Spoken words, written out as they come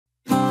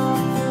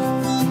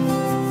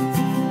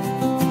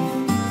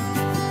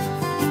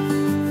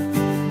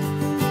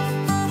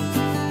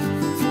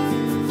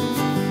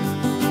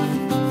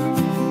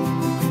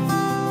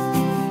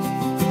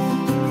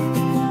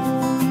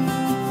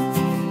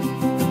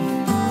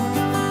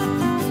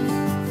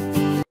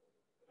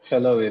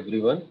Hello,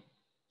 everyone.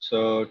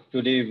 So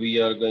today we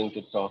are going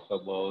to talk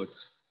about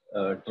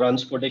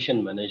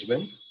transportation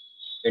management,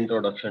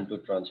 introduction to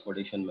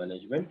transportation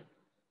management.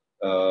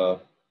 Uh,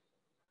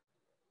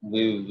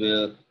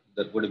 there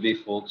would be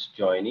folks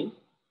joining.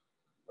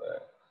 Uh,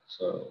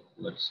 so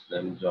let's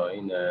them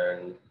join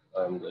and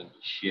I'm going to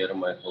share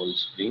my whole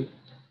screen.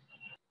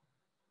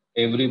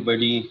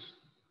 Everybody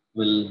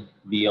will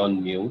be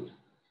on mute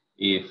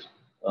if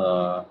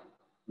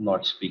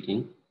not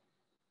speaking.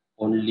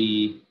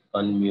 Only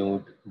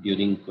unmute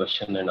during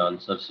question and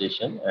answer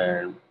session,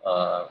 and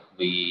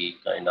we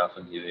kind of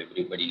give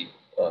everybody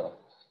a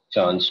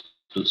chance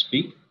to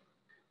speak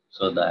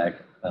so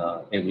that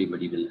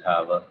everybody will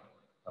have a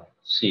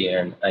say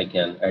and I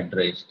can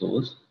address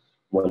those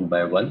one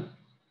by one.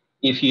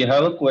 If you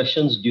have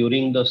questions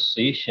during the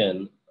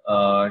session,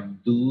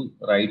 do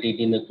write it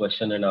in the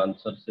question and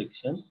answer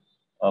section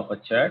of a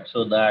chat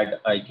so that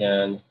I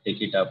can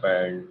take it up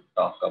and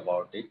talk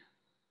about it.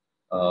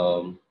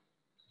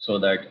 So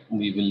that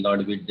we will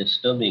not be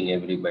disturbing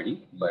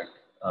everybody, but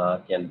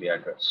can be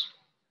addressed.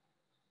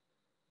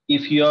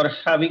 If you are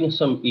having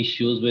some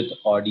issues with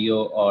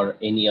audio or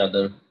any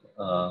other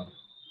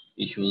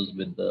issues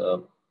with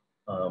the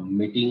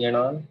meeting and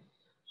all,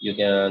 you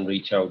can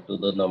reach out to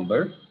the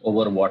number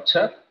over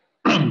WhatsApp.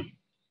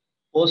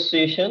 Post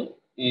session,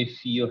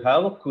 if you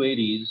have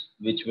queries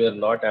which were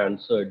not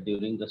answered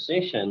during the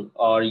session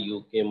or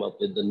you came up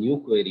with the new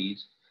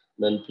queries,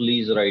 then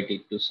please write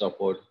it to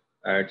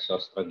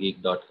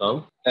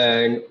support@sastrageek.com.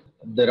 And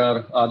there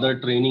are other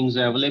trainings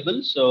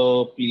available,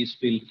 so please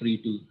feel free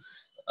to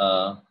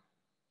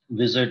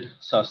visit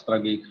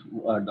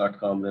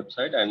sastrageek.com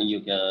website and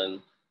you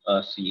can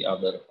see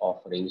other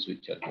offerings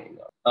which are going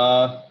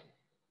on.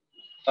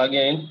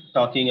 Again,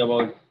 talking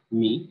about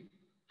me,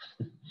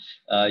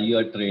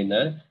 your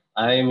trainer.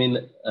 I am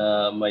in,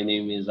 my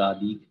name is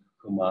Adik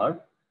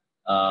Kumar.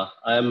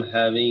 I am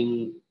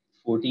having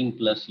 14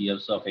 plus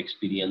years of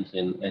experience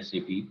in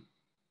SAP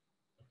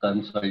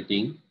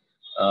consulting.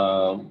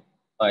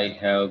 I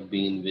have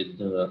been with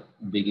the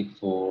Big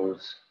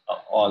Fours,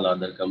 all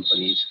other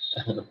companies,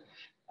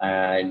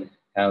 and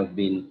have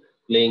been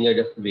playing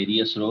at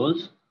various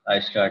roles. I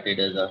started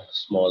as a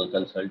small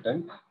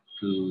consultant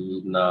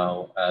to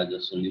now as a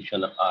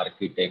solution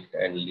architect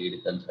and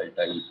lead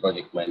consultant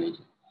project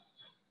manager.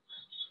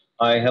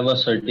 I have a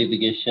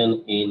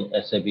certification in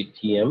SAP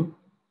TM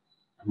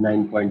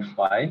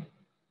 9.5.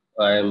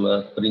 I am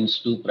a Prince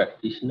 2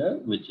 practitioner,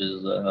 which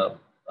is a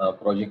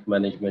project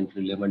management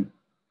relevant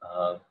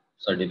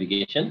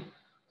certification.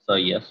 So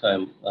yes,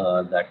 I'm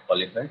that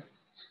qualified.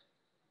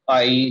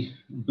 I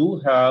do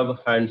have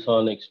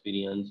hands-on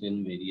experience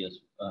in various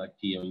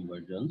TM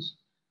versions,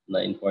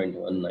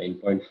 9.1,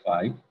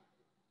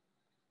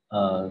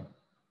 9.5.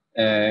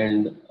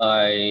 And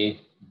I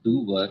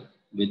do work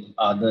with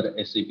other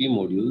SAP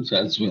modules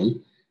as well.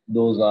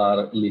 Those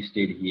are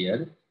listed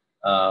here.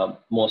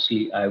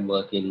 Mostly I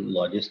work in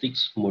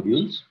logistics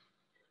modules.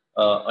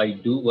 I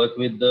do work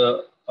with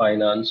the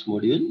finance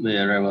module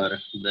wherever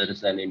there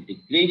is an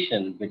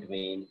integration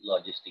between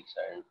logistics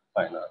and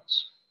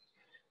finance.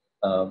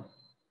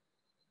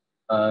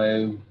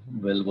 I'm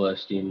well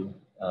versed in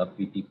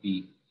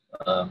PTP,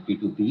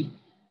 P2P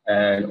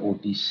and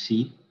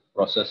OTC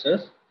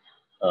processes.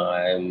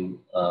 I'm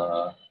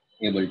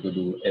able to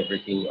do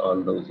everything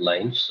on those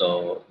lines.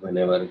 So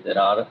whenever there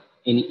are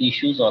any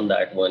issues on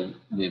that one,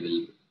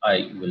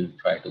 I will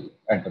try to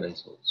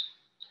address those.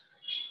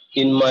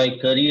 In my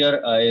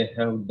career, I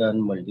have done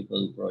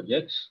multiple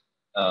projects.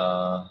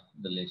 The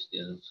list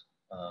is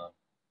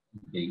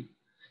big,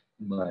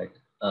 but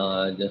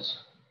just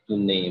to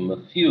name a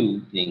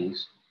few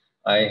things,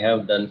 I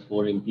have done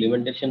 4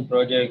 implementation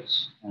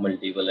projects,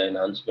 multiple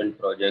enhancement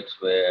projects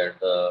where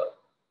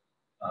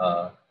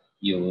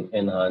you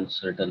enhance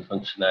certain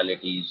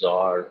functionalities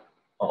or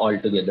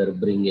altogether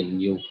bring in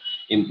new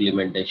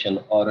implementation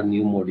or a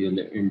new module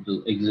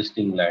into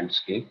existing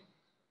landscape,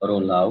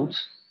 rollouts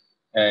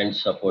and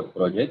support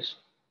projects.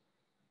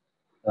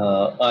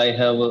 I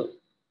have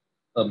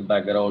a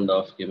background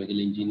of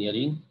chemical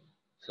engineering.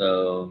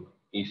 So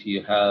if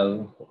you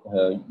have,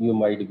 you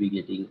might be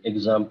getting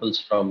examples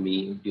from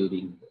me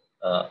during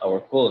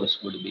our course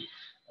would be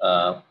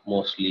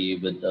mostly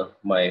with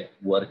my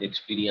work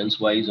experience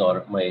wise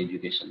or my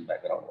education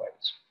background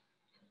wise.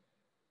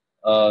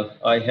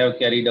 I have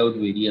carried out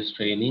various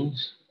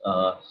trainings,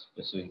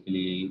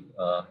 specifically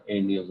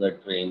end user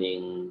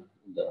training,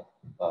 the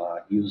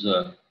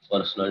user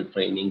personal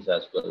trainings,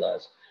 as well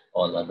as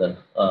all other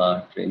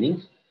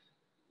trainings.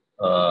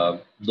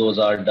 Those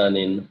are done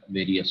in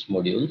various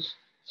modules.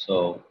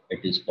 So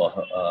it is,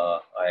 I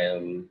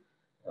am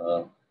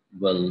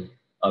well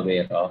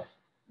aware of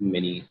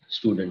many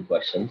student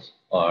questions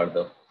or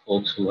the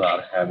folks who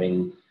are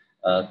having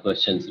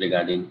questions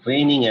regarding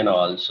training and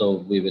all.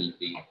 So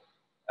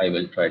I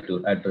will try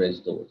to address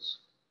those.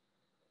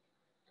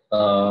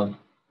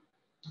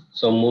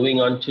 So moving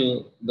on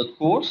to the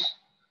course.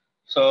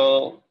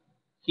 So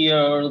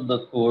here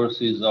the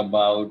course is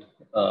about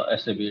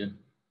SAP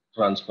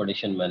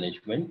transportation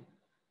management.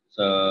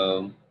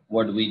 So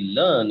what we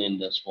learn in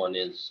this one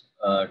is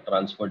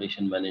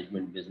transportation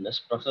management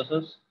business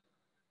processes,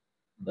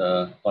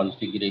 the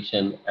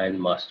configuration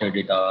and master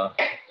data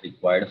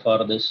required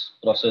for this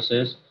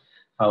processes,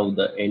 how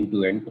the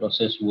end-to-end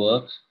process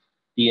works,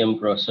 TM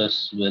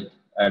process with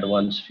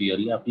advanced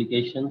theory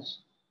applications,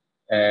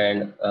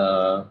 and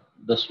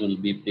this will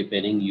be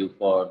preparing you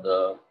for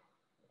the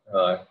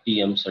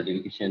TM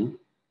certification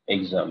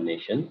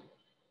examination.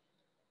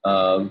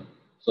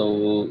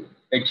 So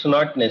it's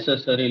not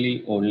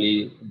necessarily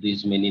only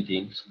these many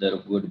things. There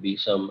would be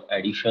some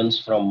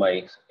additions from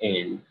my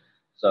end.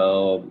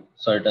 So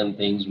certain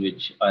things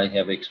which I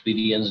have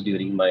experienced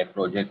during my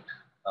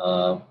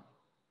uh,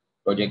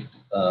 project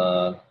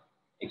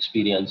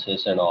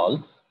experiences and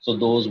all. So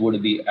those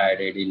would be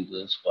added into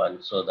this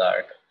one so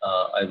that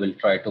I will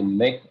try to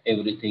make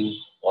everything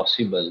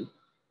possible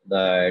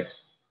that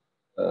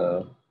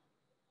uh,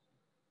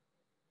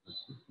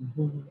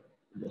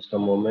 just a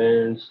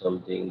moment,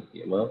 something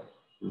came up.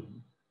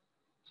 Mhm.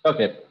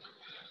 Okay.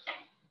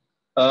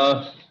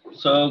 Uh,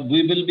 so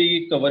we will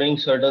be covering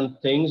certain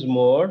things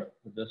more.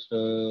 Just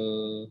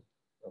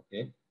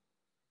okay.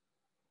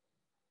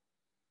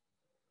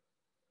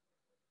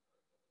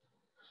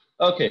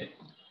 Okay.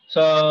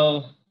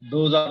 So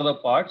those are the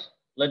parts.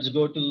 Let's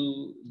go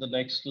to the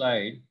next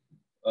slide.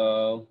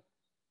 Uh,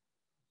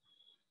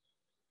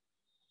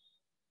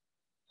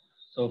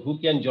 so who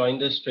can join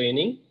this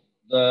training?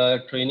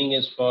 The training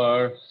is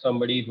for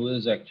somebody who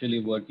is actually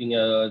working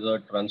as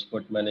a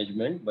transport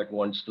management but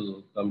wants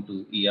to come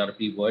to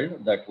ERP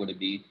world. That would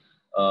be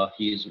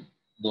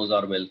those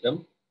are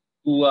welcome.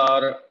 Who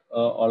are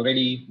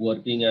already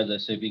working as a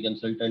SAP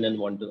consultant and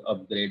want to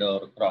upgrade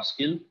or cross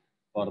skill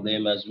for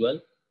them as well.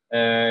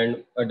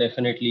 And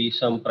definitely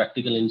some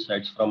practical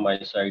insights from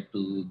my side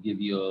to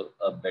give you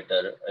a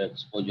better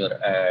exposure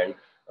and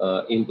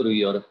improve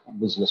your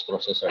business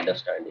process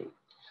understanding.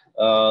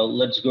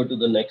 Let's go to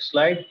the next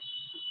slide.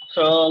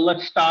 So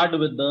let's start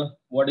with the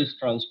what is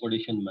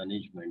transportation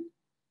management.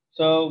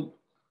 So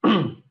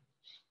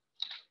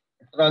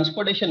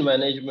transportation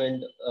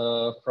management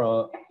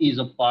is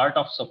a part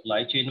of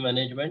supply chain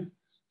management.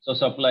 So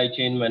supply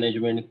chain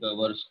management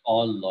covers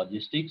all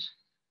logistics.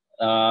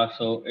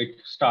 So it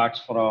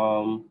starts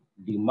from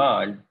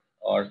demand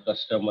or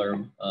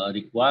customer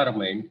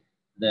requirement,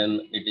 then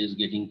it is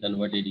getting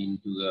converted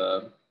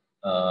into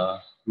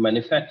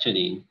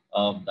manufacturing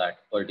of that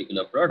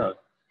particular product.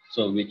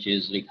 So which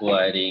is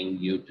requiring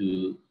you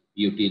to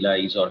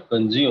utilize or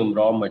consume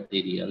raw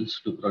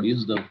materials to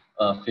produce the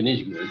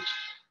finished goods.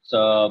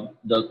 So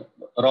the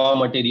raw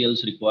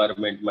materials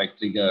requirement might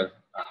trigger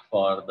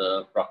for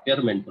the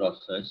procurement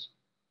process.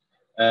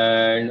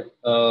 And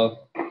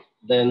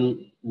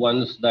then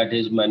once that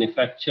is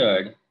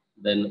manufactured,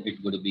 then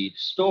it would be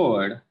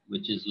stored,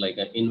 which is like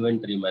an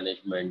inventory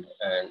management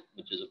and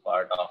which is a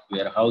part of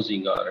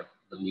warehousing or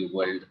the new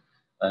world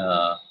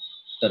uh,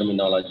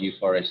 terminology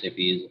for SAP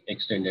is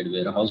extended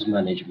warehouse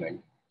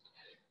management.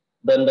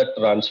 Then the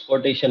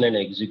transportation and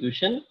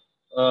execution.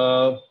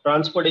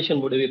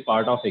 Transportation would be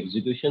part of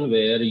execution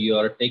where you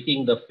are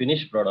taking the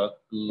finished product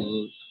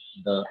to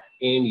the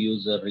end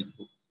user,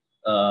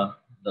 uh,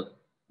 the,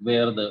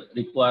 where the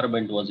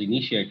requirement was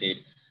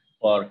initiated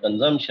for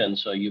consumption.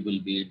 So you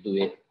will be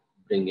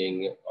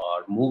bringing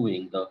or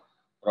moving the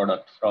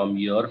product from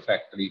your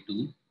factory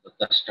to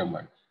the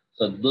customer.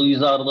 So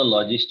these are the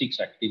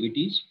logistics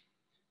activities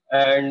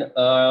and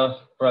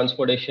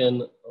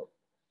transportation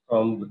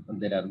from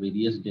there are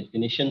various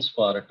definitions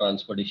for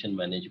transportation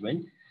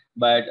management,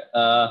 but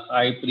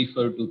I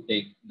prefer to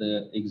take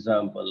the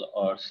example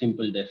or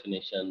simple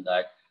definition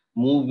that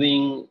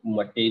moving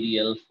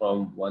material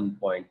from one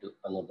point to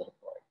another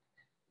point.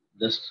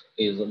 This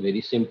is a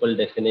very simple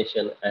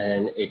definition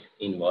and it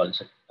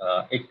involves,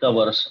 it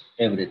covers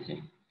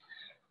everything.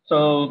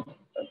 So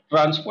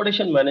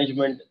transportation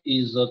management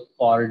is a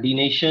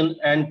coordination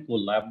and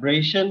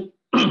collaboration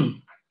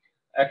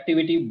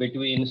activity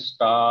between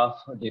staff,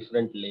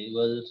 different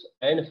levels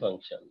and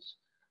functions.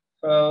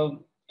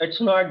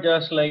 It's not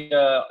just like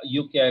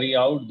you carry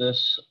out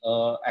this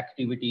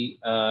activity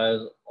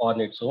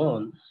on its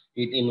own.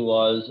 It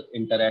involves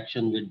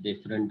interaction with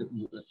different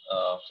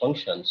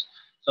functions.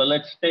 So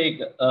let's take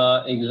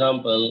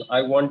example.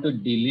 I want to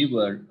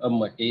deliver a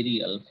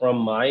material from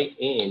my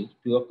end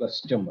to a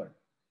customer.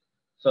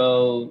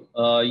 So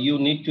you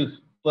need to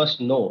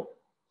first know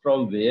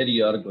from where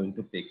you are going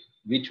to pick,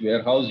 which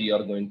warehouse you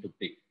are going to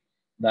pick.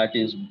 That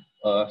is,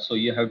 so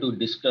you have to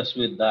discuss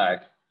with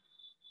that,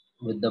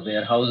 with the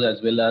warehouse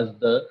as well as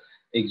the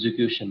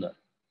executioner.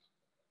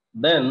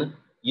 Then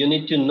you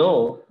need to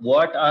know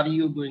what are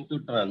you going to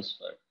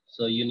transfer.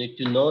 So you need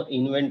to know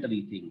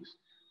inventory things,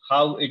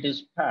 how it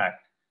is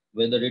packed,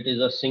 whether it is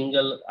a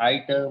single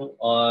item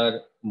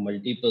or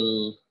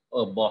multiple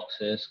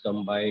boxes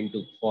combined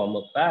to form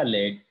a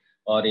pallet,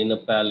 or in a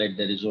pallet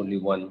there is only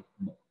one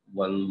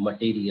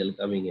material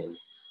coming in.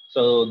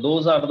 So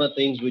those are the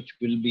things which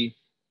will be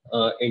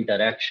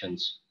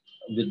interactions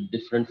with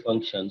different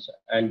functions.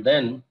 And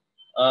then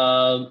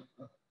uh,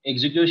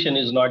 execution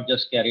is not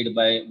just carried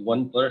by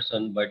one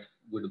person, but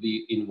would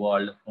be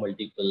involved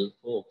multiple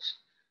folks.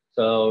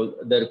 So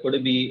there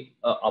could be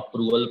a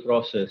approval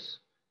process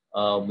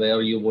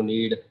where you will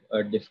need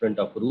different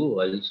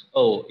approvals.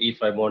 Oh,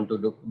 if I want to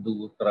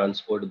do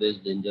transport this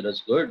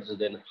dangerous goods,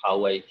 then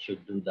how I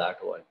should do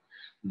that one.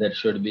 There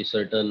should be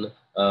certain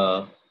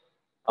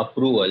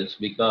approvals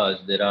because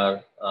there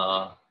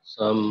are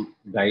some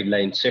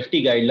guidelines,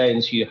 safety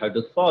guidelines you have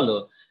to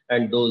follow,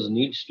 and those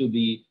needs to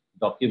be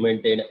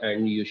documented,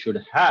 and you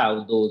should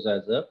have those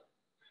as a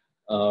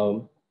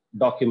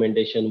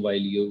documentation while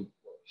you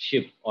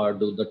ship or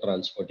do the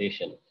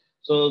transportation.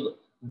 So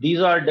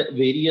these are the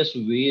various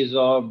ways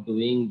of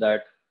doing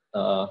that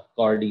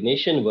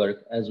coordination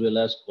work as well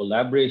as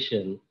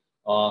collaboration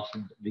of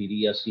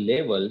various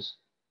levels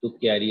to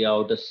carry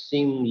out a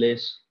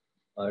seamless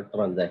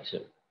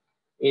transaction.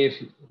 If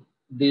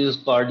this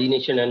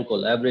coordination and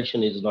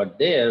collaboration is not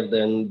there,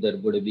 then there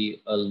would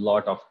be a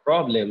lot of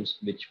problems,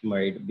 which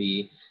might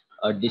be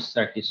a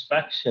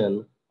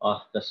dissatisfaction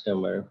of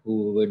customer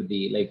who would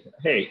be like,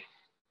 hey,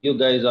 you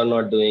guys are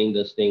not doing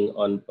this thing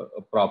on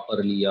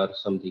properly or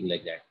something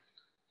like that.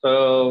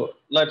 So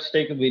let's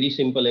take a very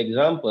simple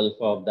example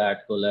of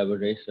that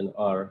collaboration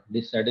or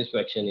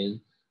dissatisfaction is,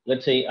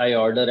 let's say I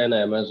order an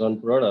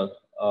Amazon product,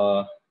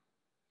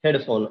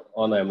 headphone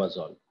on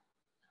Amazon,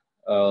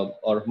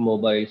 or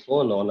mobile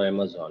phone on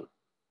Amazon.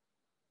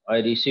 I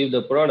received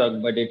the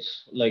product, but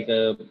it's like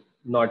a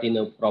not in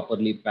a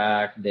properly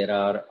packed. There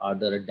are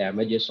other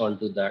damages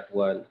onto that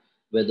one,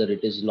 whether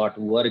it is not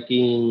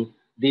working.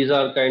 These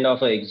are kind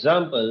of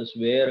examples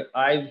where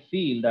I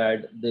feel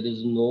that there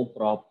is no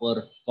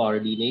proper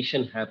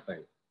coordination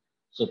happened.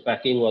 So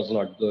packing was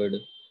not good.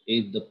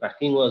 If the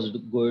packing was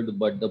good,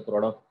 but the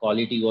product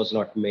quality was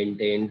not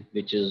maintained,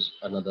 which is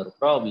another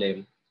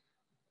problem.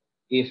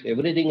 If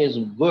everything is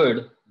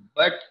good,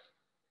 but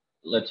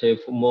let's say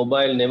if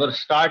mobile never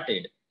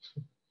started,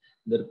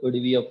 there could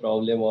be a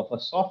problem of a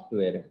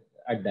software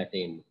at that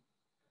end.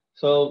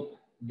 So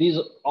these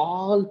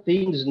all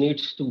things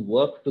needs to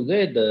work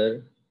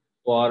together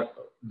for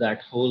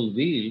that whole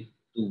wheel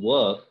to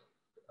work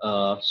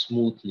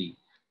smoothly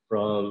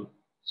from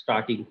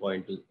starting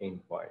point to end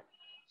point.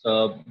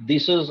 So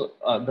this is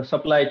the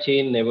supply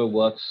chain never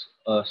works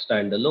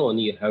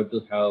standalone. You have to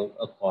have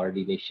a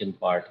coordination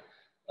part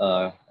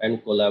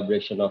and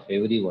collaboration of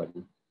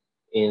everyone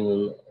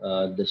in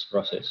this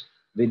process.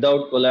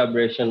 Without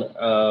collaboration,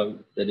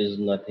 there is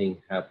nothing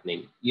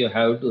happening. You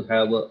have to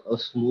have a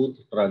smooth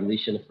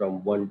transition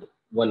from one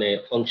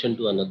function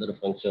to another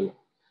function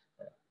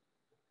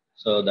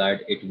so that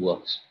it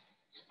works.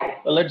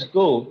 Well, let's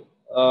go.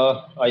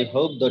 I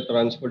hope the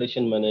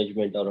transportation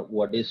management or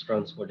what is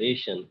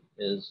transportation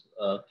is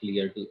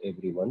clear to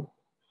everyone.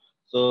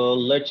 So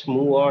let's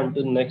move on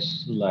to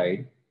next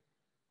slide.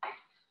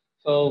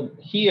 So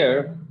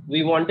here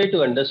we wanted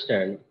to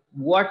understand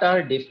what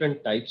are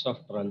different types of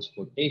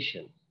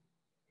transportation.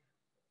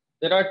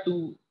 There are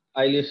two,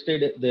 I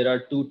listed there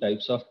are two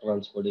types of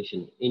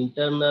transportation,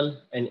 internal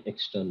and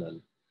external.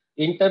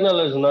 Internal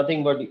is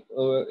nothing but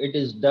it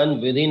is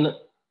done within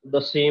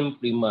the same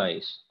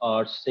premise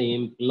or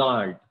same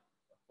plant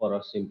for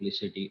a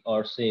simplicity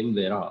or same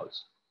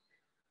warehouse.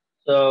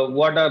 So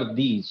what are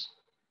these?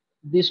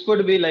 This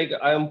could be like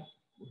I'm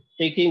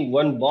taking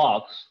one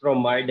box from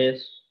my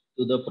desk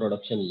to the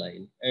production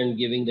line and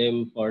giving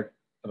them for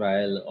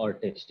trial or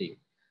testing.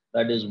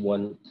 That is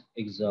one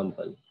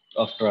example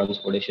of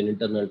transportation,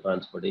 internal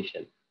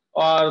transportation.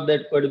 Or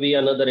that could be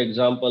another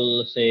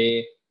example,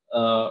 say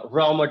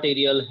raw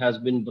material has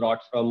been brought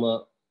from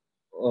a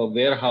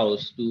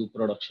warehouse to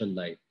production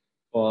line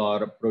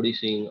for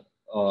producing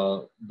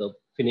the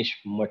finished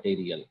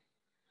material.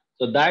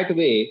 So that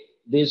way,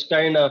 these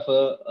kind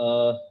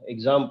of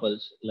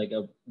examples, like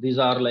these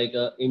are like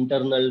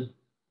internal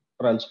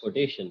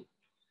transportation.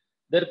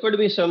 There could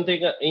be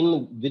something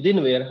in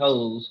within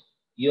warehouse.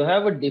 You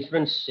have a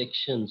different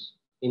sections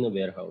in a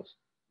warehouse.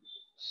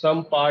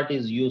 Some part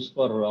is used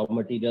for raw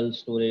material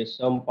storage.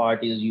 Some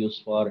part is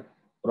used for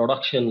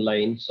production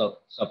line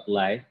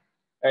supply,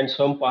 and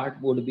some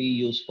part would be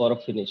used for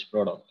a finished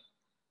product.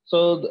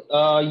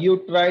 So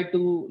you try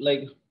to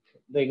like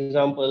the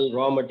example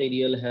raw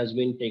material has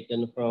been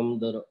taken from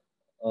the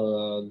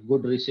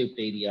good receipt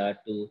area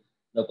to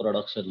the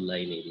production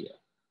line area.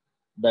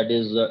 That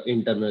is the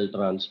internal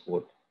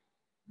transport.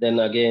 Then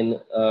again,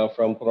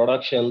 from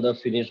production, the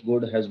finished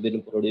good has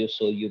been produced.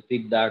 So you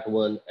pick that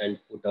one and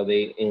put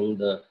away in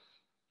the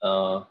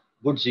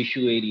goods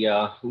issue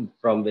area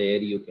from where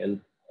you can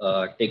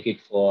take it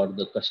for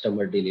the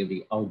customer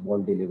delivery,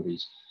 outbound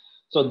deliveries.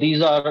 So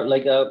these are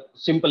like a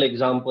simple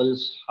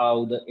examples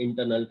how the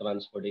internal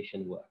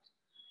transportation works.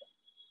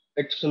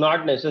 It's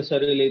not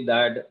necessarily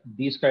that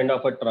these kind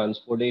of a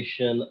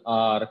transportation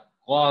are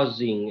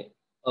causing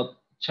a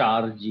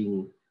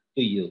charging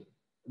to you.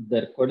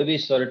 There could be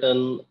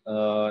certain,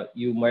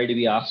 you might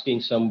be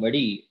asking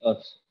somebody,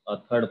 a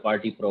third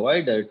party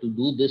provider to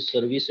do this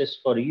services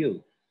for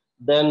you.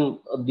 Then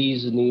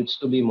these needs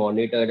to be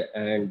monitored,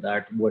 and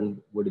that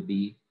one would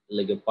be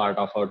like a part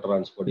of our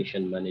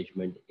transportation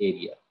management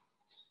area.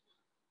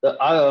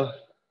 The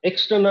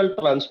External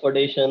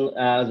transportation,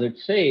 as it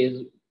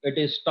says, it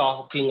is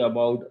talking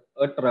about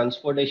a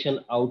transportation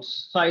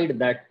outside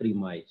that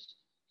premise.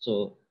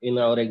 So in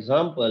our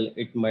example,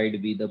 it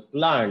might be the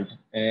plant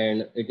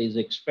and it is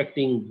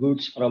expecting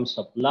goods from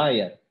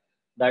supplier.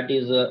 That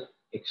is a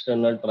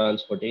external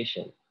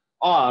transportation.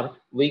 Or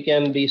we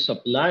can be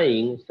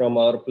supplying from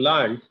our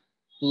plant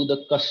to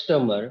the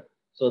customer.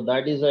 So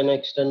that is an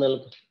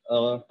external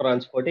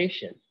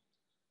transportation.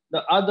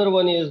 The other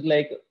one is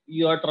like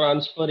you are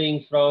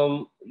transferring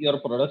from your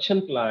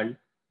production plant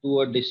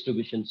to a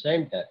distribution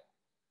center,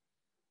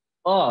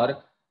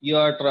 or you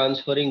are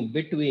transferring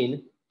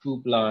between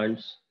two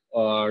plants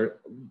or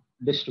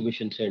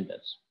distribution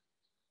centers.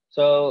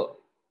 So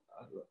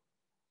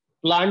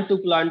plant to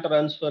plant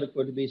transfer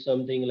could be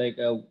something like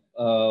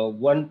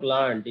one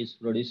plant is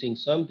producing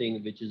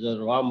something which is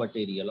a raw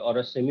material or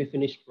a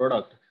semi-finished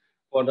product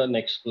for the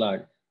next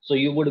plant. So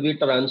you would be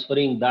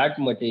transferring that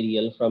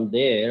material from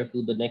there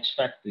to the next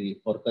factory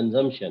for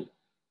consumption.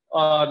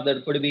 Or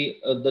there could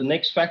be the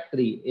next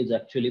factory is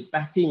actually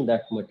packing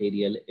that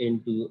material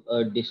into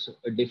a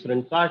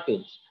different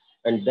cartons,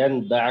 and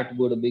then that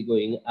would be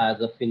going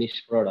as a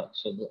finished product.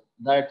 So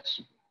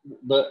that's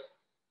the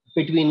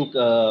between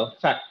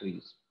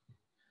factories.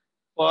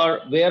 For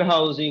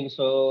warehousing,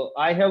 so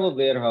I have a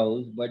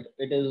warehouse, but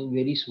it is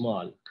very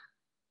small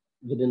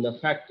within the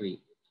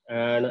factory,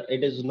 and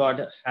it is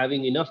not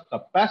having enough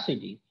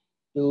capacity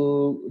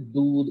to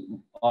do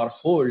or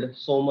hold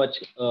so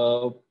much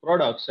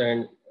products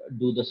and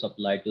do the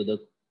supply to the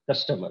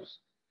customers.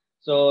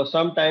 So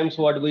sometimes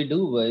what we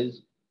do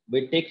is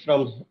we take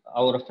from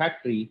our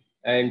factory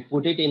and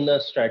put it in the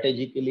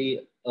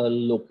strategically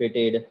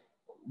located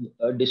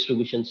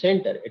distribution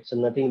center. It's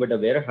nothing but a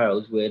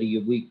warehouse where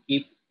we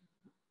keep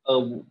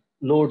uh,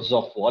 loads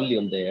of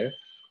volume there,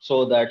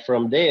 so that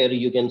from there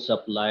you can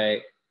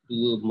supply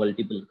to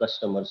multiple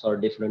customers or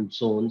different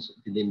zones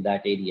within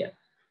that area.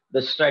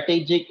 The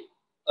strategic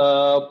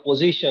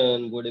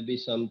position would be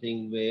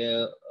something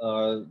where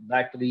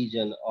that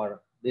region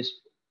or this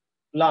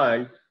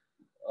plant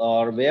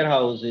or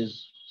warehouse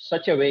is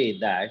such a way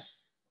that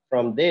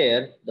from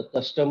there the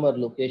customer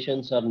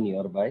locations are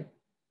nearby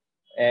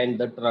and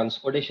the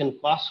transportation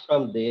cost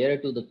from there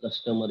to the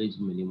customer is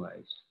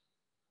minimized,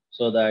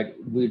 so that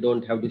we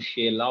don't have to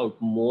shell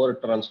out more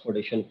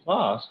transportation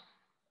costs,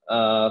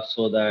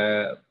 so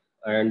that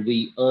and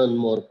we earn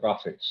more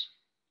profits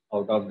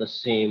out of the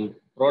same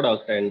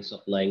product and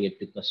supplying it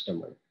to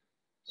customer.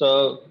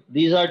 So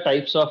these are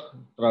types of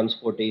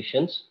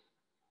transportations.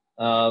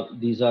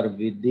 These are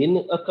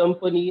within a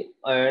company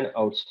and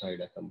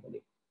outside a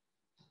company.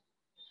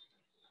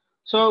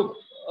 So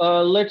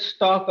let's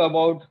talk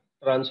about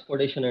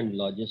transportation and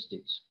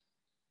logistics.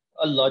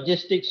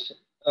 Logistics,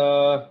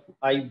 I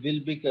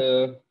will be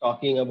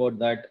talking about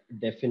that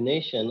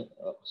definition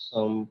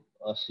some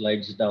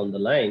slides down the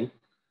line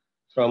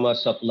from a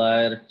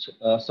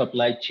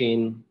supply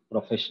chain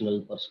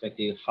professional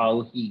perspective,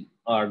 how he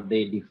or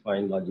they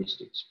define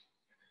logistics.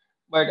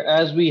 But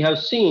as we have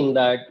seen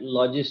that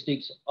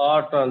logistics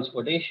or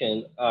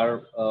transportation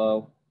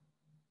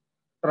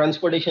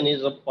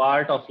is a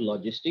part of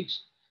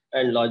logistics,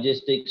 and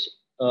logistics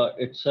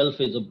itself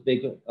is a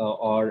big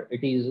or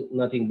it is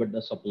nothing but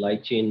the supply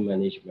chain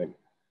management.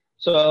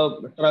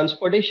 So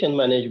transportation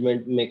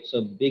management makes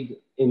a big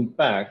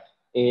impact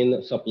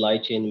in supply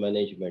chain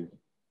management,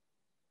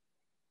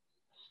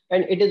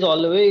 and it is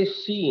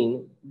always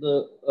seen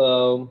the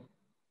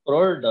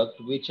product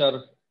which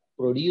are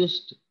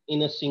produced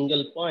in a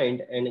single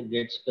point and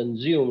gets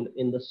consumed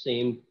in the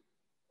same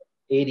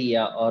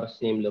area or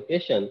same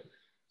location.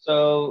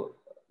 So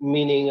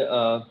meaning,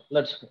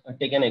 let's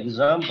take an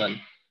example.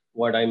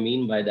 What I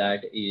mean by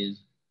that is,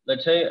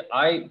 let's say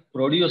I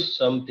produce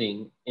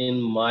something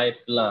in my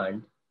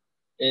plant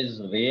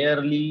is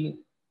rarely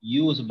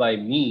used by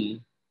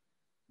me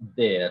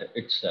there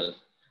itself.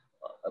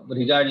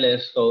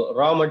 Regardless, so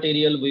raw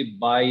material, we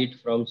buy it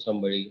from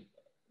somebody,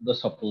 the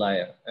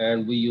supplier,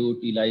 and we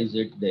utilize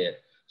it there.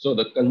 So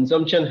the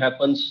consumption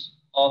happens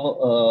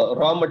of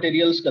raw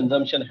materials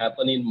consumption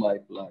happen in my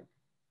plant,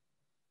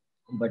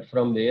 but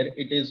from where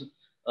it is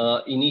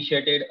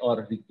initiated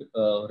or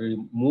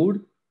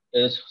removed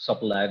is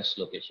supplier's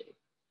location.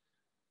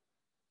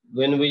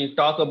 When we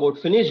talk about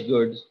finished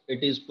goods,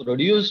 it is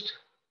produced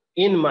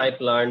in my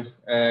plant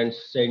and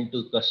sent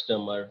to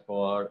customer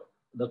for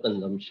the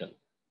consumption.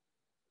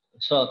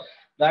 So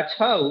that's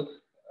how,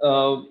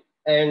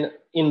 and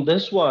in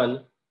this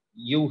one,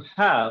 you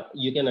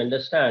can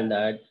understand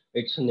that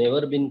it's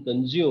never been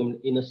consumed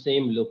in the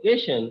same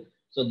location.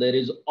 So there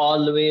is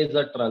always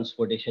a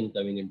transportation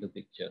coming into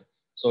picture.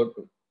 So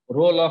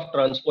role of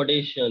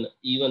transportation,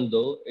 even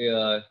though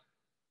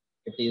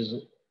it is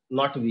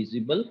not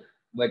visible,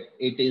 but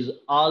it is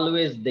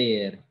always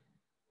there.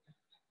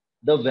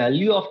 The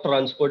value of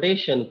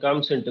transportation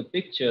comes into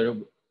picture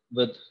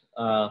with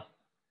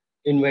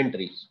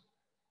inventories.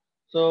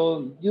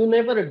 So you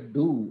never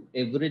do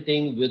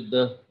everything with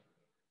the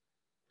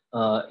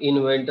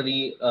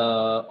inventory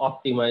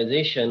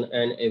optimization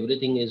and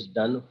everything is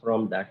done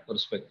from that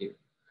perspective.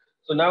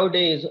 So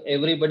nowadays,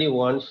 everybody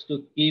wants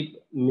to keep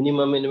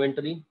minimum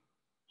inventory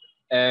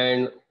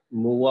and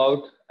move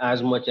out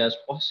as much as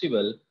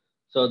possible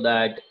so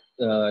that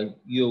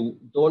you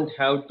don't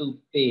have to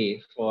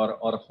pay for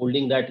or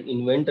holding that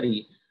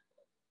inventory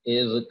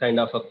is kind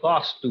of a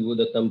cost to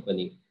the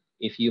company.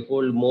 If you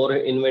hold more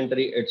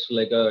inventory, it's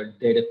like a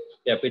dead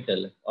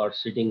capital or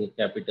sitting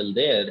capital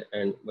there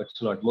and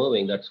it's not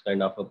moving. That's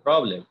kind of a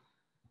problem.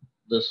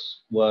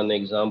 This one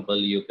example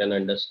you can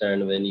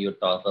understand when you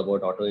talk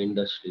about auto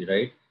industry,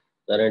 right?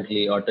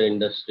 Currently, auto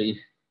industry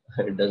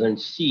doesn't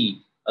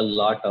see a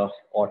lot of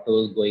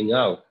autos going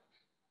out.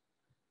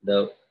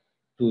 The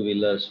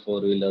two-wheelers,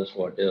 four-wheelers,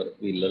 whatever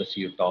wheelers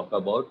you talk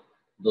about,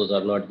 those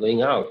are not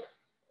going out.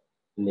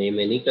 Name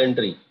any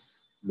country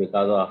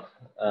because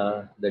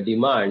of the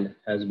demand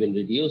has been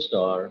reduced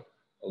or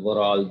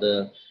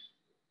overall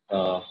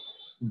uh,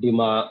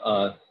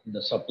 demand,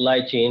 the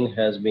supply chain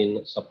has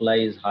been, supply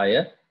is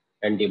higher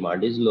and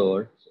demand is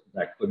lower. So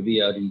that could be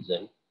a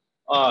reason.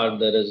 Or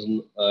there is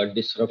a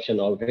disruption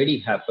already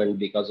happened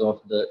because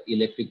of the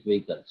electric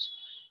vehicles.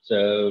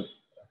 So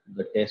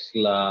the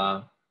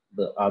Tesla,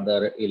 the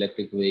other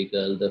electric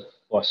vehicle, the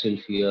fossil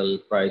fuel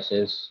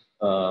prices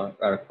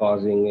are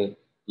causing a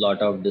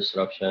lot of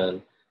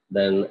disruption.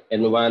 Then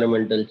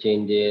environmental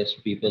changes,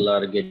 people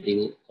are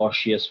getting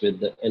cautious with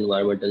the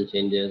environmental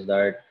changes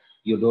that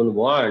you don't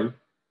want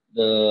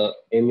the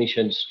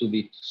emissions to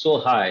be so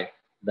high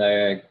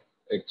that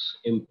it's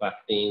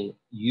impacting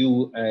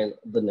you and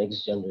the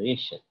next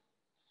generation.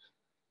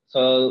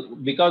 So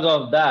because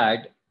of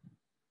that,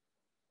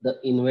 the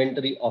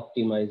inventory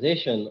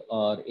optimization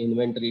or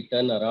inventory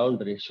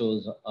turnaround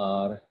ratios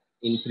are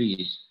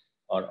increased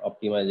or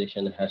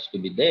optimization has to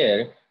be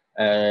there.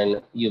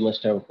 And you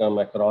must have come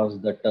across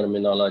the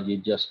terminology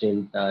just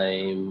in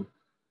time,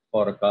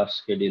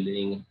 forecast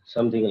scheduling,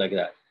 something like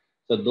that.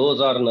 So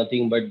those are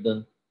nothing but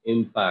the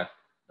impact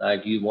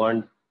that you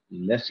want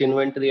less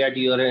inventory at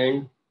your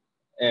end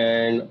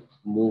and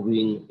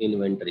moving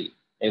inventory.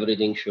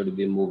 Everything should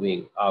be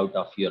moving out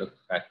of your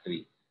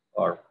factory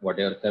or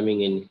whatever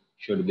coming in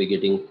should be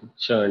getting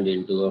churned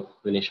into a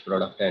finished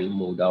product and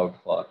moved out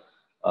for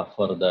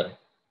further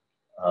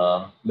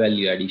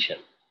value addition.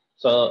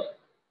 So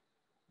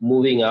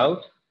moving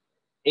out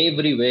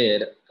everywhere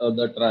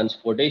the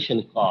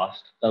transportation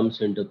cost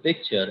comes into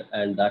picture,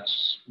 and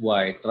that's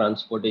why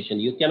transportation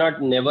you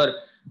cannot never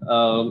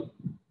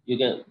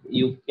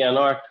you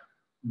cannot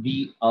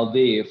be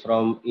away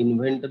from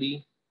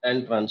inventory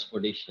and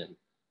transportation.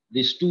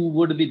 These two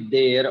would be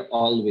there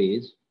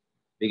always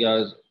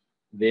because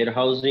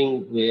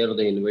warehousing where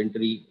the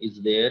inventory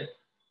is there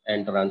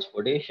and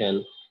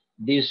transportation,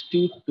 these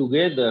two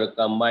together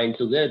combined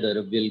together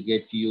will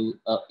get you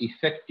a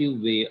effective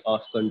way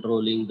of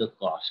controlling the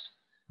cost.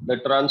 The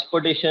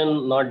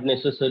transportation not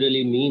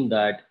necessarily mean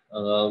that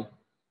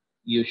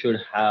you should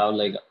have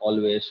like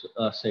always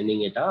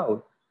sending it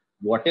out.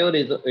 Whatever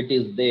is it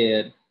is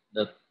there,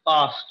 the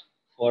cost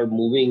for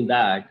moving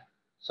that,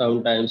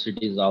 sometimes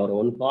it is our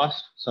own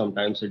cost,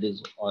 sometimes it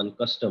is on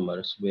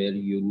customers where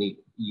you need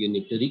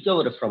to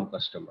recover from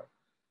customer.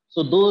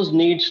 So those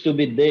needs to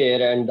be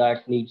there and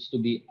that needs to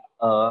be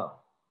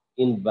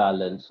in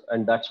balance.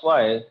 And that's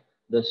why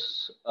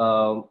this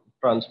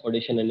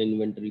transportation and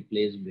inventory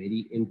plays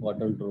very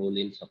important role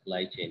in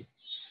supply chain.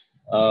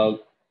 Uh,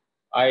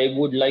 I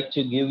would like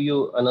to give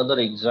you another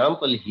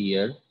example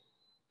here.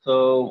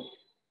 So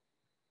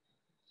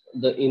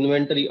the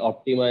inventory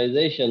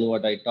optimization,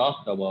 what I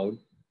talked about,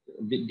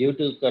 due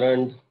to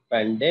current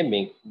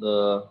pandemic,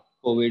 the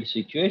COVID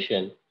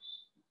situation,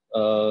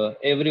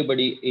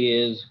 everybody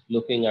is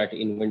looking at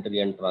inventory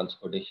and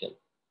transportation.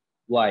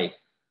 Why?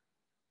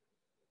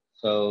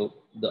 So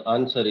the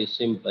answer is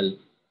simple.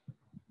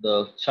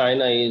 The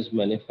China is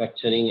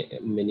manufacturing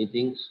many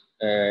things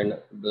and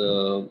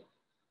the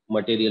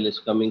material is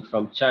coming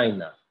from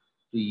China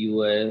to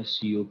US,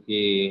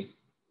 UK,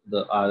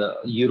 the other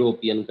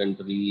European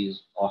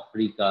countries,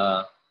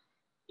 Africa,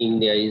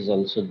 India is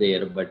also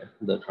there, but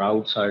the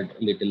routes are a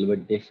little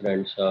bit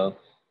different. So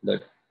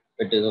that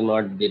it is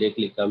not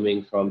directly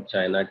coming from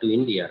China to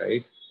India,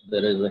 right?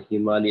 There is a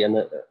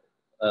Himalayan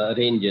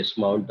ranges,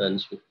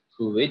 mountains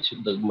through which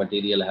the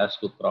material has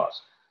to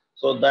cross.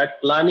 So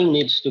that planning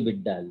needs to be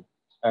done,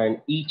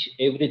 and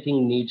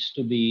everything needs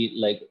to be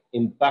like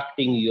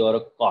impacting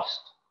your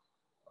cost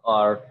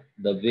or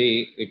the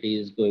way it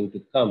is going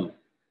to come.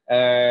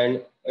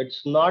 And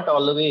it's not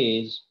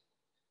always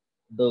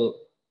the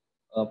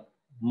uh,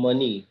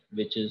 money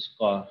which is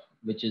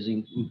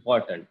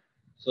important.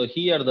 So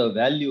here the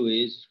value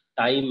is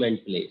time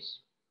and place.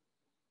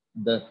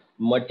 The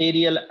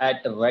material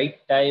at the right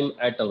time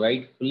at the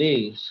right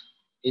place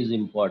is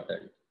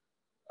important.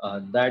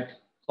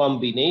 That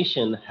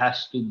combination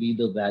has to be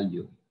the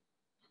value.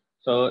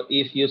 So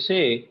if you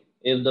say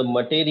if the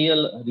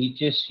material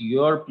reaches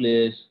your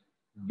place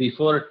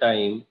before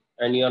time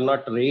and you are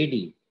not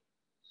ready,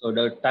 so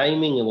the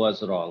timing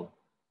was wrong.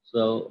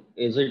 So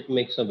is it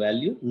makes a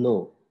value?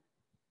 No.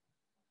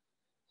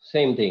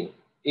 Same thing.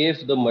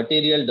 If the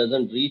material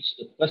doesn't reach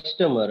the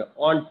customer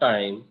on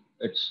time,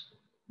 it's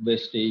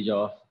wastage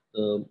of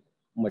the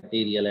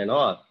material and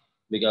all,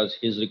 because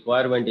his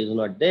requirement is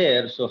not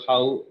there. So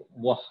how,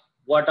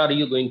 what are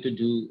you going to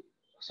do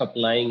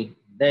supplying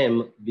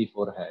them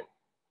beforehand?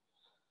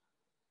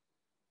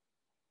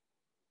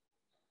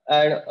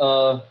 And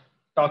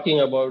talking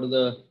about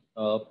the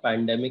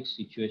pandemic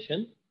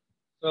situation,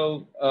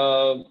 so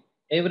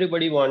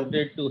everybody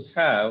wanted to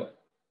have,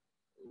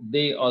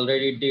 they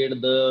already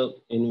did the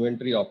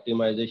inventory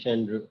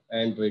optimization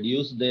and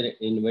reduced their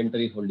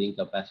inventory holding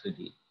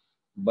capacity.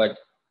 But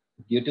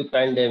due to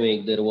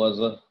pandemic, there was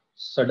a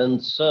sudden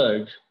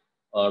surge,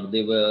 or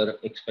they were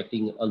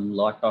expecting a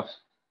lot of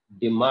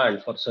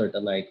demand for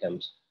certain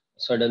items.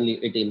 Suddenly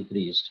it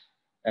increased.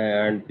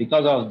 And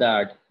because of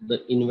that,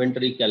 the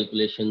inventory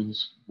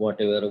calculations,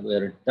 whatever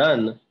were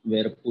done,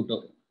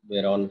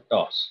 were on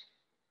toss.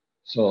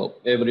 So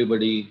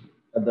everybody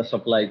at the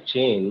supply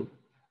chain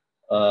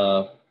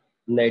uh,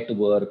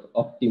 network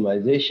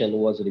optimization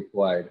was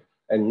required.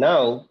 And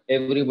now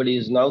everybody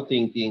is now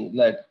thinking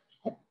that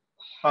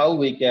how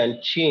we can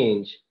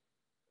change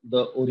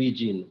the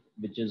origin,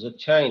 which is a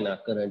China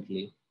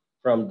currently,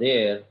 from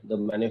there, the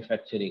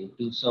manufacturing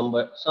to some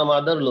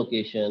other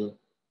location,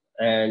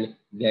 and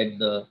get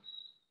the,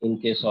 in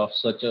case of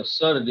such a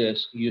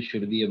surges, you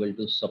should be able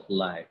to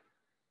supply.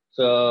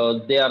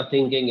 So they are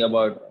thinking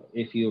about,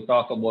 if you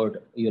talk about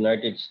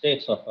United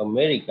States of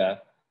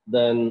America,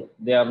 then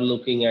they are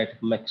looking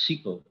at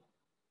Mexico,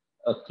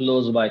 a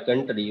close by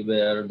country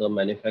where the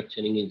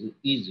manufacturing is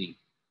easy,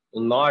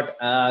 not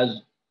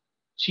as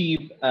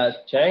cheap as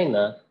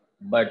China,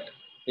 but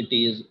it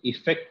is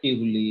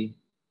effectively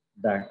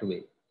that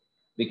way.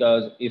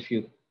 Because if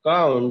you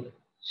count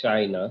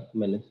China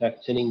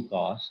manufacturing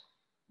cost,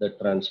 the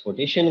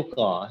transportation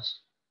cost,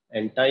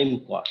 and time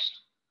cost,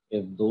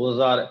 if those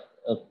are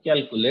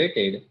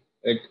calculated,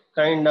 it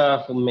kind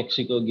of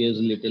Mexico gives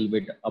little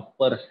bit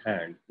upper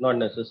hand, not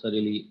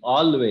necessarily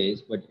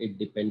always, but it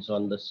depends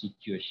on the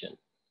situation.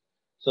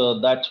 So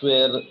that's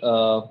where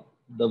the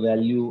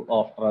value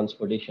of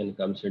transportation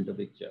comes into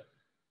picture.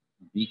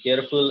 Be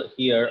careful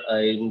here.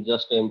 I'm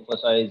just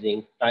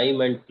emphasizing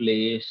time and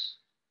place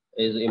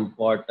is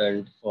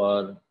important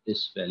for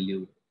this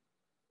value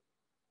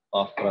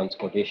of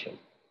transportation.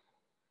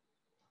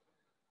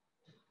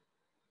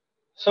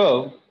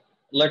 So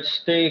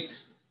let's take,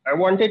 I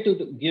wanted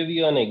to give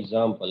you an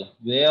example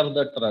where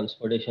the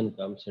transportation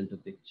comes into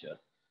picture.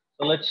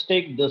 So let's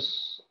take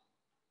this,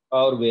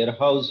 our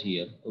warehouse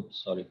here.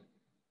 Oops, sorry.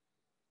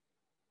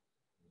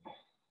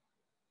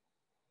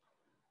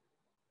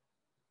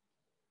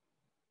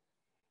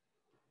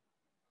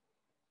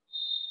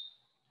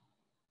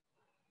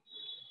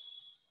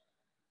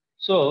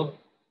 So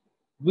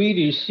we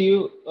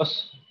receive a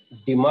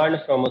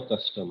demand from a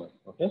customer,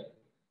 okay?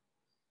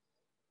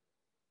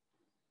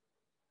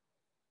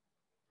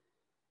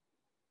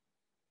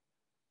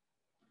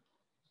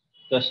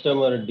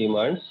 Customer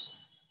demands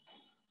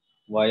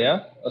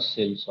via a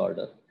sales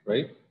order,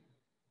 right?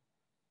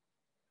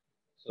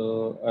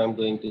 So I'm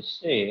going to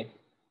say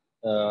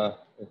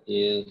it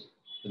is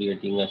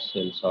creating a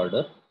sales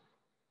order,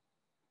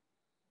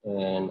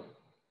 and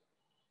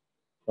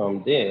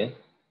from there,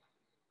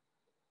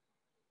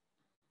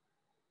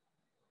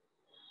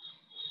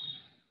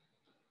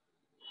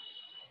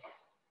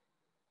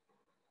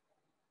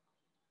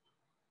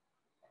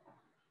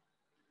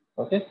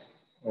 okay,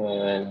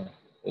 and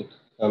it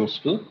comes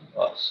to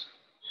us.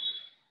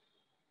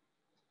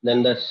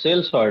 Then the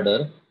sales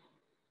order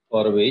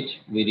for which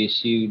we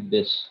receive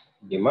this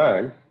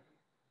demand,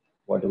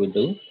 what do we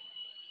do?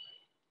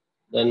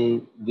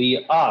 Then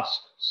we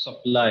ask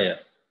supplier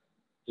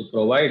to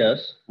provide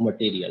us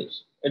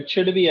materials. It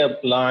should be a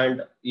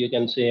plant, you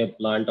can say a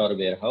plant or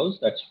warehouse,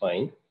 that's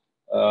fine.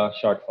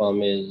 Short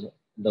form is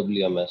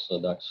WMS, so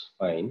that's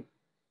fine.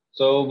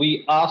 So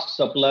we ask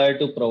supplier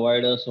to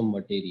provide us some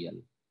material.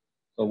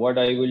 So what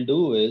I will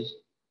do is,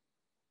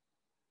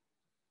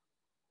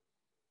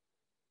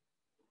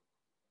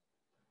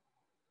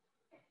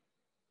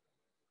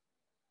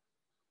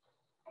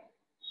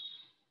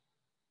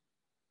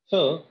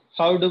 so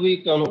how do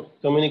we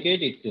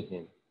communicate it to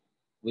him?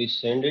 We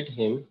send it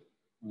him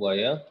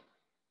via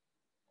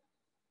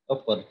a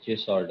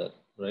purchase order,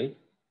 right?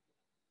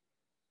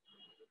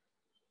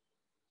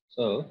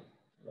 So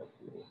let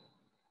me,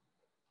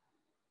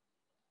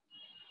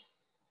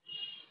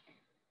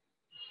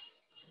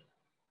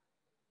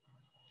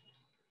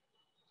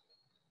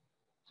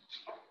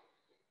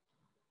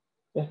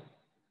 yeah.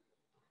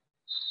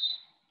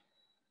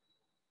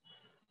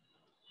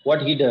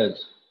 What he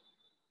does,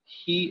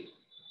 he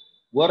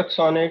works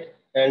on it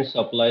and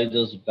supplies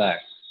us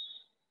back,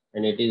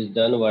 and it is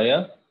done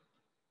via,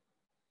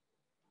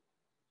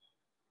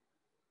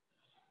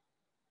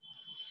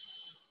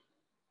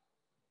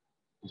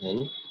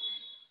 then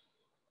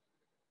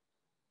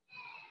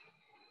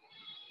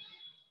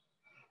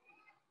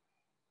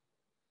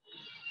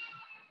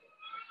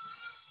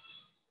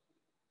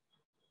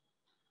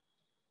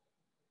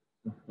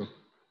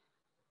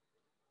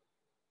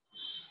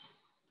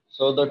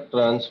so the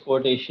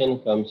transportation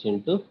comes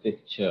into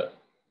picture.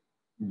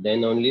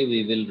 then only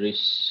we will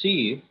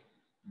receive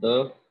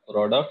the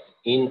product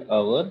in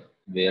our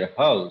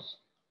warehouse.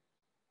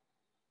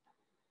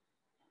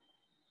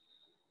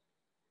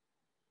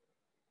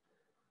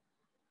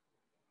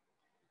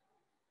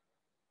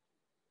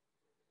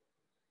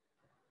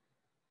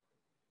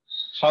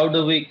 How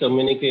do we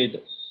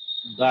communicate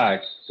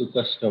that to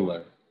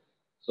customer?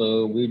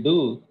 So we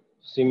do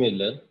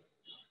similar.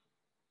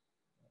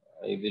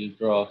 I will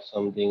draw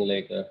something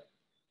like a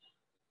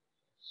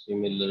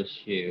similar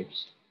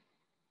shapes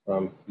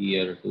from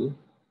here to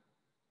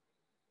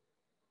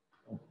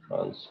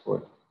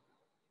transport.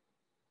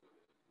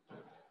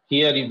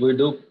 Here we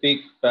do pick,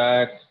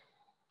 pack.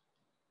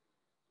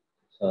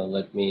 So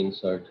let me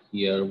insert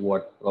here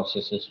what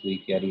processes we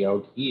carry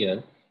out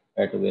here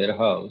at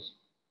warehouse.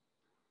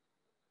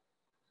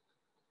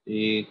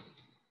 Pick,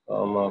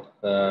 comma,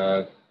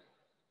 pack,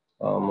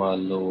 comma,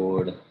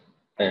 load,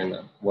 and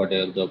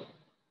whatever the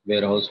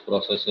warehouse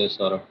processes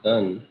are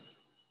done,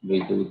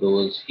 we do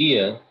those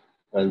here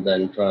and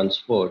then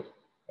transport,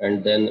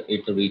 and then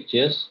it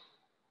reaches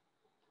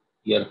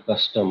your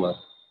customer,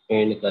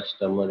 end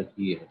customer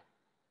here.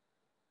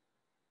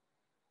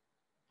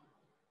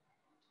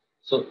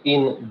 So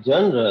in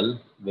general,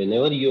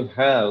 whenever you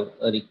have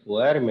a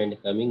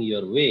requirement coming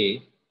your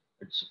way,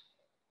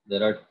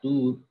 there are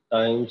two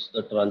times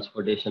the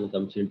transportation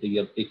comes into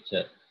your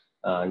picture.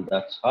 And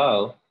that's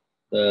how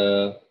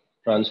the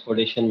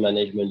transportation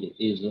management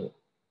is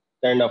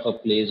kind of a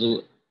plays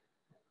an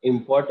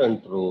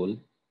important role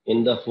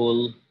in the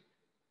whole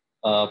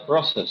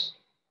process.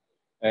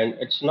 And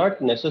it's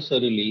not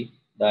necessarily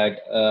that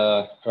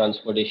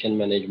transportation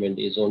management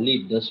is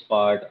only this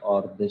part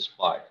or this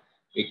part.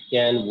 It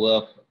can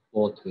work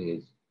both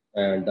ways.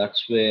 And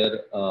that's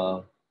where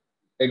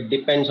it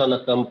depends on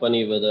a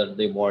company whether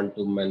they want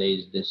to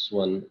manage this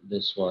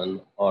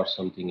one, or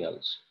something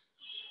else.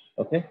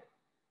 Okay.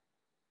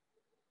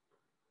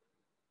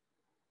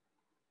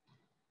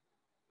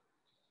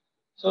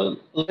 So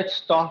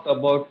let's talk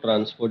about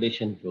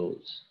transportation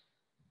roles.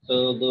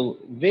 So the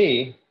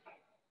way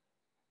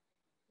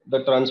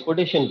the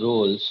transportation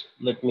roles,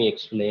 let me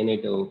explain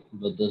it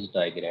with this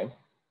diagram.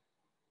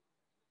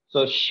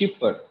 So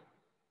shipper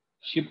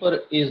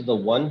is the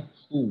one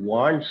who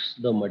wants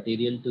the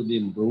material to be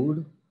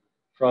moved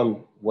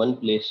from one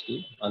place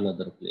to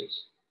another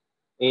place.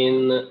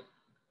 In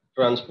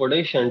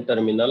transportation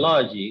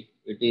terminology,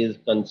 it is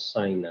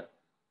consignor,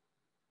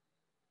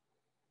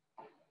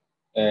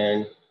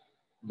 and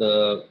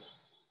the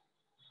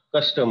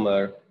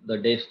customer, the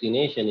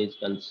destination is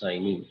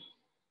consignee.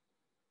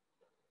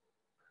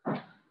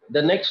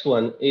 The next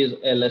one is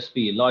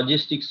LSP,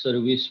 Logistics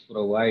Service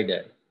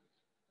Provider.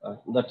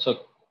 That's a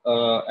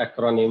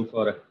acronym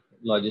for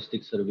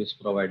Logistics Service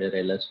Provider,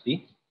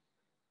 LSP.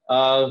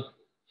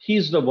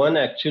 He's the one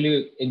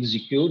actually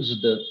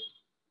executes the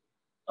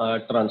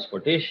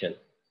transportation.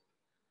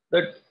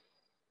 But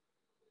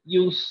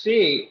you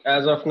say,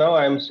 as of now,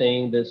 I'm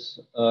saying this,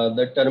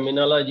 the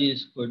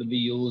terminologies could be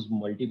used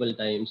multiple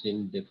times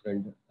in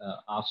different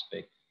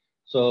aspects.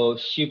 So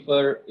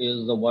shipper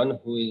is the one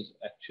who is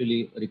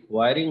actually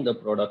requiring the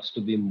products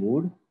to be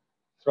moved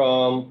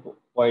from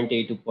point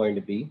A to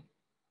point B.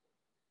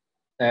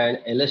 And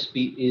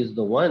LSP is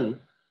the one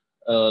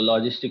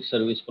logistic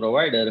service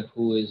provider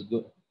who is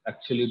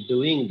actually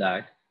doing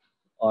that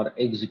or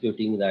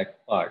executing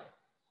that part.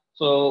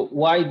 So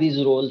why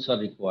these roles are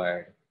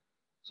required?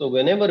 So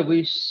whenever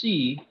we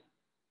see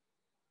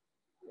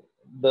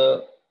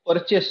the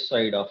purchase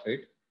side of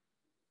it,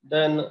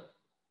 then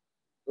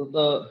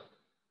the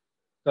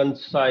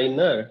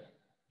consignor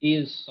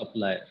is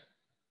supplier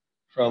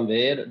from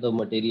where the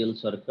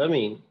materials are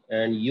coming,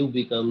 and you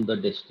become the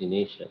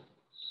destination.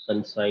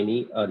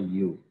 Consignee are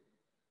you.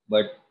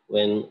 But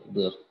when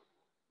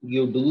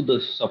you do the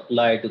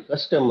supply to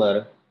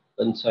customer,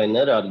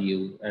 consignor are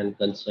you and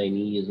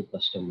consignee is a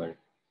customer.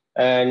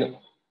 And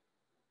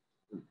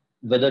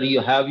whether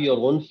you have your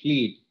own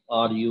fleet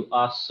or you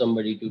ask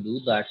somebody to do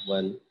that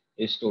one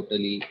is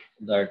totally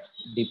that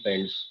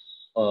depends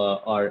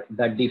or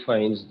that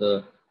defines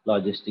the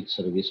logistics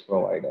service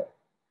provider.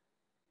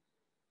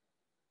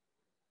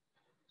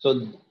 So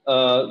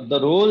the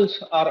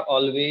roles are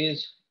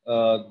always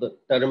the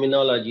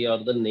terminology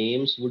or the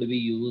names would be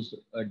used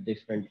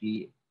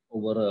differently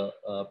over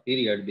a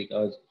period,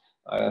 because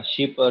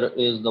shipper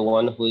is the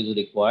one who is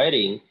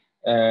requiring,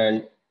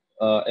 and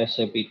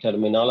SAP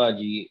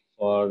terminology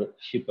for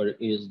shipper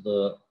is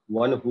the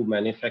one who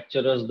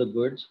manufactures the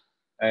goods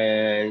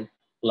and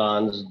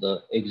plans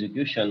the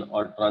execution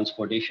or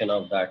transportation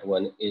of that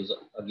one is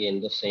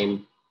again the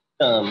same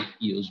term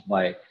used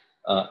by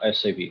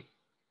SAP.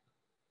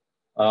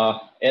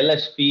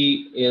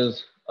 LSP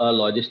is a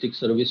logistic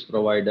service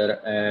provider,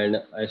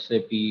 and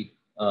SAP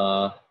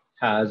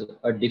has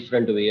a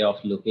different way of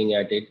looking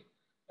at it,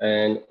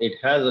 and it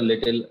has a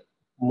little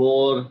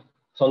more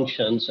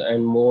functions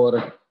and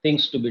more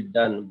things to be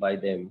done by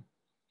them.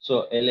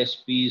 So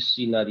LSP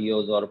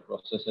scenarios or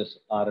processes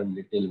are a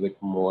little bit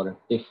more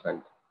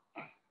different.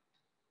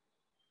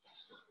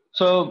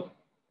 So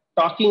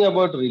talking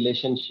about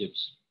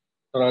relationships.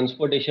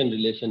 transportation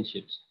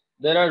relationships.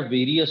 There are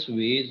various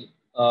ways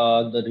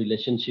the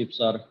relationships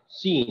are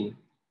seen.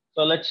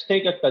 So let's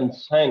take a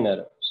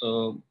consignor.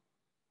 So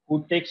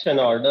who takes an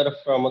order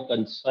from a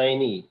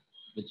consignee,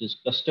 which is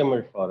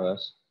customer for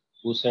us,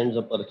 who sends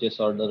a purchase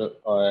order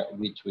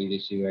which we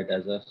receive it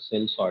as a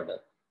sales order.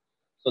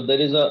 So there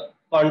is a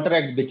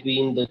contract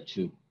between the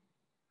two.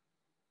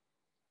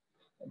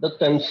 The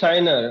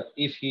consigner,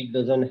 if he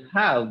doesn't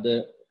have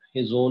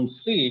his own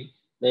fleet,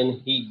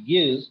 then he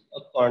gives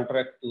a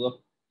contract to a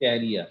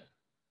carrier.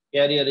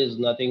 Carrier is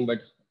nothing but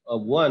a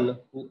one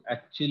who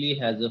actually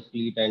has a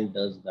fleet and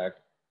does that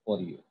for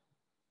you.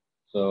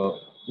 So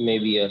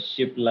maybe a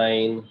ship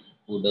line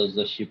who does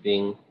the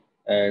shipping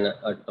and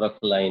a truck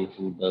line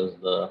who does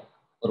the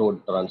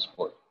road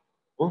transport.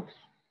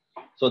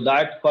 So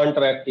that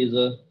contract is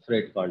a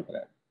freight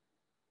contract.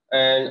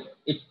 And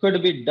it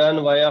could be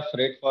done via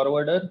freight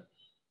forwarder.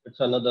 It's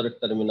another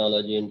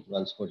terminology in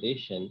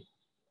transportation.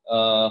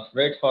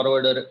 Freight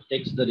forwarder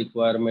takes the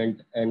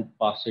requirement and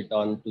pass it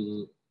on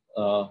to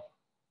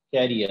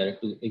carrier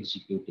to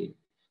execute it.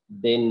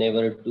 They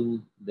never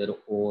do their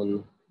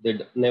own, they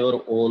never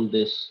own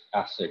these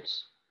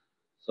assets.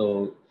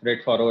 So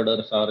freight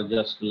forwarders are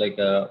just like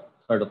a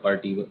third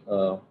party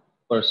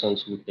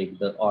persons who take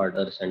the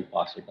orders and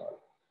pass it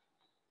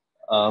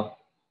on.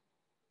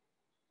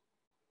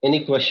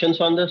 Any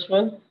questions on this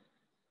one?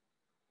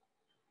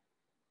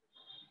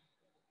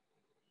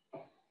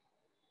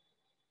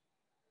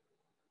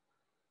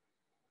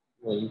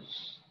 Well,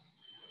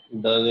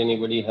 does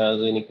anybody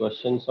has any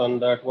questions on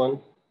that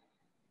one?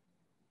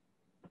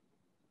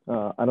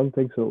 I don't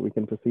think so. We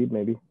can proceed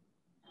maybe.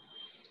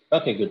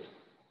 Okay, good.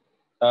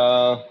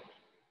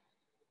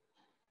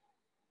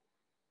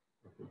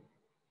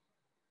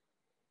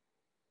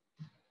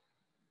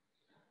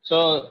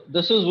 So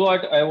this is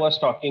what I was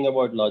talking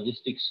about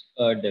logistics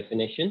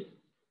definition.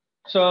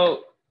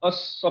 So a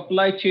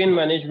supply chain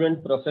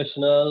management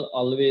professional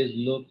always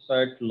looks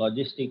at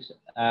logistics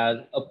as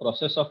a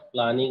process of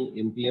planning,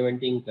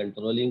 implementing,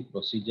 controlling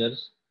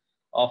procedures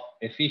of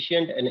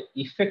efficient and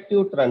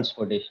effective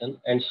transportation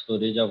and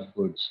storage of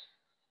goods.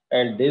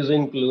 And this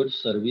includes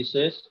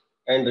services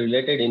and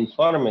related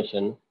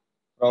information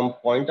from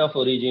point of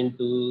origin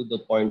to the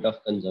point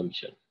of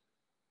consumption.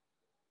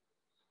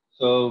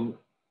 So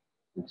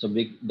it's a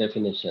big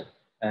definition.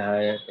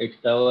 It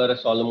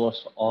covers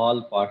almost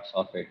all parts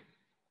of it.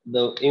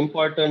 The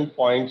important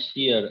points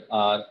here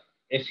are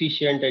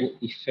efficient and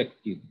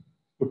effective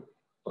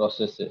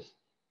processes.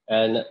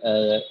 And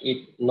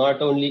it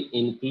not only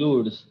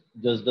includes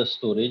just the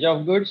storage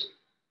of goods,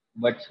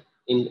 but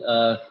in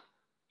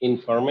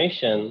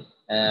information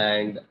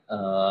and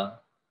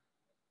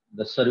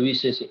the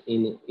services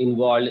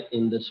involved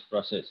in this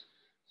process.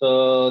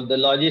 So the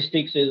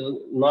logistics is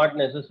not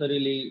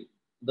necessarily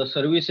the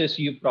services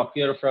you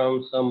procure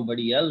from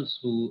somebody else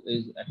who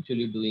is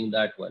actually doing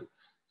that one.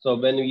 So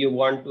when you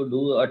want to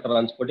do a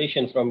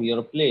transportation from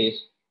your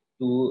place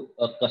to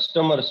a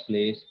customer's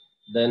place,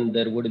 then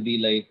there would be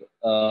like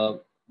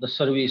the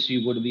service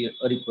you would be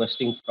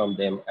requesting from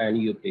them and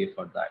you pay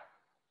for that.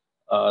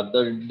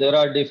 There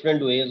are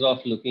different ways of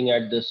looking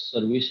at this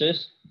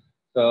services.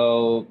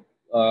 So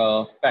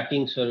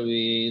packing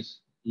service,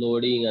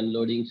 loading,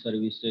 unloading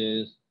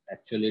services,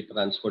 actually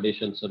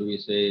transportation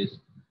services,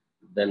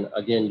 then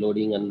again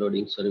loading,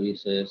 unloading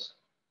services,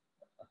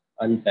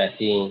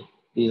 unpacking.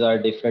 These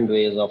are different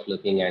ways of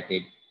looking at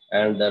it.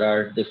 And there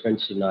are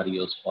different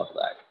scenarios for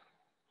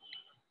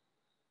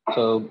that.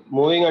 So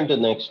moving on to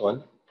the next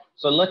one.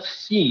 So let's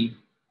see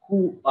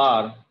who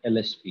are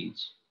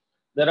LSPs.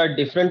 There are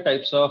different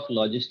types of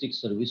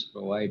logistics service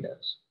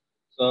providers.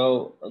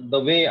 So the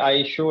way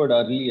I showed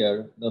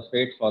earlier, the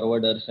freight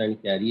forwarders and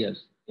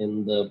carriers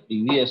in the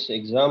previous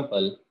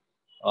example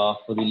of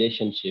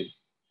relationship.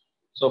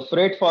 So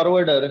freight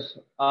forwarders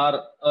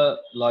are a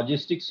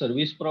logistics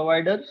service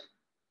providers,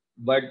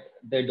 but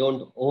they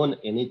don't own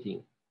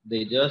anything.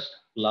 They just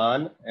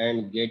plan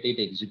and get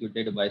it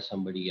executed by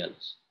somebody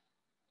else.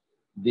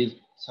 This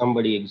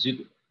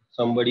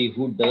somebody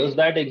who does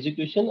that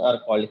execution are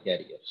called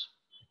carriers.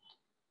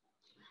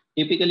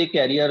 Typically,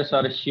 carriers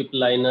are ship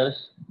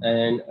liners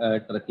and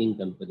trucking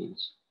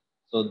companies.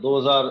 So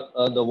those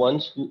are the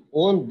ones who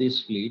own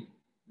this fleet.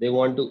 They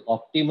want to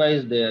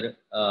optimize their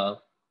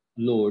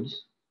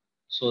loads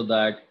so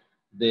that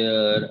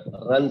their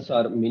runs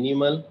are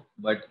minimal,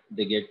 but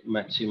they get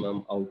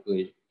maximum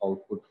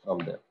output from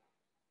them.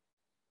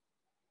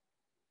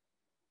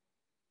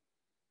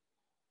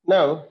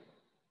 Now,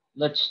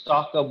 let's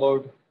talk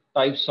about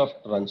types of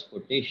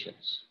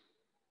transportations.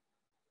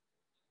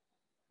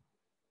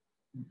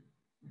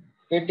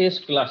 It is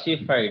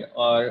classified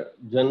or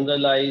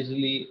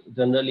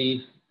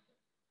generally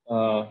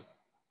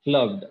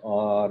clubbed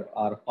or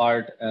are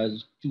part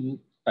as two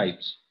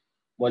types.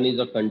 One is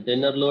a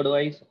container load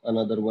wise,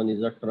 another one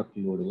is a truck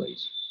load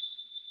wise.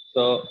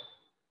 So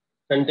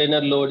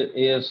container load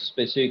is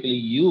specifically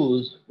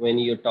used when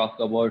you talk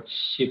about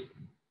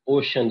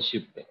ocean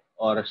shipping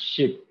or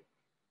ship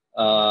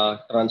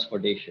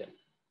transportation.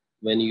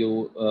 when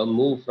you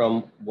move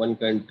from one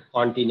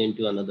continent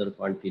to another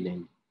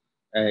continent,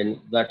 and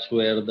that's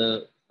where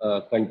the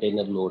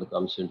container load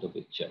comes into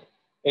picture.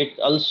 It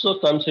also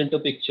comes into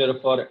picture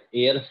for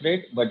air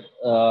freight, but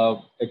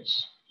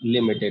it's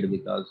limited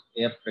because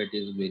air freight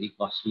is very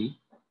costly,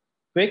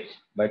 quick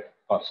but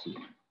costly.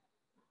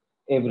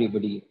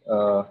 Everybody,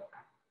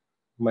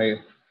 my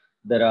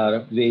there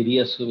are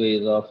various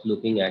ways of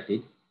looking at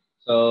it.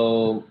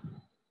 So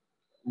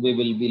we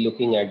will be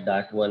looking at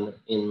that one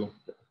in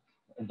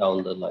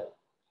down the line.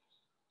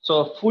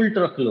 So full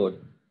truckload.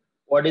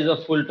 What is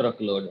a full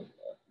truckload?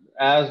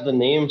 As the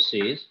name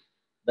says,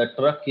 the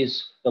truck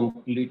is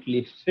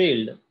completely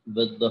filled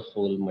with the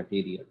whole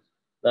material.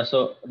 That's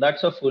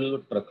a full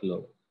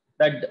truckload.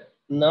 That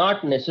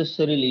not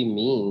necessarily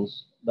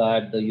means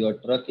that your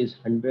truck is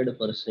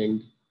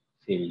 100%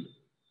 filled.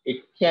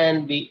 It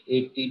can be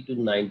 80 to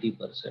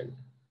 90%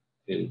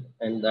 filled,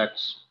 and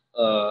that's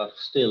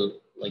still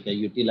like a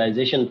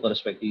utilization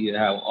perspective. You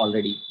have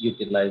already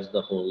utilized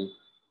the whole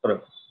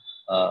truck.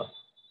 Uh,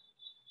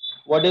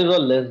 what is a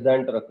less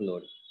than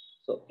truckload?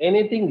 So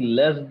anything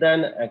less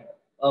than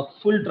a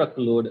full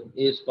truckload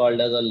is called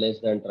as a less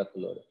than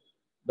truckload.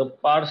 The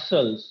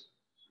parcels,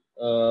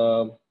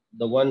 uh,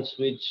 the ones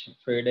which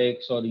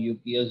FedEx or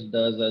UPS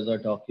does as a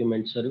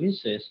document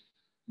services,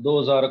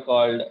 those are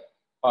called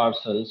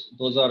parcels.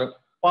 Those are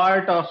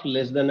part of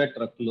less than a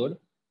truckload,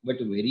 but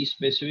very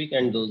specific,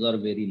 and those are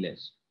very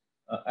less.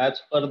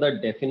 As per the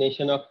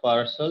definition of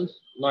parcels,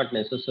 not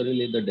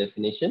necessarily the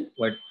definition,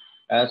 but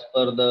as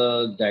per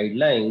the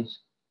guidelines,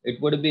 it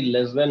would be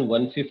less than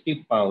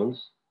 150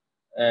 pounds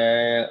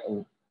uh,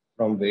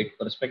 from weight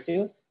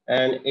perspective,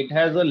 and it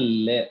has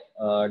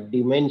a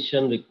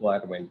dimension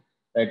requirement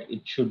that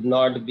it should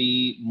not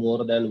be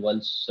more than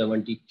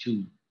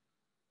 172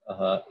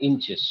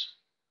 inches.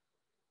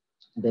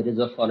 There is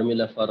a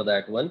formula for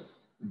that one.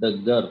 The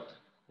girth,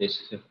 they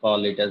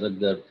call it as a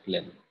girth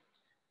length.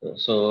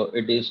 So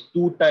it is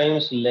 2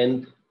 times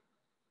length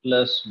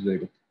plus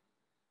width.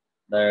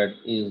 That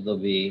is the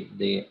way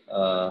they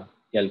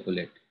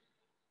calculate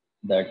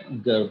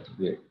that girth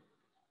width.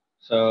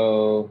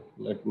 So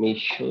let me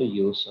show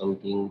you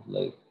something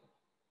like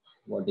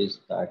what is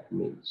that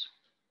means.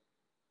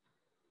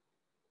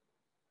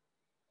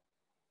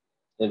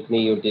 Let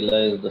me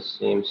utilize the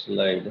same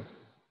slide.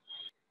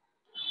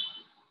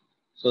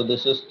 So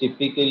this is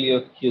typically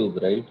a cube,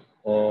 right?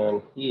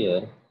 And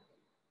here,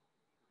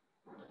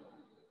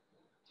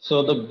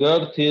 so the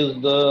girth is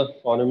the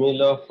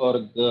formula for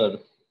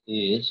girth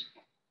is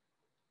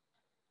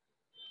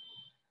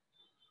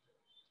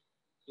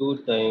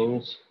 2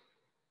 times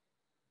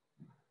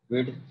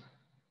width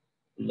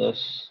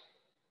plus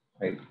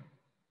height.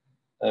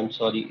 I'm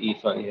sorry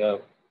if I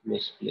have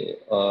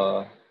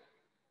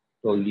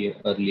told you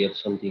earlier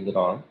something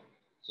wrong.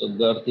 So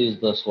girth is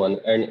this one,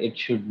 and it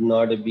should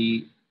not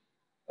be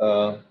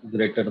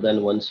greater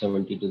than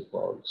 172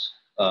 pounds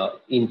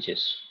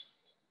inches.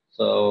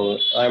 So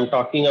I'm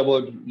talking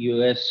about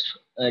US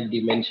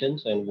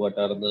dimensions and what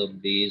are the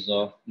ways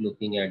of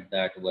looking at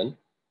that one.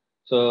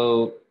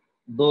 So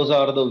those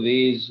are the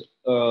ways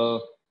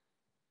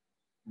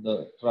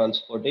the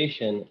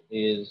transportation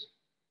is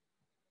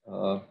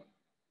uh,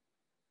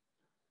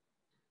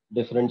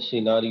 different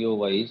scenario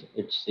wise.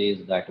 It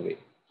says that way.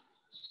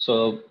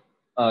 So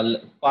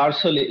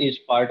parcel is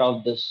part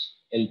of this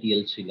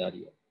LTL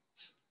scenario.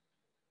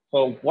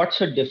 So what's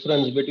the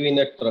difference between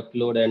a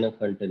truckload and a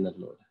container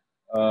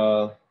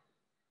load?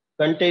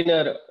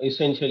 Container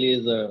essentially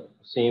is the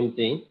same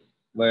thing,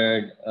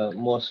 but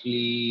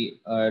mostly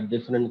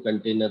different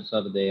containers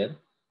are there.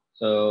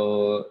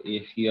 So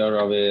if you are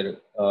aware,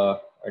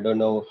 I don't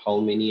know how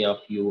many of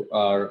you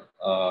are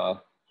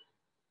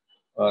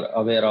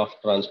aware of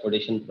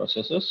transportation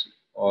processes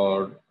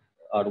or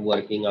are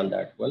working on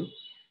that one.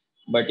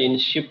 But in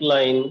ship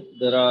line,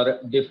 there are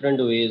different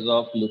ways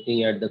of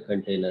looking at the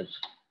containers.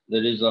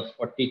 There is a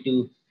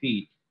 42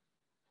 feet,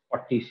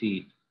 40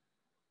 feet,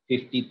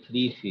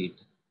 53 feet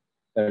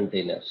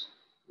containers.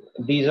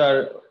 These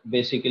are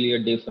basically a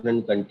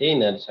different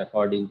containers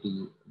according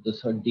to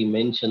the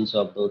dimensions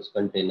of those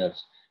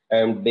containers.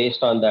 And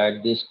based on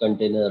that, these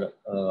container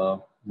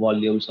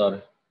volumes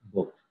are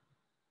booked.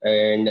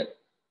 And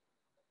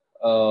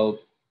uh,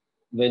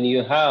 when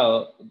you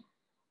have,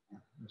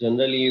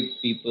 generally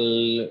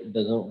people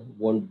doesn't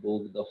won't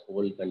book the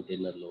whole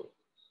container load.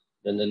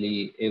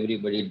 Generally,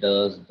 everybody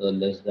does the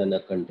less than a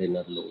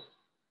container load.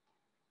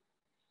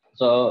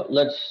 So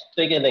let's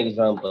take an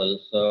example.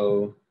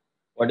 So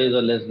what is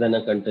a less than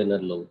a container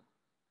load?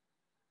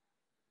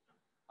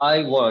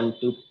 I want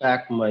to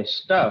pack my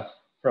stuff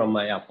from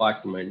my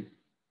apartment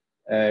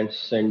and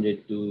send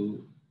it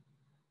to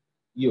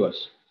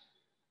US.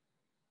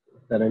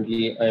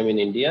 Currently, I'm in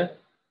India.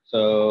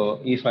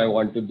 So if I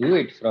want to do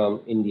it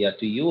from India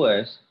to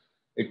US,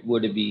 it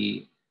would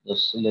be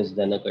this less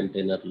than a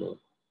container load.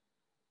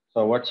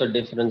 So what's the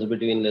difference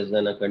between less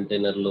than a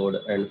container load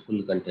and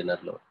full container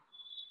load?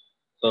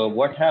 So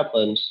what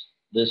happens,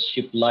 this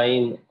ship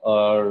line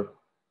or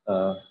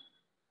uh,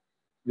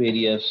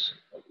 various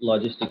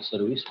logistic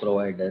service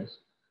providers,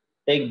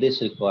 take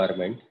this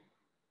requirement.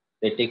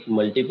 They take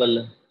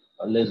multiple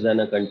less than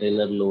a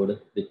container load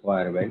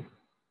requirement.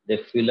 They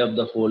fill up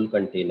the whole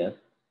container.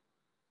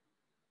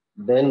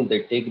 Then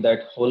they take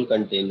that whole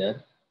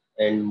container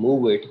and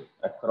move it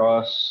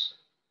across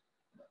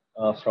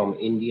from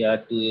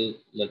India to,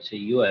 let's say,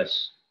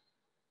 US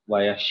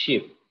via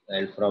ship.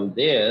 And from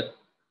there,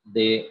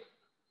 they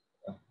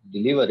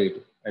deliver it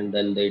and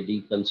then they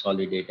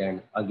deconsolidate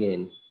and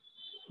again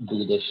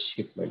do the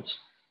shipments.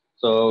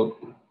 So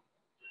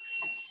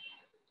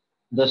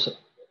this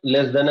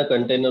less than a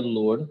container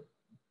load,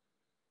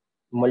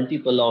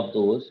 multiple of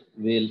those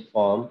will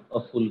form a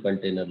full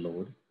container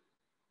load,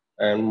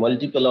 and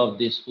multiple of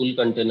this full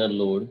container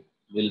load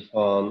will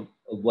form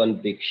one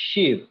big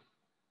ship,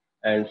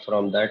 and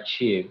from that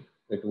ship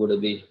it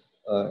would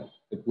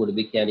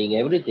be carrying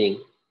everything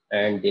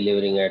and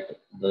delivering at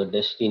the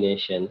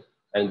destination,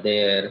 and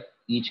there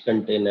each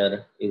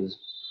container is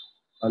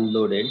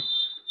unloaded,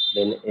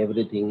 then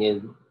everything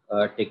is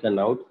taken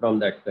out from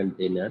that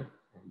container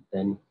and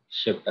then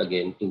shipped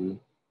again to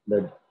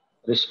the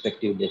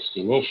respective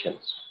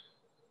destinations.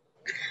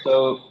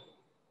 So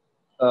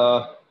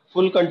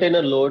full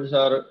container loads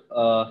are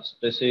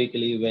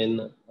specifically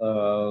when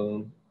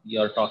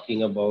you're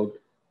talking about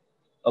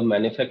a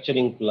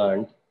manufacturing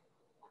plant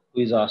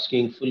who is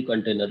asking full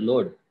container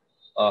load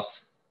of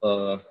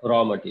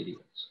raw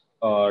materials,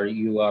 or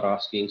you are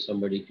asking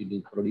somebody to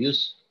do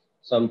produce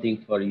something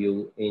for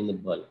you in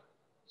bulk.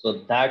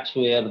 So that's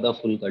where the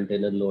full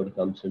container load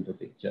comes into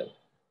picture.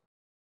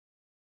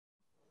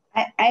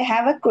 I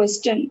have a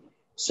question.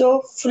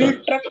 So, full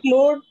Sure.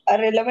 truckload are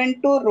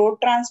relevant to road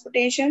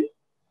transportation,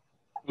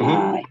 Mm-hmm.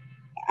 uh,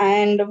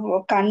 and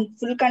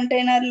full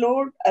container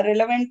load are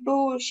relevant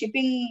to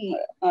shipping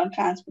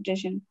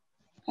transportation.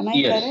 Am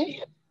I Yes, correct?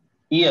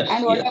 yes,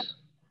 And yes.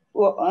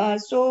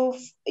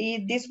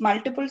 these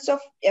multiples of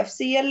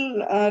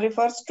FCL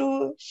refers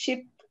to ship,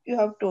 you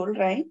have told,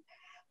 right?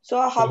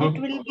 So, how it Mm-hmm.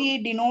 will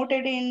be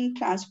denoted in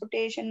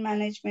transportation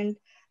management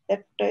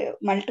that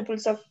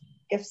multiples of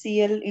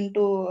FCL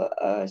into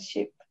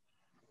ship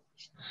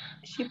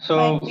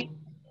might be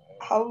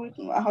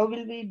So how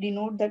will we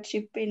denote that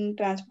ship in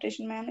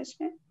transportation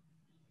management?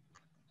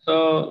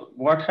 So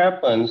what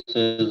happens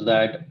is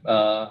that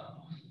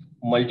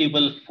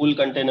multiple full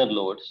container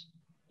loads,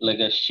 like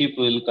a ship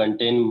will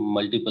contain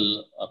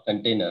multiple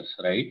containers,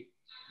 right?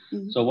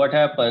 Mm. So what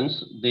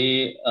happens?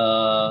 They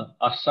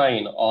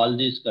assign all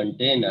these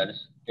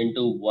containers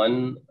into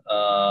one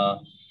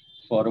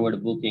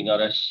forward booking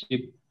or a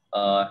ship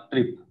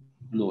trip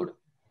load,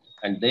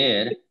 and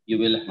there you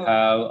will Okay.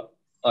 have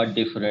a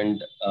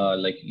different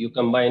like you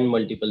combine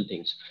multiple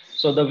things.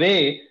 So the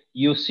way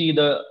you see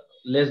the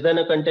less than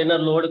a container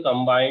load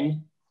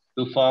combined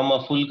to form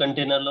a full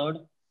container load,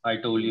 I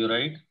told you,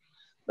 right,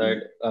 that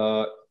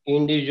Mm.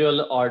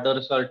 individual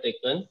orders are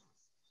taken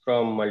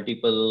from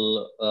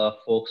multiple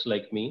folks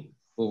like me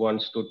who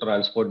wants to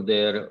transport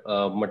their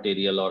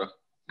material or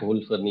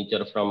whole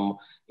furniture from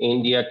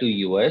India to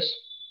US.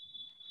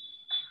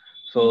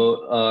 Mm.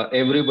 So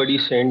everybody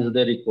sends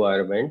the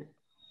requirement.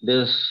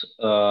 This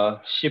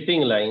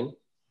shipping line,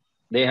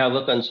 they have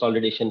a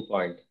consolidation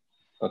point,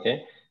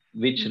 okay,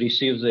 which Mm.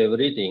 receives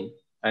everything,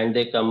 and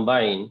they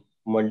combine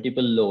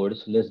multiple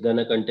loads, less than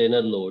a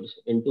container loads,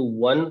 into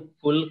one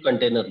full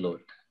container load,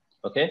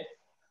 okay,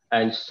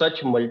 and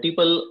such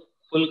multiple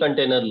full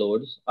container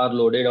loads are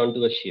loaded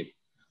onto a ship.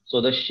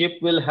 So the ship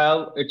will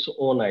have its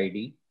own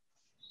ID,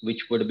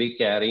 which would be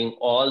carrying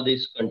all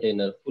these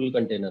full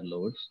container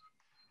loads,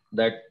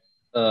 that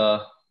uh,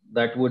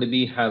 that would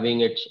be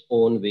having its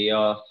own way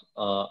of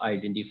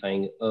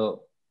identifying a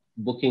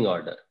booking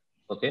order,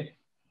 okay,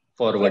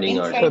 So forwarding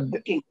in So, order. freight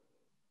booking,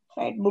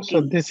 freight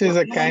so booking. this So is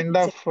a no, kind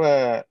of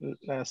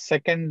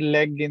second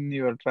leg in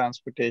your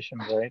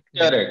transportation, right?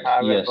 When you Correct.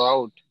 have a Yes.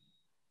 route,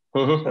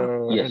 Mhm.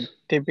 so Yes.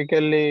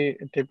 typically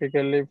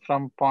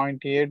from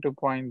point A to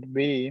point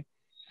B,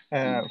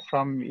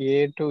 from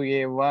A to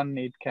A1,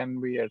 it can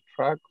be a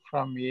truck.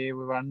 From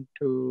A1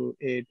 to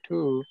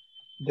A2,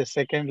 the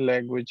second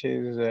leg, which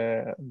is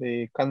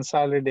the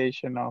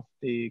consolidation of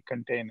the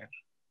container.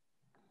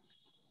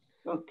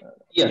 okay.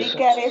 Pre Yes.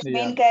 carriage, Yeah,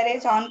 main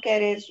carriage, on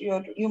carriage.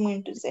 You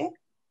mean to say?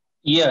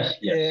 Yes.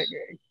 it Yes.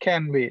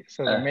 can be.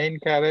 So the Uh, main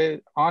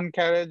carriage, on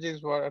carriage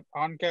is what?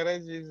 On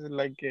carriage is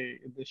like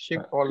the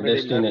ship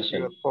already left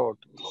your destination. port.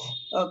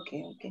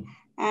 Okay, okay.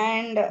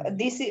 And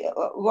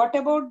what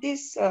about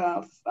this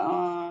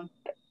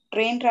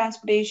train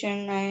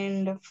transportation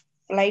and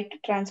flight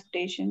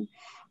transportation?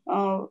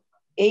 Uh,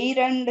 Air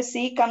and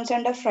sea comes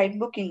under freight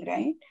booking,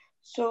 right?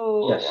 So,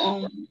 Yes.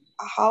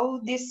 how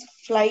this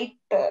flight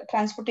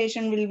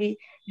transportation will be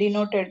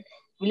denoted?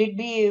 Will it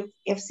be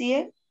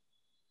FCA?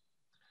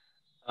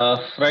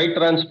 Freight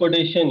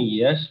transportation,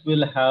 yes,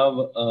 will have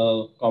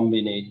a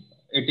combination.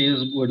 It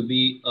is would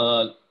be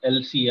a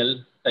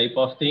LCL type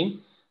of thing,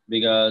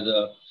 because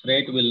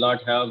freight will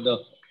not have the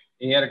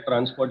air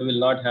transport will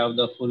not have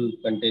the full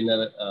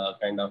container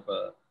kind of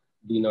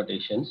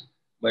denotations,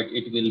 but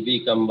it will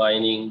be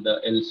combining the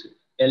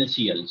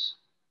LCLs.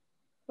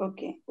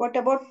 Okay. What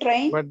about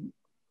train? But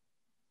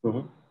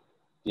Mhm.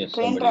 Yes,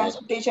 Train somebody was.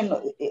 transportation,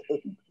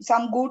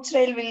 some goods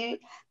rail will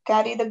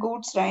carry the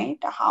goods, right?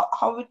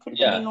 How it will be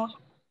Yeah, denoted?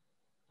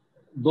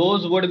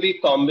 those would be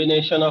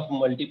combination of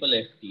multiple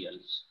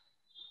FTLs.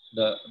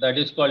 That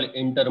is called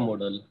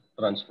intermodal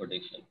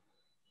transportation.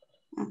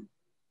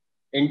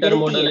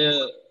 Intermodal,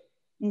 LTS.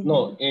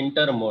 no,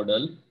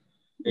 intermodal.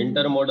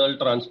 Intermodal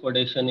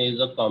transportation is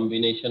a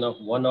combination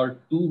of one or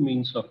two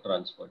means of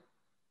transport,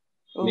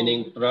 Oh,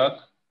 meaning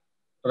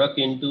truck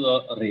into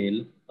a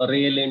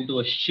rail into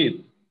a ship,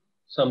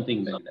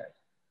 something like that.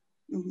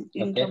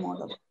 Okay.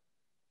 intermodal.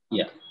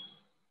 Yeah. Okay.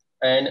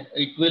 And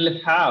it will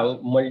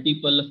have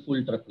multiple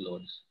full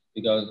truckloads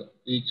because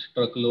each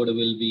truckload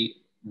will be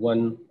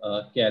one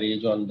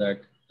carriage on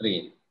that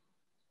train.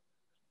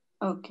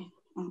 Okay.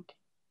 Okay.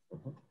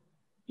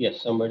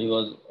 Yes, somebody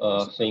was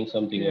saying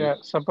something Yeah,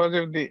 else. suppose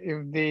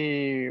if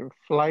the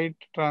flight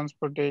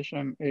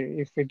transportation,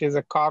 if it is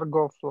a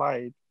cargo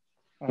flight,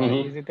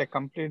 Mhm. is it a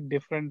complete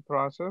different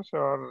process,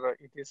 or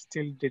it is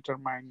still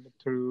determined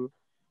through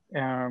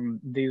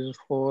these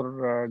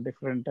four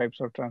different types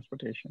of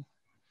transportation?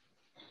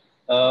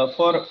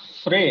 For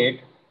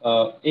freight,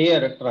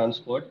 air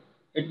transport,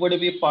 it would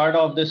be part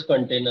of this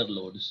container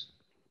loads.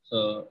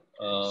 So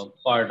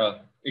part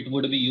of it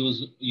would be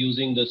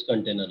using this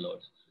container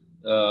loads.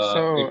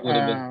 So, It would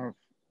be.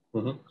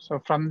 Mhm. so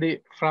from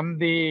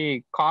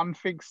the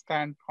config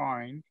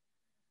standpoint,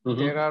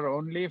 there Mhm. are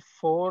only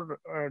four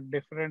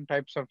different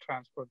types of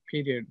transport,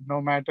 period. No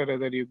matter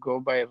whether you go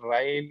by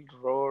rail,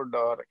 road,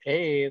 or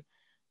air,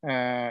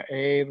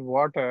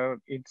 water,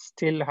 it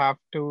still have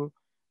to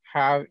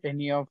have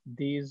any of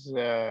these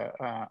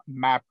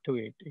mapped to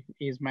it.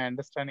 Is my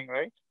understanding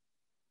right?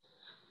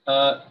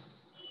 Uh,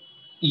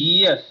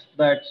 yes,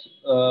 that's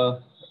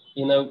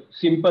in a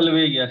simple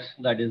way. Yes,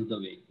 that is the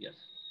way. Yes.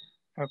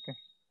 Okay,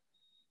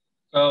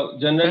 So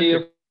thank generally, you.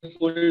 a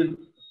full,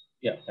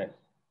 yeah, thanks.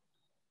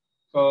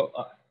 So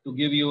to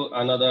give you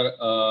another,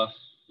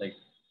 like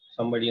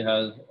somebody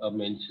has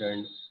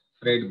mentioned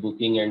freight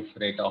booking and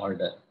freight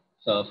order.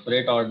 So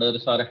freight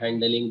orders are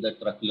handling the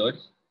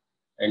truckloads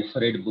and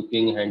freight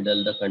booking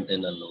handle the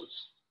container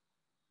loads.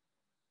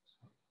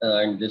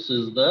 And this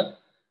is the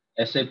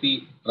SAP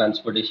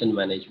transportation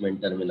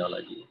management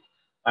terminology.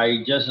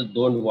 I just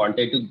don't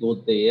wanted to go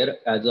there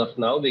as of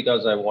now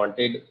because I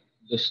wanted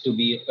this to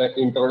be an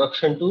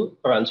introduction to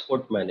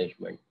transport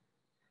management,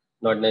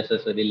 not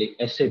necessarily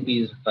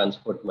SAP's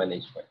transport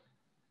management.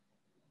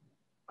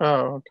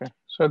 Oh, okay.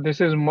 So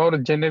this is more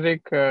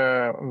generic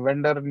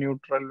vendor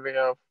neutral way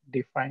of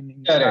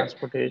defining Correct.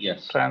 transportation,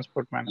 Yes.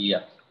 transport management.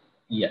 Yeah.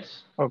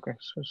 Yes. Okay,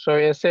 so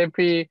SAP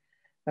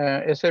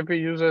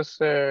uses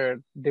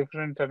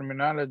different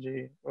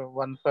terminology,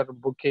 one for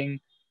booking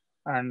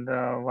and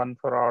one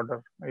for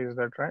order. Is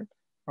that right?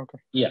 Okay.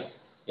 Yeah.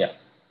 Yeah.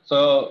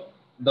 So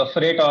the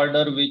freight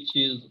order, which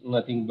is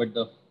nothing but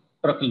the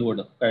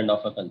truckload kind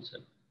of a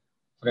concept,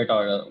 freight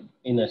order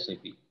in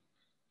SAP,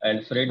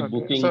 and freight Okay.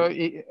 So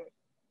booking.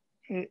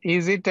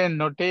 is it a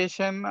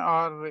notation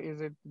or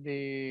is it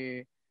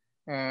the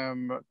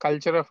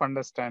culture of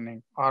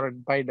understanding or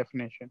by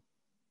definition?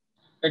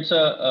 It's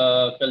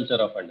a, culture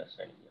of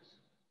understanding. Yes.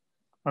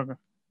 Okay.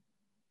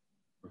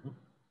 Mhm.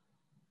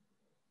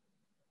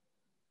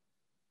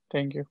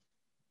 Thank you.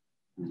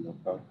 No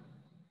problem.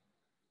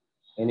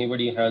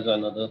 Anybody has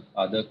another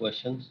other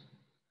questions?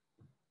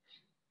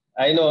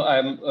 I know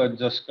I'm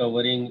just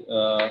covering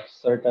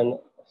certain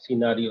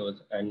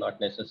scenarios and not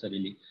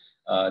necessarily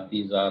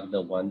these are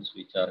the ones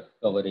which are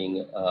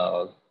covering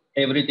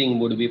everything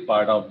would be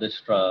part of this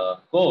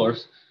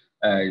course,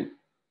 and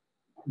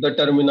the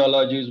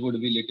terminologies would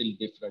be little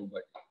different,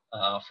 but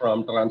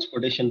from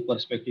transportation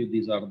perspective,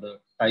 these are the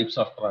types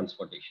of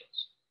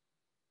transportations.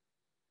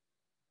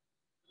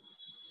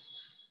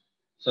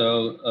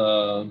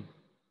 So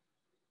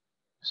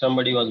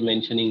somebody was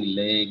mentioning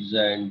legs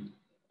and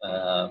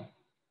uh,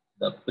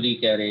 the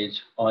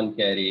pre-carriage,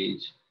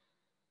 on-carriage,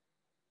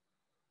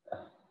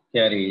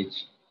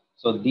 carriage.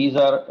 So these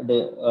are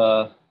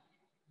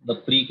the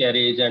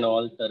pre-carriage and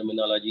all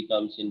terminology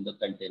comes in the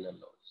container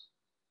loads.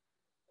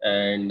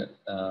 And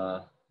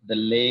the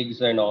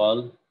legs and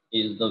all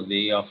is the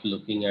way of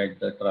looking at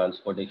the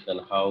transportation,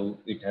 how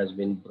it has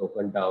been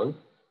broken down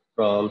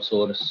from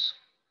source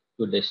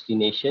to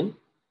destination.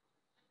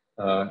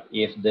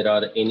 If there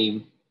are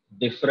any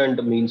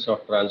different means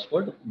of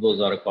transport, those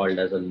are called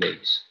as a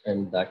legs,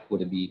 and that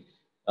would be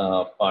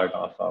part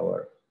of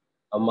our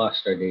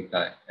master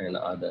data and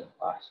other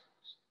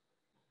aspects.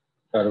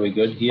 Are we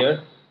good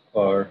here,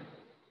 or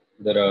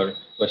there are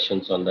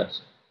questions on that?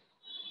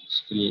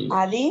 Still,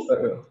 Adi,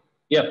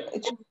 yeah.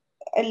 it's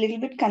a little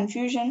bit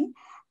confusion.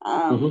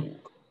 Mhm.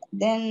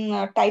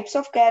 Then types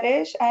of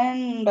carriage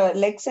and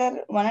legs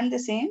are one and the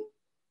same.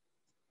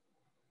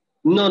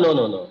 No, no,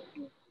 no, no,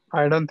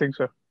 I don't think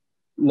so.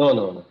 no,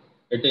 no, no.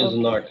 It is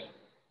Okay. not.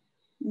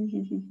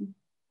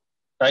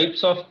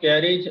 Types of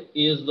carriage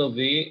is the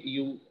way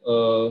you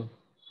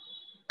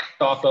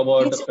talk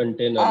about a Means,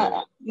 container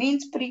load.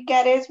 means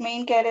pre-carriage,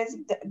 main carriage.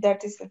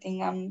 That is the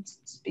thing I'm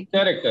speaking.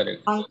 Correct,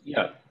 correct.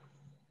 Yeah,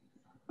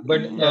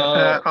 but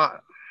Yeah.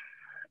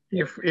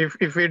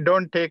 If we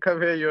don't take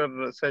away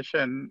your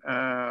session,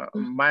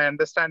 my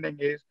understanding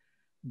is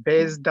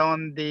based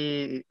on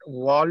the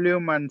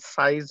volume and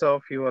size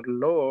of your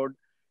load,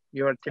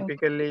 you are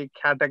typically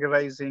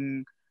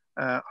categorizing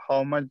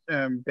how much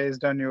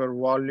based on your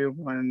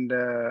volume and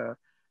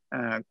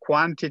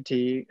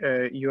quantity,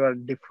 you are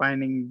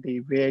defining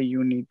the way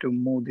you need to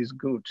move these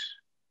goods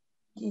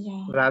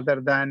Yeah. rather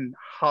than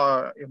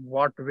how,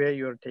 what way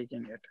you're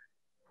taking it.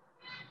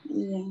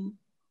 Yeah.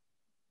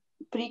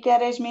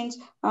 Pre-carriage means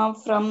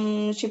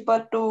from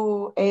shipper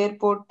to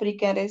airport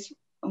pre-carriage.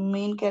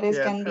 Main carriage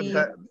Yeah, can be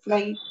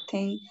flight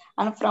thing,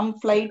 and from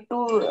flight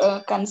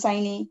to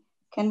consignee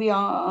can be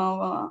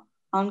on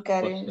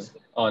carriage.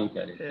 On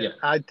carriage, yeah.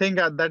 I think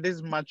that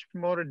is much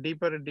more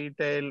deeper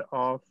detail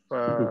of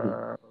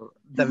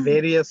the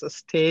various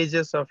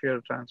stages of your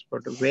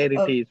transport, where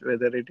it is,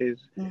 whether it is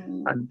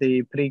at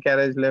the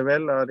pre-carriage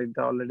level or it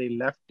already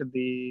left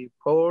the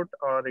port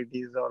or it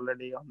is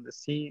already on the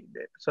sea.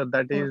 So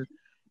that is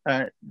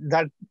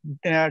that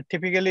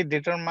typically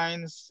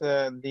determines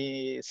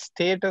the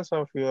status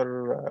of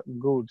your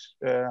goods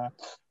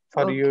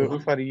for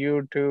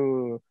you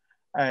to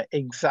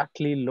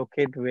exactly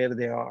locate where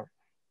they are.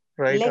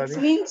 Right, Lex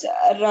Adi? means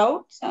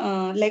routes.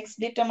 Lex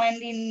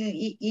determined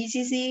in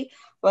ECC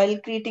while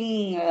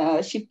creating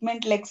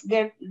shipment. Lex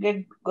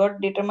got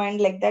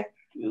determined like that.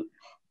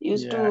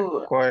 Used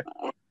to. Quite.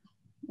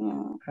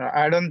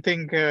 I don't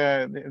think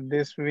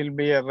this will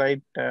be a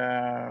right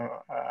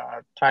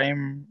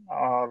time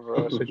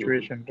or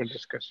situation to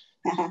discuss.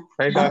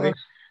 Right, Adi?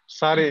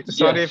 Sorry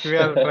if we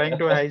are trying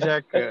to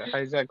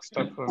hijack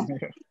stuff from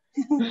here.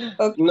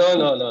 Okay.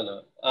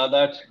 No.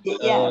 That's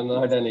Yeah.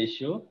 not an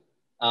issue.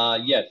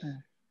 Yes.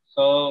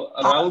 So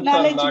routes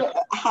are not.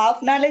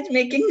 Half knowledge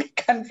making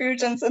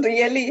confusions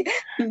really.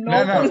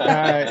 No.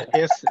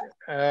 Yes.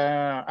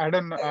 I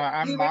don't know.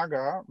 I'm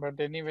Naga, but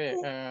anyway,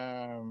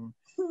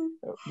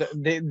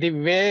 the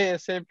way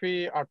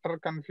SAP utter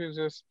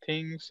confuses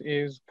things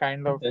is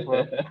kind of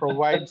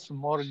provides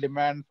more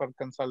demand for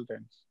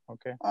consultants.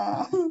 Okay.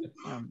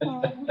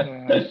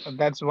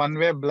 That's one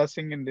way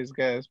blessing in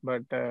disguise,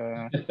 but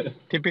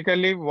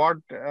typically what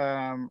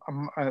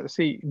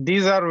see,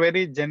 these are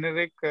very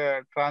generic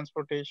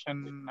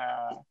transportation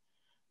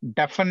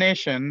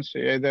definitions,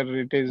 either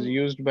it is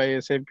used by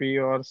SAP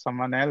or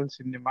someone else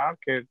in the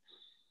market,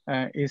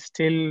 is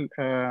still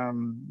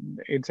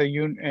it's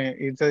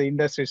a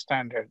industry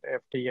standard,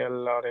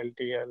 FTL or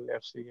LTL,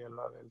 FCL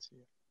or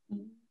LCL.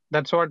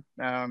 That's what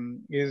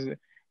is.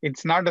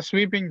 It's not a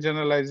sweeping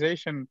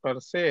generalization per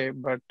se,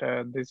 but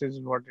this is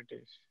what it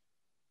is.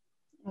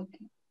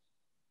 Okay.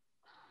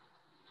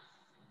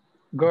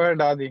 Go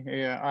ahead, Adi.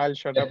 Yeah, I'll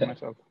shut up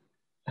myself.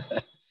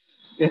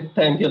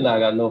 Thank you,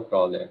 Naga. No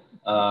problem.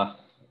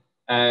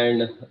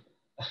 And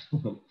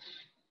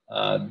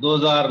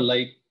those are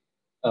like,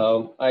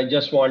 I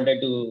just wanted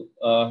to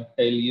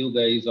tell you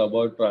guys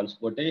about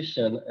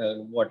transportation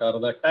and what are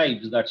the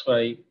types. That's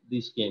why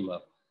this came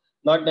up.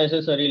 Not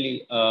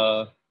necessarily,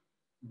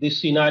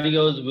 these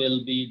scenarios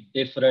will be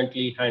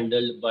differently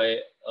handled by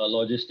a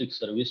logistics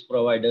service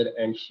provider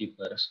and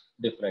shippers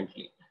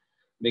differently,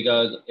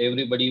 because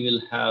everybody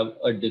will have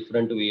a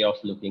different way of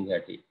looking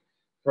at it.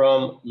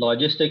 From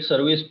logistics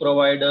service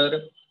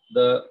provider,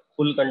 the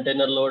full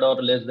container load or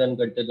less than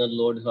container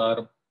loads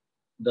are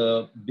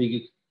the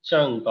big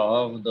chunk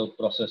of the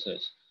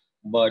processes.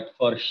 But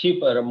for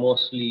shipper,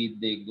 mostly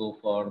they go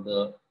for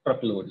the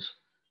truckloads.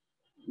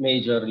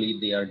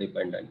 Majorly, they are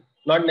dependent.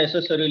 Not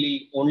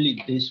necessarily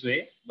only this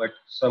way, but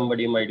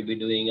somebody might be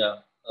doing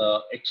a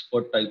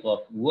export type of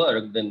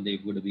work, then they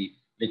would be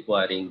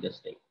requiring this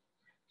thing.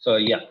 So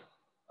yeah,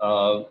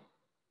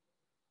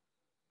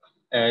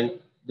 and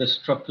this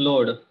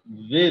truckload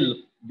will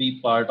be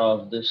part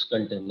of this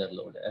container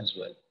load as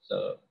well.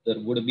 So there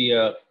would be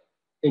a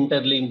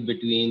interlink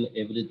between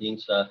everything.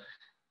 So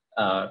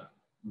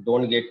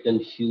don't get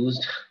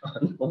confused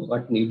on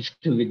what needs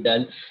to be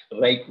done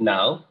right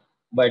now.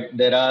 But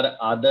there are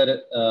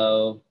other,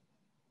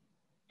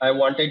 I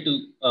wanted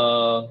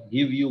to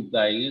give you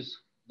guys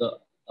the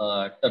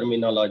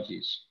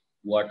terminologies,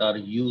 what are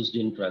used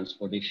in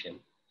transportation.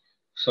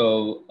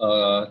 So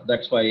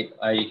that's why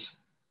I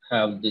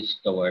have this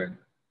covered,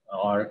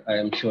 or I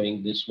am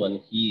showing this one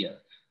here.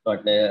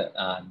 But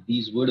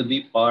these would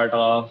be part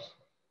of,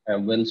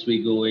 and once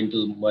we go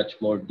into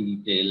much more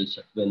details,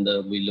 when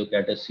we look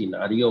at a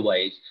scenario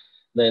wise,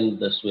 then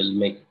this will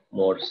make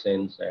more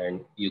sense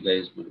and you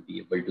guys will be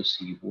able to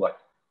see what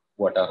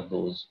are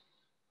those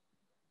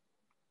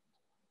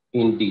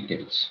in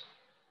details.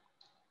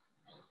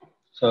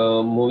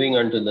 So moving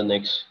on to the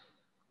next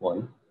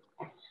one.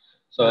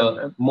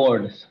 So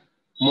modes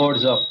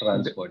of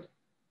transport.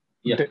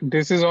 Yeah.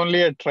 This is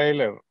only a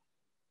trailer.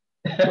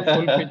 The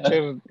full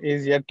picture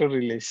is yet to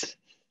release.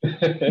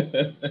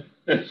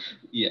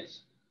 Yes.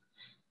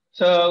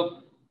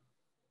 So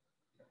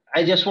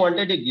I just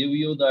wanted to give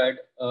you that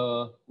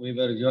we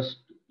were just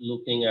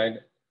looking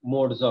at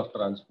modes of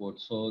transport.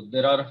 So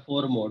there are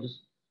 4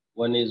 modes.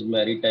 One is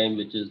maritime,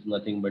 which is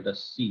nothing but a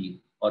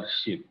sea or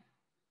ship.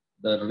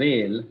 The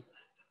rail,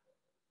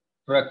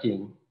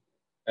 trucking,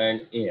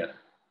 and air.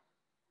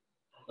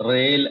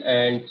 Rail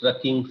and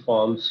trucking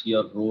forms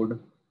your road,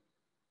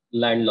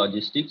 land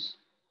logistics,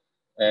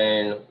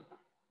 and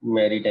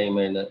maritime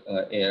and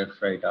air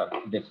freight are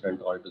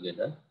different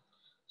altogether.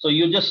 So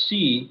you just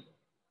see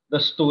the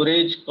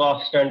storage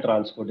cost and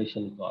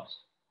transportation cost.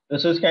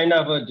 This is kind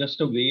of just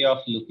a way of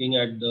looking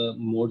at the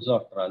modes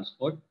of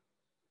transport.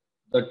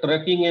 The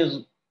trucking is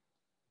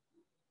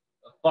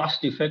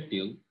cost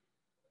effective,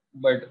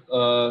 but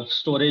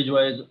storage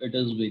wise, it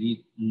is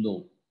very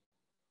low.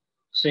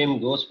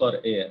 Same goes for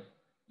air.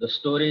 The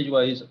storage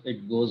wise,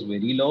 it goes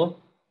very low,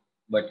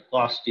 but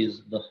cost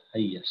is the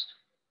highest.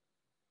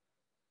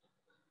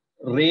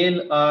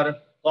 Rail are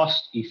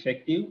cost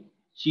effective,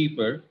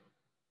 cheaper,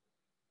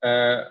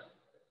 uh,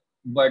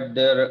 but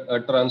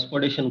their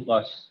transportation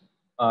costs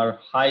are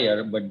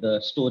higher, but the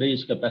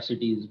storage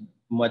capacity is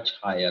much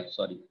higher.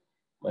 Sorry,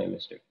 my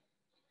mistake.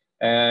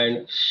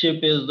 And ship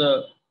is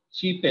the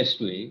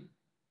cheapest way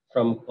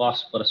from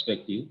cost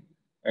perspective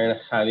and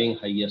having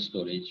higher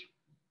storage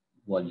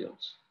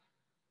volumes.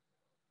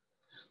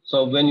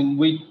 So when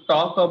we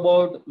talk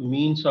about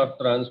means of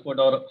transport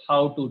or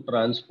how to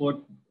transport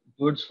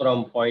goods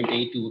from point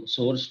A to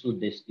source to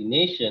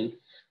destination,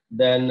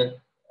 then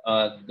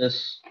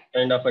this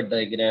kind of a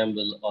diagram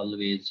will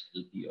always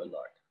help you a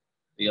lot,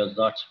 because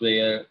that's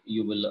where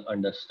you will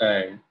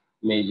understand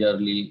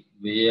majorly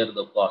where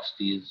the cost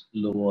is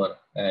lower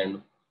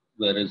and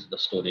where is the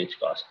storage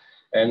cost.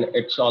 And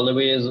it's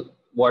always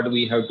what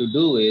we have to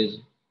do is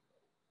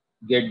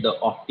get the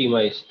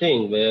optimized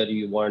thing where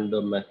you want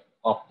the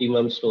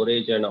optimum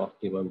storage and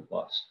optimum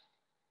cost.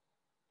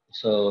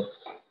 So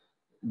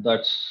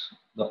that's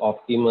the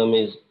optimum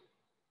is,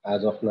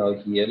 as of now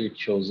here it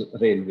shows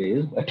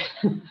railways, but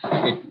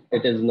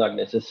it is not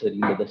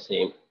necessarily the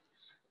same.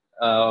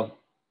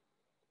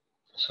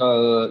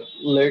 So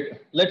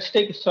let's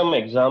take some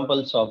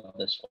examples of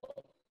this one.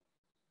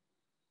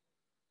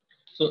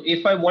 So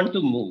if I want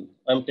to move,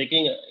 I'm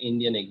taking an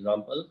Indian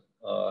example,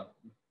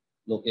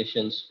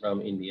 locations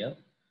from India.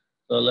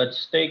 So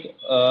let's take,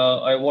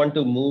 I want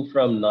to move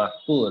from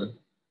Nagpur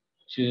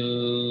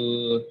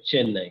to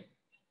Chennai.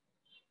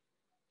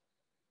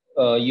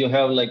 You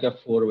have like a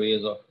 4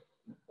 ways of,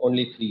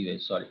 only 3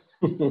 ways, sorry.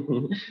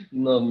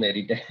 No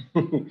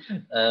maritime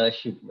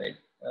shipment.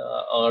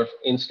 Or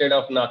instead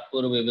of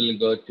Nagpur, we will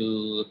go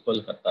to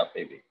Kolkata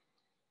maybe.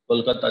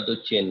 Kolkata to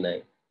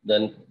Chennai.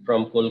 Then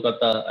from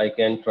Kolkata, I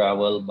can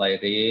travel by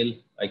rail,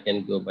 I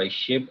can go by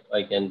ship,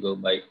 I can go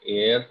by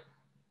air,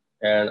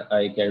 and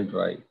I can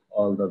drive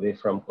all the way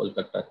from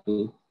Kolkata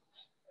to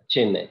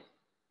Chennai.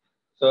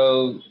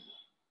 So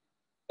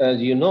as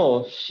you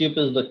know, ship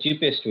is the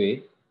cheapest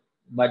way,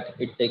 but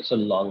it takes a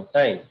long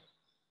time.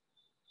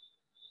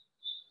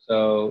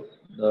 So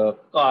the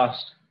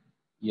cost,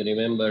 you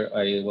remember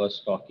I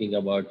was talking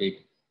about it,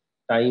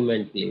 time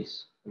and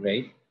place,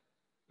 right?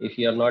 If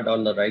you are not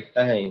on the right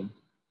time,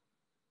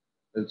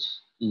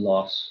 it's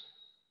loss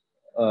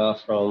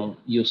from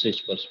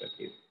usage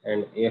perspective.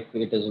 And if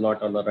it is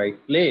not on the right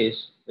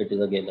place, it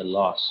is again a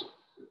loss.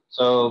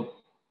 So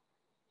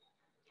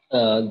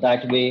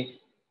that way,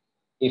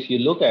 if you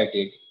look at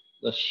it,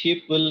 the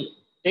ship will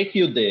take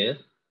you there,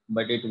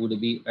 but it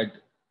would be at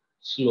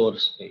slower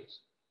pace.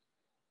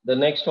 The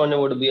next one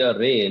would be a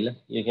rail.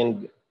 You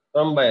can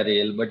come by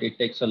rail, but it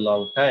takes a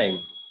long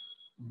time.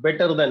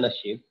 Better than a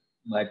ship,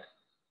 but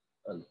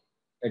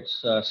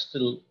it's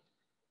still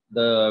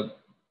the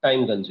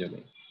time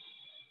consuming.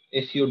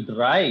 If you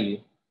drive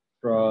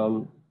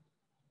from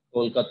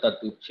Kolkata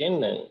to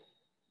Chennai,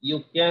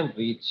 you can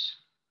reach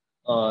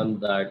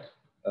on that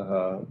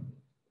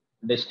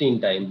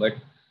destined time, but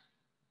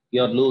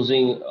you're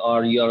losing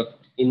or you're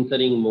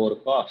incurring more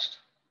cost,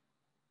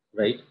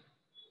 right?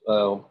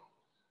 Uh,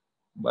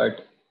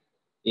 but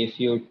if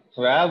you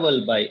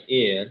travel by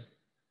air,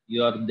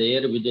 you are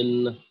there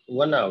within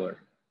 1 hour,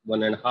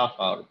 1.5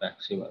 hours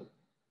maximum,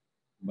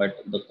 but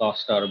the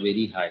costs are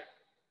very high.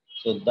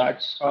 So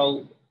that's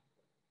how,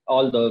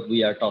 although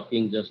we are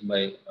talking just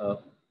by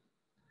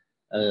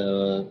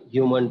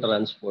human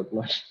transport,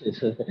 not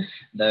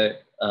the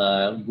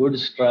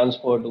goods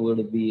transport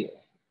would be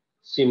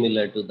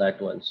similar to that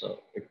one. So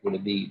it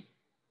would be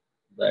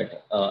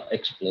that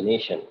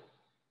explanation.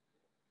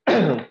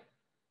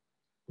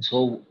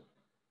 So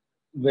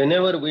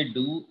whenever we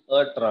do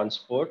a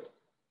transport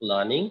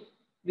planning,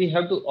 we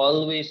have to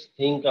always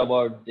think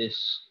about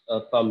this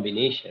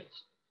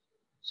combinations.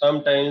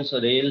 Sometimes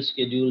rail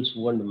schedules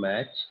won't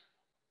match,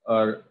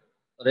 or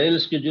rail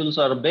schedules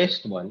are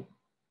best one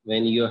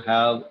when you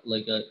have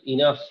like a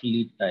enough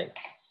lead time.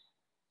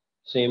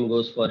 Same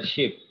goes for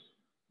ship.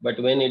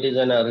 But when it is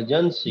an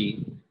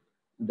urgency,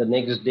 the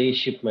next day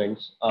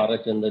shipments are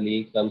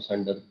generally comes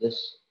under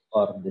this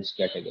or this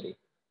category,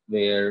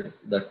 where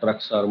the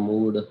trucks are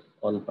moved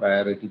on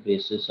priority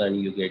basis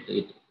and you get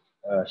it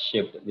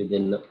shipped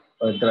within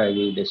a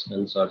driving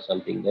distance or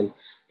something, then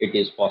it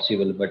is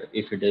possible. But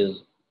if it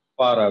is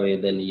far away,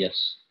 then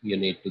yes, you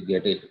need to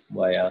get it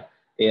via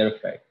air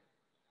freight.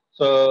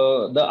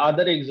 So the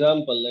other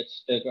example,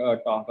 let's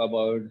talk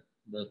about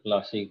the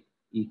classic.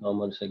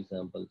 e-commerce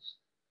examples.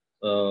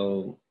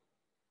 So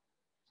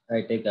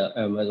I take a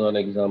Amazon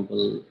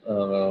example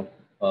or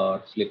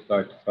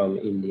Flipkart from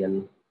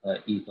Indian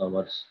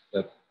e-commerce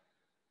web.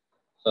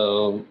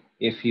 So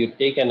if you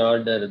take an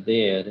order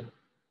there,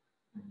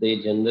 they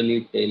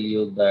generally tell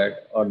you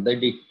that, or they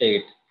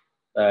dictate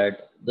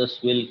that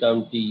this will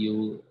come to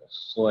you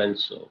so and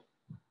so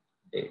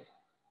date.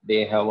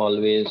 They have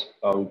always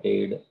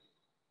counted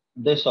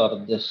this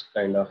or this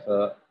kind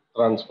of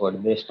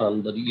transport based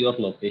on your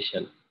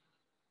location.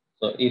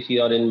 So if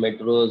you are in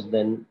metros,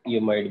 then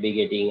you might be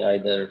getting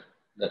either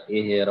the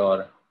air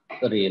or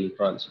the rail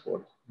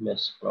transport,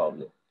 most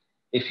probably.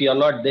 If you are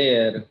not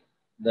there,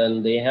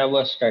 then they have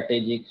a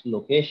strategic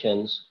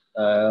locations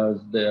as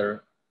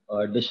their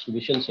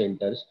distribution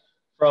centers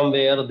from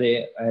where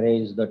they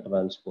arrange the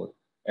transport.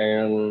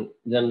 And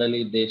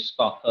generally they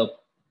stock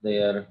up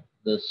their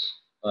this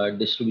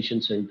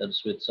distribution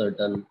centers with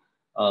certain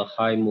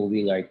high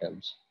moving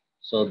items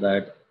so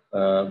that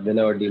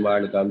whenever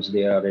demand comes,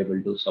 they are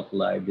able to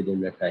supply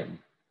within the time.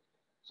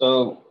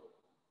 So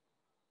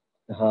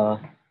uh,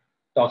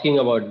 talking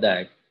about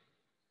that,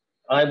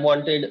 I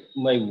wanted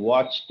my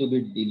watch to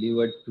be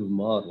delivered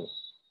tomorrow.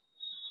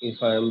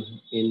 If I'm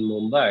in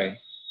Mumbai,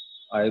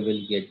 I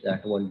will get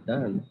that one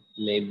done.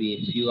 Maybe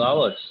a few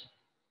hours.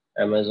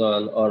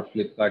 Amazon or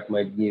Flipkart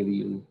might give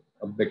you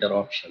a better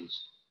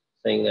options,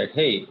 saying that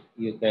hey,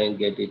 you can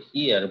get it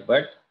here,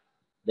 but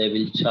they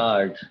will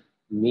charge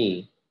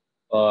me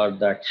for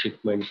that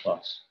shipment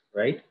cost,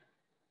 right?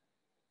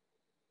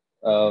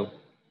 Uh,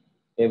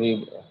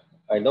 Maybe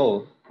I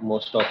know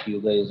most of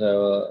you guys,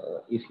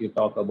 if you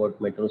talk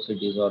about metro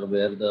cities or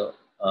where the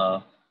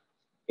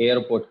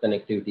airport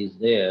connectivity is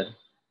there,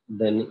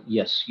 then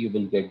yes, you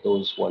will get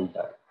those one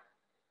time.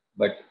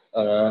 But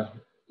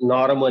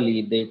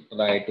normally they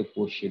try to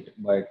push it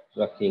by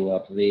trucking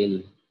or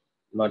rail,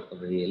 not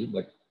rail,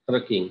 but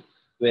trucking,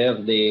 where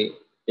they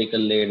take a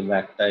laid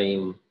back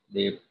time,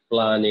 they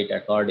plan it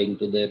according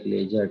to their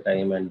leisure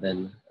time and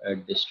then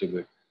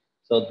distribute.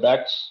 So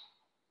that's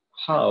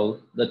how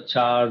the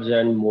charge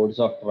and modes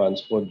of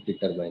transport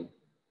determine.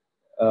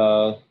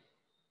 Uh,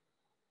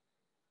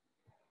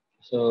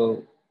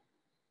 so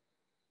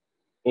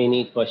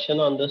any question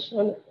on this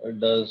one, or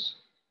does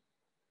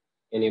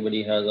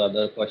anybody has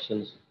other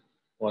questions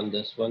on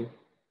this one?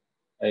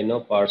 I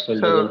know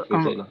parcel doesn't So,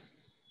 fit in.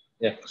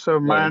 Yeah, so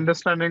go my ahead.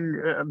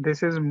 understanding,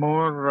 this is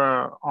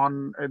more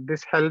on,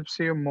 this helps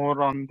you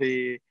more on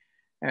the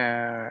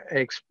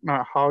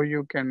how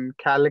you can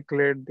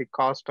calculate the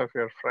cost of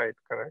your freight,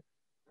 correct?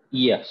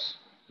 Yes,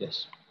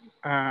 yes,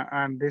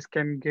 And this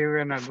can give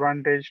an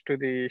advantage to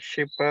the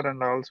shipper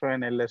and also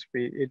an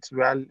LSP. It's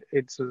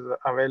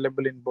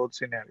available in both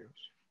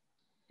scenarios.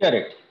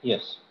 correct.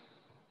 Yes,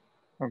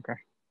 Okay,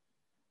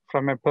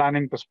 from a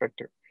planning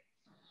perspective.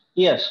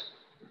 yes.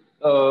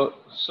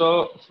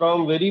 So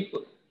from very,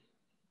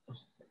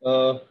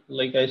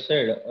 like I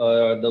said,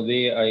 the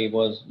way I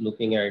was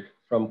looking at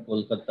from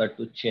Kolkata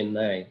to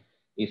Chennai,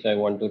 if I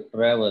want to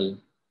travel,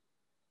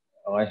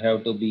 I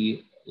have to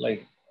be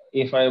like,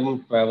 if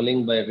I'm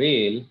traveling by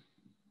rail,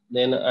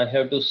 then I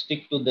have to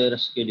stick to their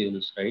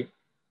schedules, right?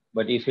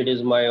 But if it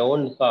is my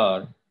own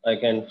car, I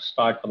can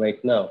start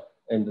right now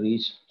and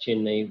reach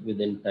Chennai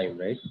within time,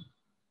 right?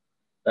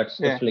 That's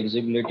the Yeah.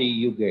 flexibility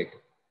you get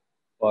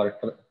for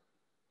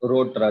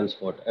road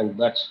transport, and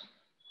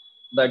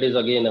that is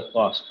again a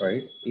cost,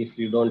 right? If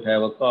you don't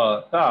have a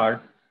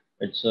car,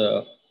 it's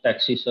a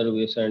taxi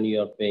service, and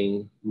you are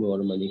paying more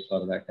money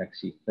for that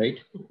taxi, right?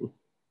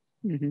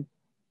 Hmm.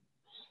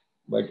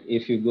 But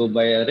if you go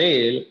by a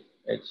rail,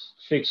 it's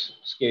fixed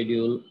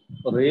schedule,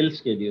 rail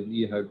schedule.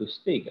 You have to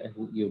stick,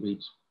 and you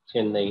reach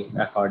Chennai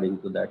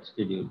according to that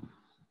schedule.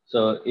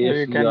 So if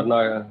You you are can,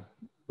 not,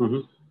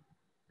 Mhm.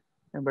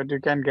 but you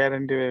can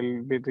guarantee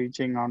will be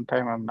reaching on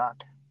time or not.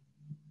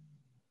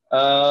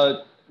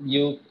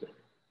 You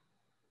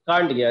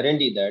can't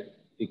guarantee that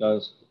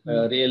because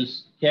Mm.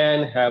 rails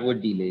can have a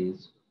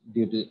delays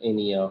due to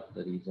any of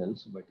the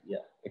reasons. But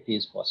yeah, it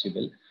is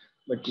possible.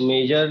 But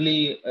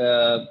majorly,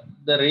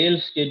 the rail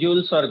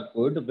schedules are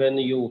good when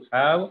you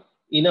have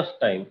enough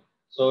time.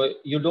 So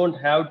you don't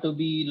have to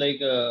be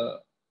like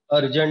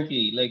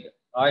urgently, like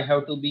I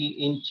have to be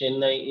in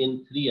Chennai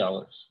in 3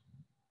 hours.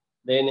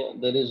 Then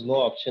there is no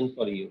option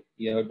for you.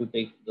 You have to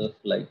take the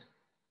flight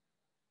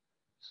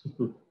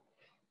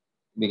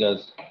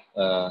because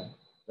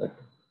that,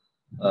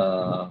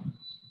 uh,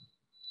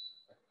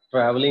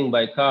 traveling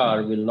by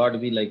car will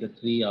not be like a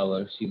 3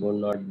 hours. You will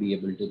not be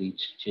able to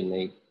reach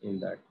Chennai in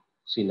that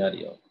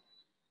scenario.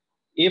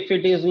 If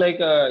it is like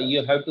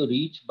you have to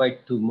reach by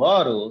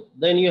tomorrow,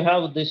 then you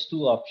have these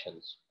two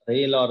options,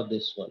 rail or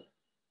this one.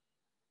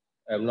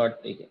 I'm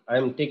not taking.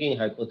 I'm taking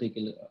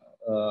hypothetical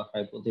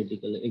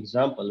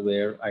example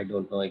where I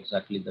don't know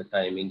exactly the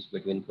timings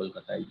between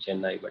Kolkata and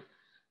Chennai, but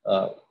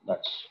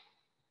that's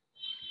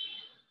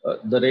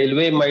the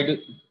railway might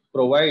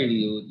provide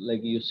you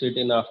like you sit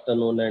in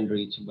afternoon and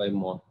reach by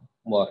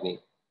morning.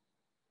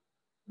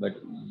 But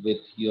with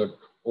your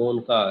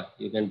own car,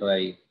 you can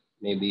drive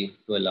maybe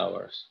 12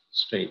 hours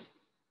straight,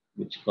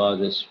 which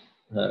causes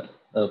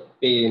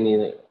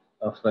pain,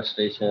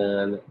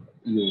 frustration,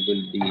 you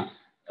will be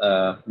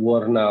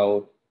worn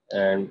out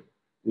and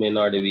may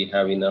not be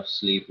have enough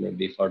sleep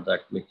maybe for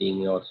that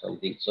meeting or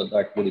something. So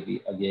that will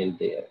be again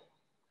there.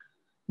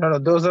 No, no,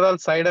 those are all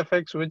side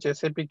effects which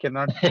SAP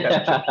cannot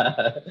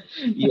capture.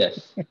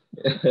 Yes.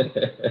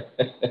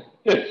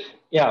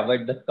 Yeah,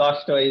 but the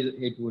cost wise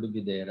it would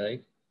be there,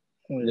 right?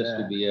 Just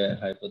to Yeah. be a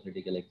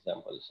hypothetical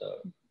example.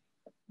 So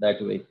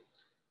that way.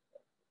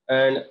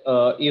 And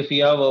if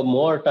you have a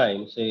more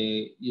time,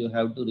 say you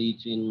have to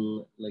reach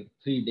in like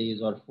 3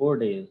 days or 4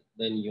 days,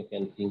 then you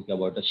can think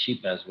about a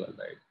ship as well,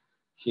 right?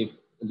 Ship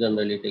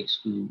generally takes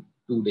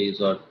two days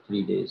or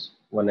 3 days,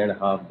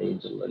 1.5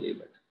 days generally,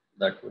 but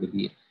that would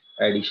be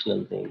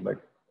additional thing.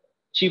 But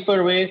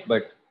cheaper way,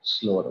 but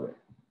slower way.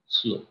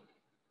 Slow.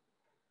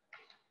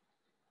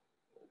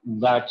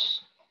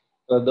 That's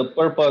the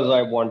purpose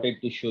I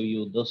wanted to show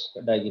you this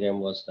diagram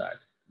was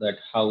that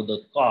how the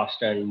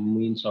cost and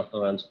means of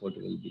transport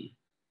will be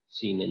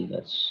seen in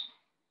this.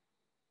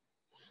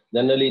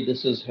 Generally,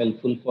 this is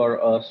helpful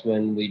for us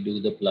when we do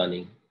the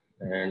planning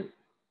and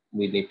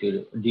we need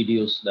to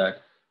deduce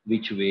that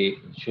which way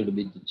should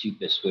be the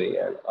cheapest way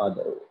and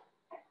other way.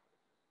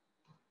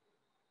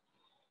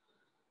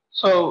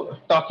 So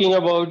talking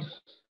about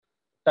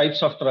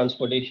types of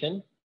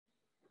transportation,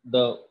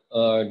 the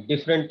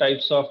different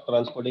types of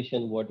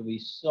transportation what we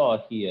saw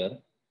here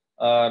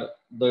are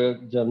the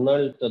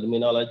journal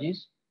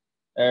terminologies,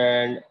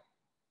 and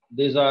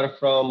these are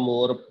from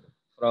more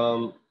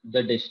from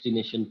the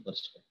destination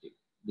perspective.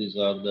 These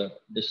are the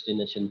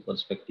destination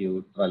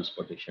perspective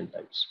transportation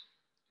types.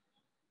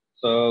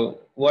 So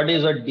what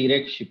is a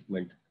direct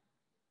shipment?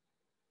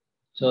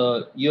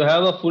 So you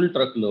have a full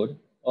truckload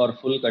or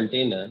full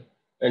container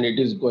and it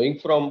is going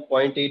from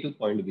point A to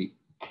point B.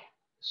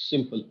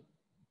 Simple.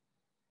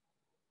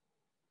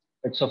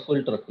 It's a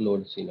full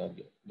truckload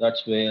scenario.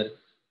 That's where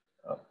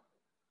uh,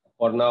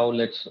 for now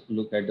let's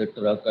look at the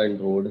truck and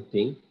road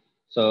thing.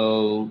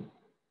 So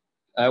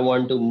I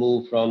want to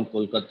move from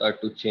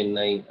Kolkata to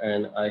Chennai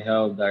and I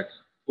have that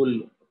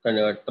full kind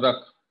of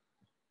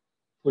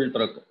full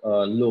truck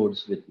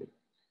loads with me,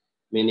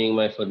 meaning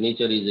my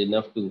furniture is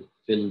enough to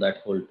fill that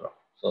whole truck.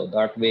 So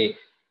that way,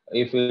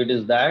 if it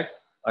is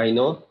that, I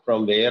know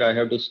from where I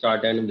have to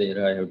start and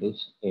where I have to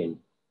end.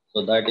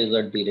 So that is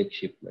a direct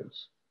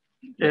shipments.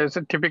 Yeah. Yes,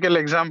 a typical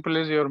example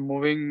is you're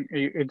moving,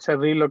 it's a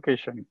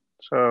relocation.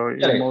 So you're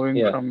Correct. moving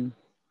Yeah. from,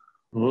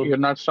 Mm-hmm. you're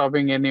not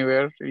stopping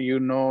anywhere. You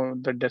know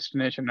the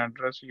destination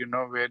address, you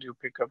know where you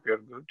pick up your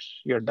goods,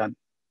 you're done.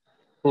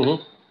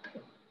 Mm-hmm.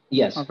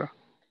 Yes. Okay.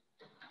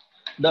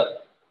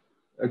 The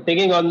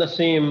taking on the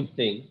same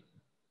thing.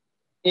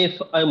 If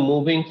I'm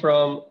moving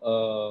from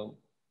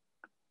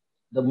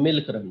the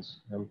milk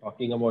runs, I'm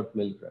talking about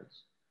milk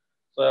runs.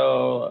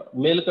 So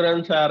milk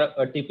runs are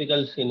a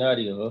typical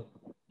scenario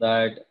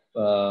that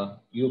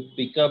you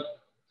pick up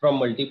from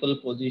multiple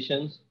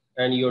positions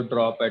and you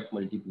drop at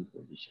multiple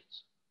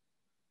positions.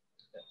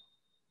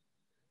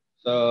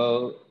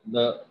 So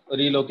the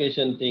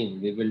relocation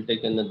thing, we will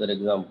take another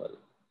example.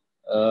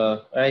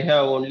 I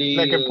have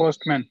Like a only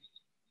postman.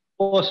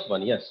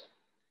 postman, yes.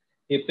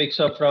 He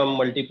picks up from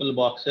multiple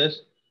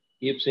boxes,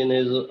 keeps in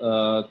his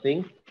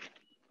thing,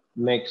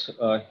 makes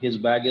his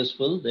bag is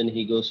full, then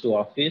he goes to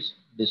office,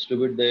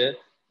 distribute there,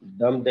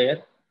 dump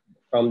there.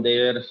 From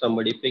there,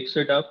 somebody picks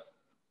it up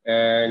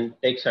and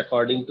takes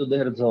according to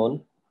their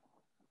zone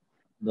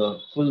the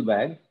full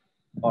bag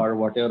or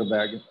whatever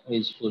bag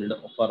is full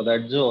for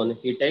that zone.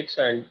 He takes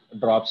and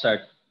drops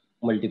at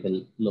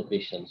multiple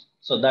locations.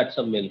 So that's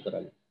a milk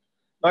run.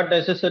 Not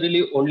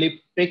necessarily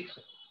only pick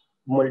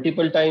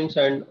multiple times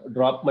and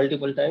drop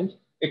multiple times.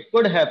 It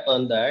could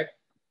happen that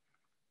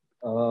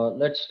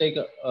let's take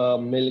a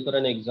milk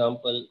run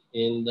example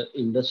in the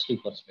industry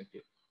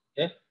perspective.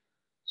 Okay,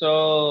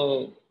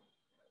 so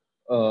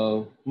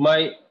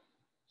my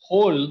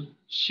whole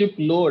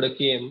shipload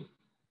came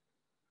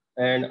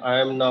and I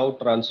am now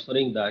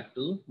transferring that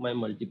to my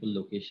multiple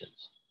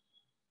locations.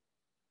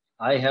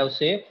 I have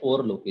say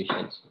 4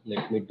 locations.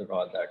 Let me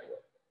draw that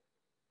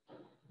one.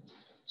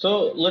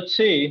 So let's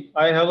say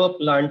I have a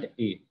plant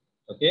A,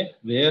 okay,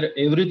 where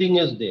everything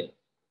is there.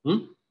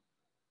 Hmm?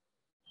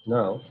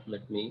 Now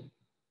let me,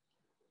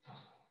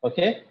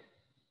 okay.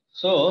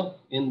 So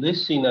in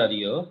this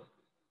scenario,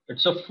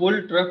 it's a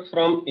full truck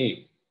from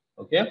A,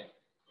 okay.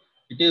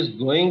 It is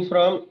going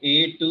from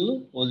A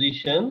to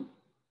position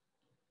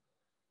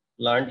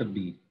plant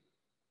B,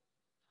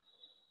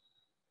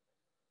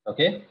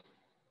 okay.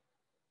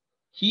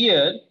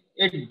 Here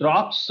it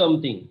drops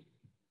something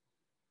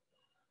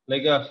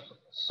like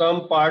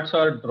some parts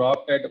are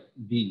dropped at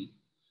B,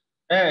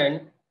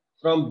 and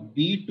from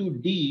B to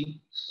D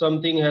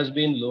something has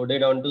been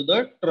loaded onto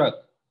the truck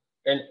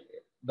and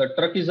the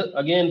truck is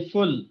again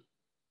full.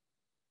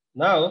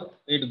 Now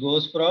it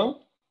goes from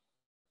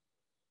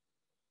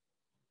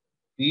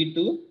B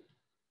to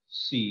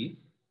C.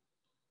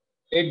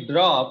 It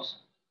drops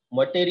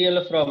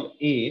material from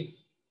A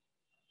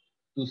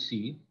to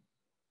C.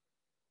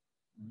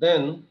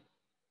 Then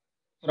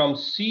from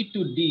C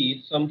to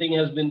D something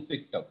has been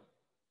picked up.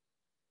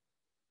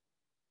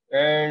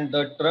 and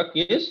the truck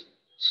is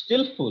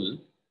still full,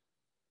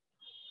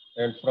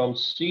 and from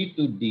C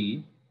to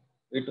D,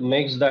 it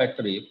makes that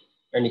trip,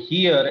 and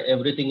here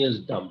everything is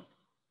dumped.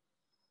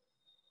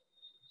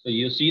 So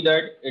you see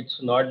that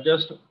it's not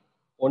just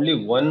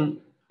only one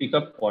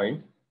pickup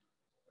point.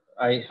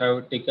 I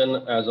have taken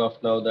as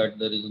of now that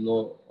there is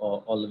no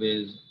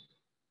always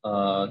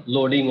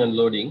loading and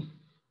unloading,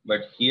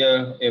 but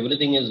here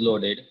everything is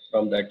loaded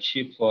from that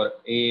ship for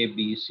A,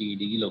 B, C,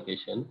 D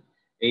location.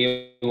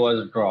 A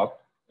was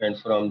dropped, and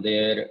from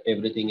there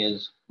everything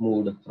is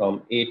moved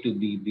from A to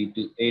B, B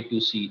to A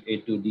to C, A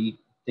to D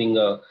thing.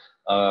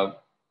 Uh,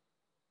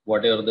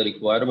 whatever the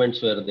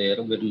requirements were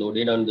there were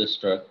loaded on this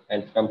truck,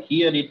 and from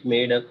here it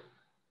made a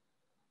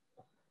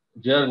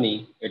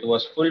journey. It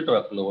was full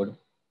truckload,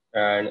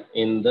 and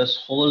in this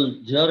whole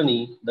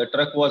journey the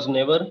truck was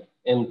never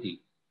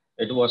empty.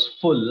 It was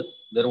full.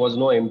 There was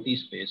no empty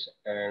space,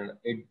 and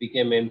it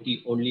became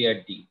empty only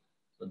at D.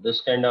 So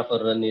this kind of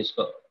a run is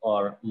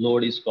or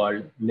load is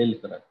called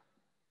milk run.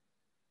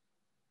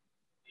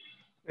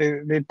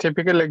 The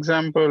typical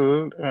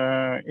example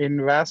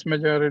in vast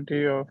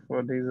majority of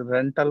these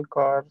rental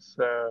cars,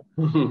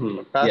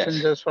 Yes.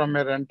 passengers from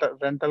a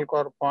rental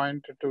car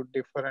point to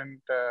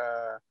different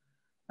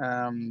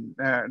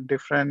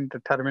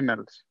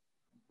terminals.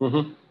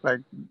 Mhm.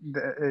 Like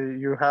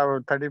you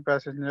have 30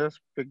 passengers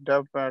picked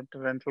up at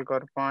rental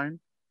car point,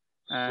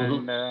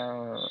 and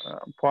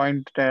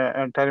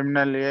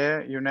terminal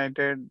A,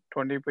 United,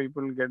 20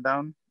 people get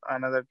down,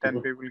 another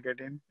 10 people get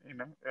in.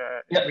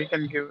 Yeah. We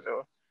can give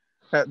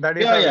that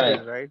is Yeah, how it yeah.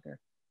 is, right?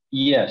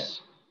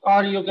 Yes.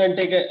 Or you can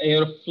take a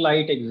air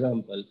flight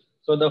example.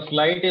 So the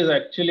flight is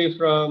actually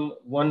from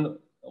one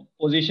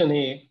position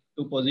A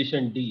to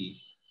position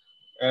D,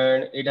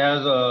 and it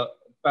has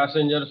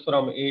passengers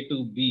from A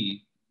to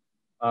B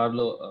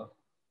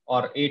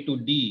or A to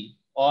D.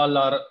 All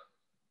are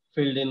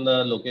filled in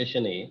the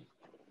location A.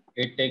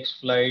 It takes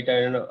flight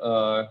and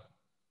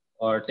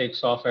or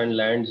takes off and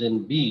lands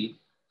in B.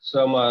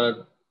 Some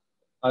are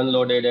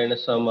unloaded and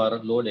some are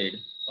loaded,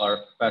 or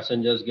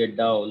passengers get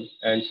down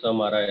and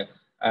some are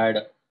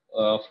add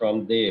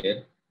from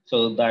there.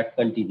 So that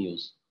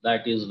continues.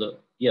 That is the,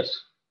 yes.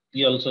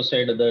 He also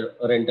said the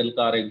rental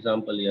car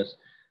example. Yes,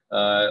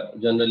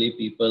 generally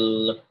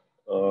people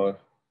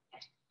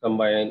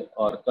combine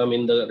or come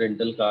in the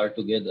rental car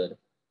together.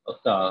 A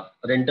car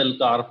rental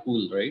car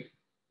pool, right?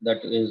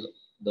 That is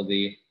the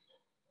way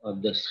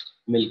this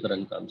milk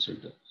run comes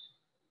into.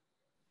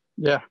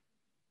 Yeah,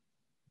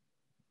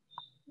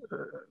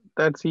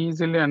 that's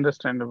easily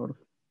understandable.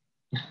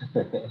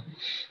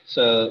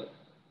 So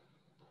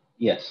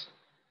yes,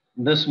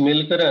 this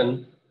milk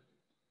run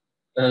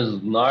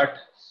is not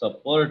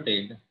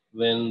supported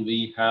when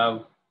we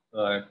have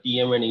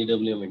TM and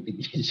EWM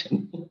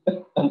integration,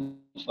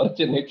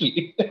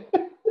 unfortunately.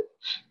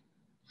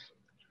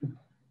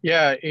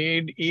 Yeah,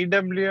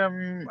 EWM,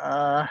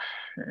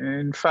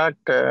 in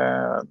fact,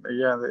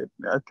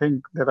 I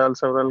think there are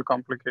several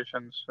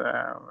complications.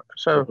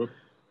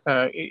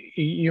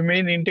 You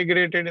mean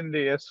integrated in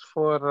the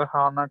S4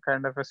 HANA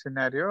kind of a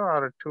scenario,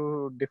 or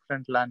two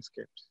different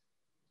landscapes?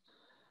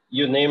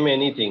 You name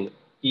anything,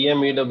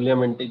 TM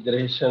EWM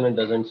integration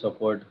doesn't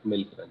support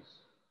milk runs.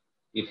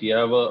 If you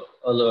have a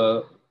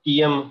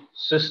TM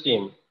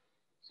system,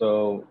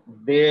 so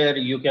there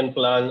you can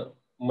plan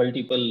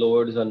multiple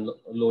loads and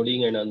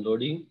loading and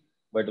unloading.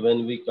 But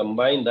when we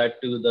combine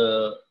that to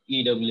the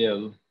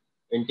EWM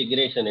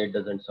integration, it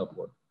doesn't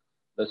support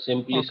the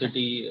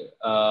simplicity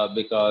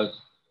because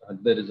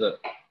there is a,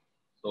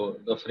 so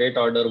the freight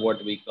order,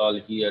 what we call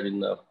here in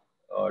the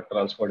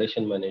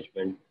transportation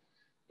management,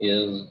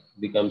 is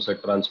becomes a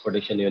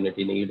transportation unit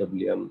in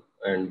EWM,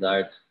 and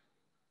that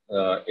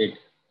it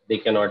they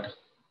cannot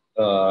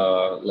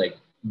like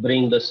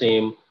bring the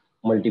same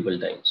multiple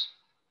times.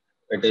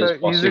 It So is is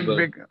it possible.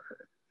 big?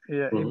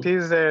 Yeah, it Mhm.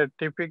 is a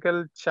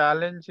typical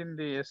challenge in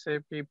the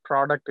SAP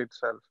product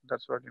itself.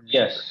 That's what you mean,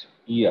 right? Yes,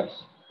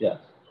 yes, yes.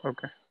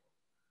 Okay.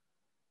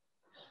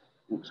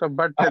 So,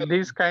 but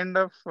these kind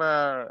of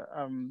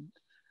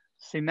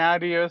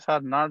scenarios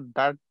are not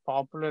that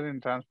popular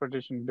in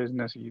transportation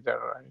business either,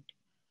 right?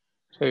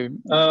 So,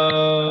 Uh,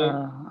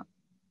 uh,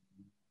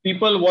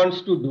 people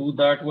wants to do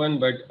that one,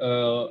 but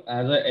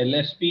as a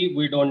LSP,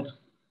 we don't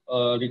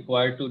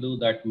require to do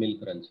that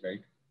milk runs,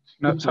 right?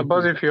 now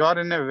suppose if you are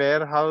in a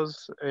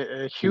warehouse,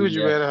 a huge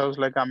Yes. warehouse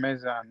like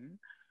Amazon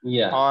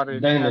Yeah. or any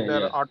Then other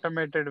yes.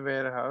 automated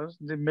warehouse,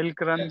 the milk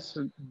Yes. runs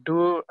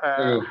do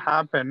True.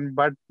 happen,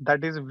 but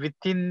that is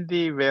within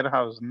the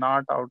warehouse,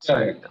 not outside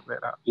Correct. the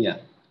warehouse. Yeah.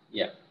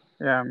 Yeah.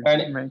 Yeah,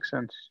 And makes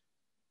sense.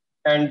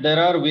 there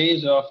are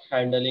ways of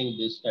handling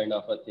this kind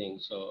of a thing.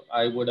 So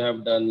I would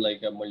have done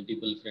like a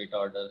multiple freight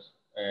orders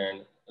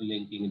and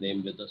linking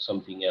them with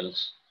something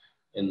else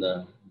in the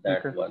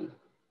that Okay. one.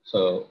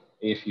 So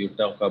if you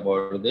talk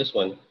about this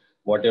one,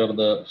 whatever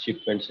the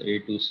shipments A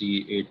to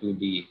C, A to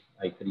D,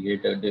 I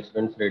created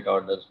different freight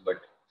orders, but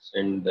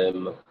send them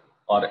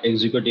or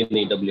execute in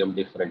EWM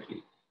differently.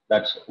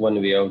 That's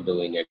one way of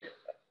doing it.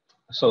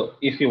 So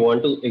if you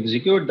want to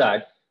execute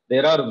that,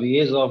 There are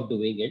ways of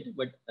doing it,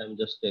 but I'm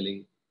just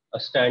telling a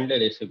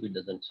standard SAP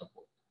doesn't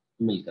support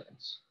milk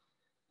runs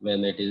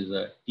when it is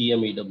a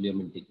TM-EWM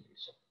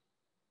integration.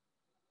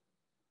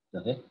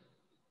 Okay.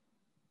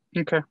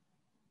 Okay.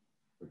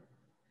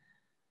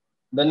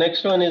 The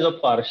next one is a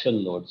partial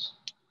loads.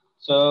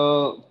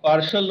 So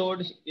partial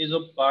loads is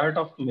a part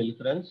of milk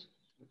runs.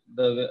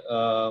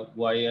 The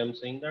why I'm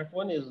saying that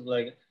one is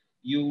like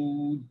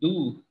you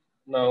do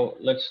now.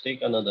 Let's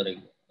take another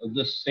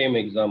the same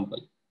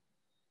example.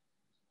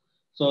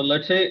 So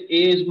let's say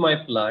A is my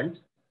plant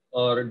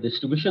or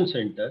distribution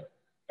center,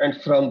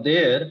 and from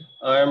there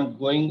I am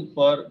going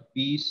for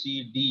B,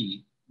 C,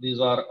 D. These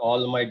are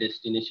all my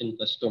destination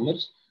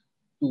customers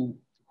to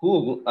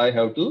whom I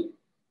have to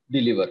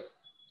deliver.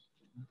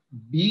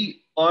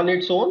 B on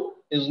its own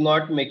is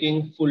not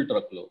making full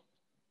truckload.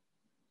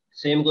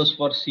 Same goes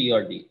for C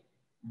or D.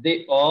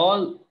 They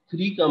all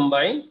three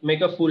combined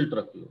make a full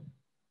truckload.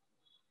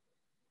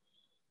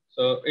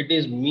 So it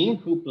is me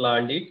who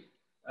planned it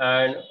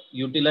and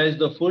utilize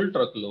the full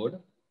truckload,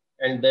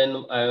 and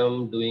then I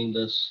am doing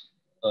this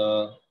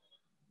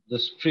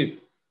trip.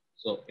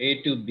 So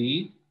A to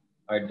B,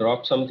 I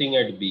drop something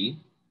at B,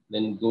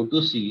 then go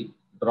to C,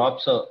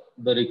 drops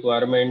the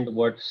requirement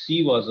what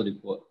C was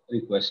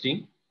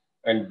requesting,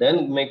 and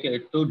then make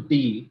it to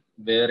D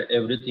where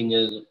everything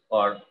is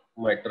or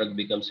my truck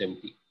becomes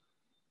empty.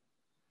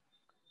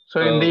 So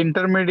in the So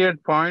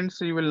intermediate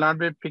points, you will not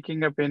be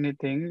picking up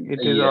anything. It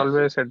is yes,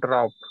 always a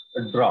drop.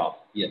 a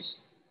drop. Yes.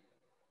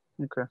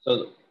 Okay.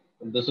 So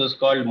this is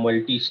called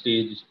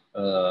multi-stage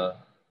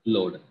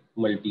load,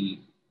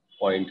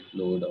 multi-point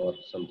load or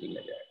something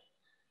like that.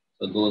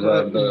 So those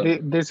are the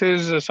This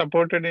is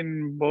supported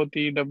in both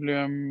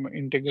EWM yeah,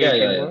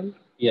 integrated yeah, yeah. world.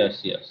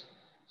 Yes, yes.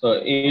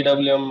 So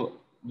EWM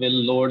will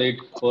load it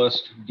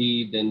first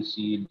D, then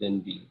C, then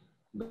B.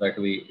 That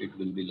way it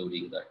will be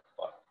loading that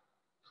part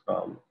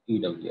from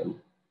EWM.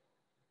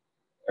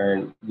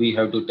 And we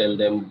have to tell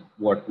them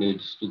what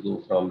needs to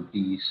go from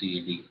D,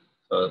 C, D.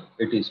 So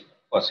it is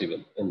possible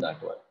in that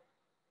one.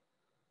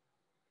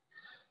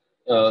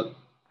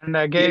 And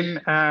If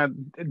again,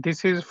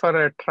 this is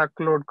for a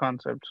truckload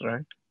concepts,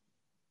 right?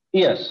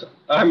 yes,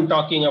 I'm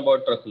talking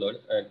about truckload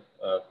and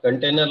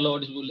container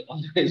loads will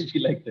always be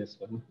like this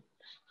one.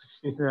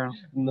 Yeah.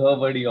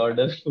 Nobody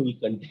orders full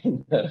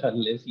container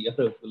unless you're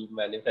a full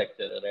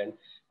manufacturer and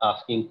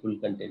asking full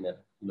container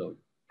load.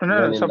 No,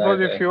 Even in suppose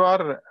that,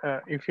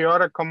 if you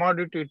are a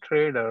commodity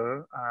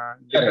trader,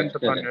 depends correct,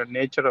 upon correct. your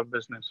nature of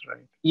business,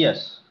 right?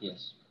 Yes,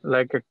 yes.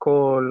 Like a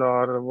coal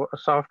or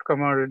soft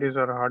commodities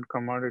or hard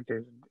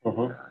commodities,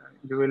 Mhm.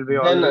 you will be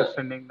Then, always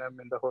sending them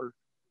in the whole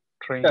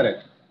train.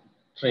 correct,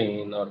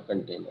 train or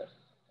container,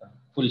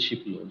 full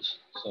ship loads.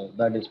 So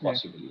that is Yeah.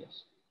 possible,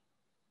 yes.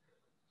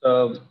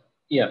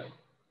 Yeah,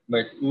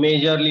 but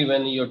majorly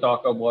when you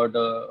talk about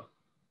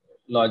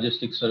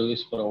logistic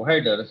service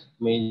providers,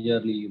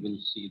 majorly you will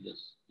see this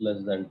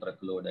less than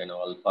truckload and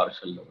all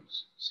partial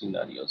loads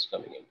scenarios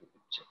coming into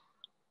picture.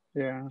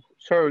 Yeah.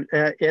 So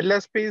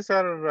LSPs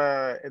are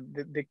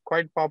the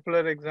quite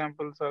popular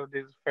examples are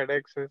these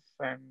FedExes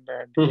and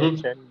Mm-hmm.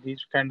 DHL,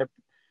 these kind of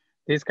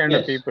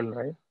Yes, people,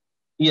 right?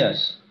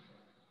 yes,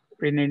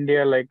 In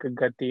India, like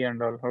Gati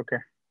and all.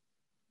 Okay.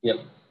 yep.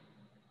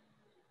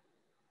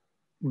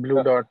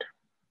 Blue Dot.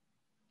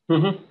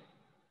 Mm-hmm.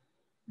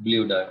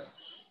 Blue dye.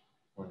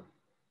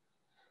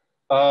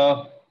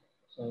 Uh,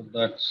 so If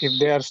that's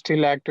they are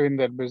still active in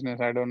that business,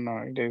 I don't know.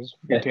 It is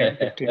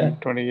 15,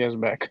 20 years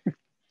back.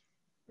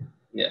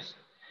 yes.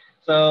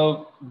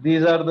 So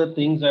these are the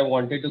things I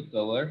wanted to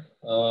cover.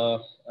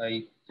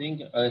 I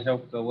think I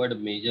have covered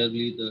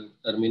majorly the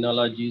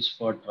terminologies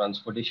for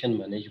transportation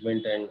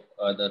management and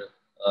other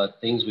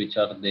things which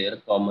are there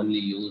commonly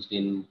used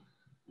in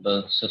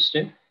the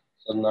system.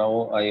 So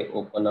now I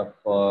open up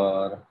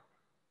for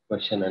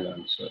question and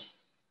answer.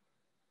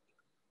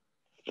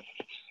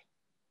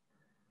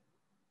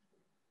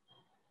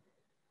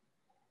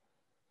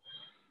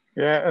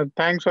 Yeah,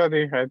 thanks,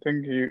 Adi. I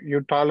think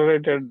you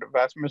tolerated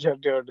vast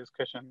majority of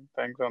discussion.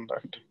 Thanks on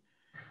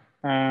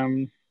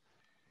that.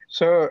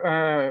 So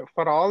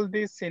for all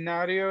these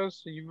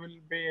scenarios, you will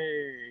be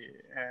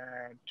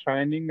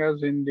training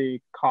us in the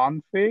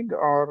config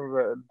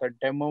or the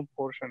demo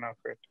portion of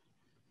it.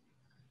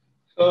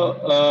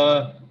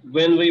 So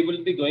when we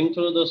will be going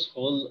through this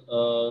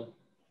whole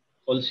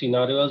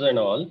scenarios and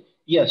all,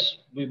 yes,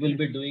 we will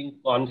be doing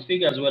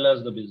config as well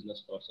as the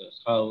business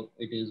process, how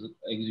it is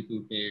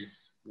executed,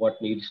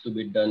 what needs to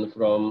be done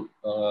from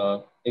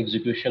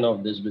execution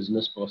of this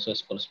business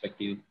process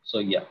perspective. So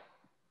yeah.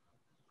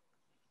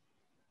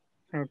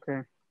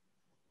 Okay.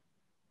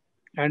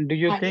 And do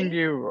you think Again,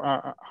 you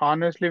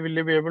honestly will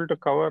you be able to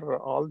cover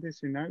all these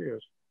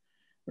scenarios?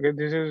 Because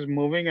this is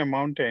moving a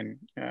mountain.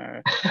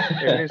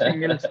 Every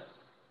single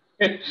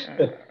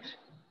uh,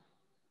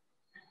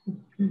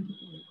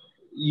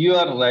 You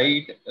are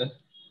right,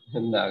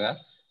 Naga.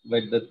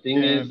 But the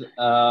thing yeah. is,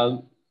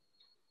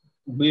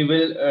 we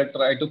will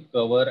try to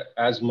cover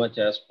as much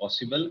as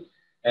possible.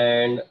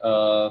 And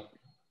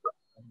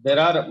there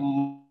are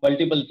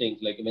multiple things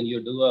like when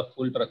you do a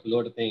full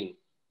truckload thing,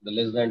 The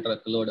less than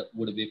truckload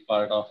would be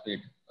part of it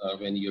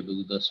when you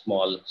do the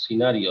small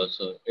scenario.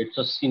 So it's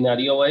a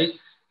scenario wise.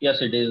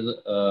 Yes, it is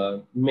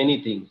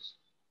many things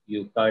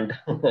you can't,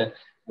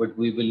 but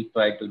we will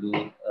try to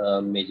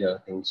do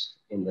major things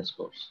in this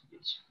course.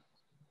 Yes.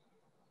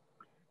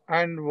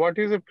 And what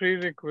is a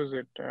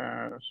prerequisite?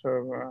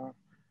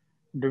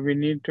 Do we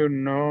need to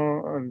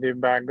know the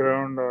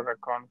background or a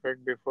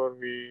config before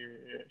we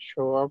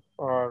show up,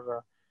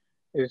 or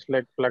it's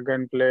like plug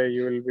and play?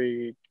 You will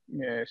be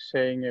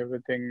saying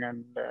everything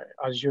and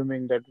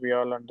assuming that we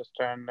all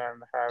understand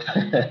and have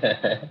the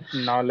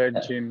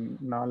knowledge and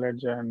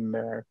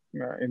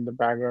in the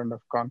background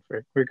of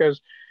config,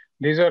 because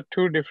these are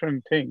two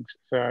different things.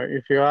 So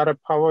if you are a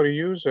power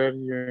user,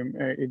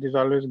 it is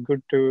always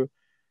good to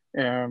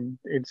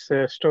it's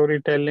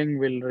storytelling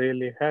will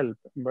really help.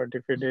 But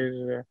if it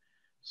is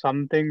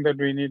something that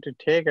we need to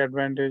take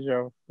advantage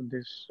of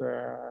this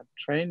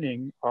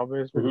training,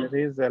 obviously Mhm. there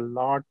is a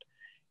lot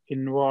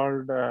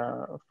involved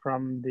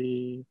from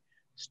the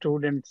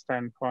student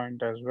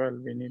standpoint as well.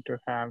 We need to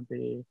have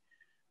the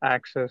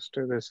access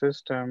to the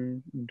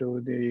system,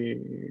 do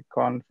the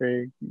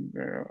config,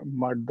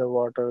 mud the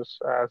waters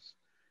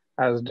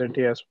as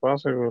dirty as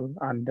possible,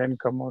 and then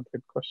come out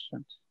with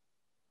questions.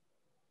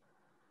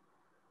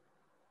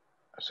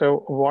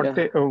 So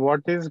Yeah.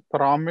 what is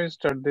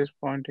promised at this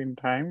point in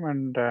time,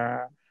 and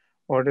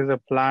what is the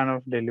plan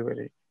of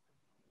delivery?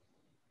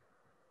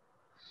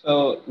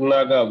 So,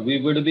 Naga,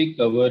 we would be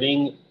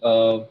covering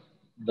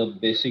the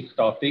basic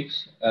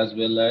topics as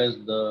well as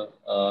the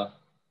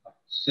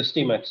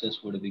system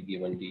access would be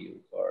given to you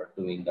for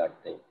doing that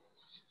thing.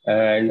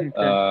 And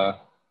Okay.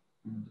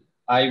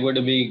 I would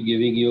be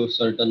giving you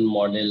certain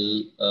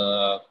model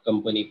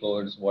company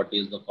codes, what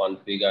is the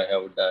config I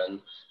have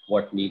done,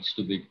 what needs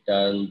to be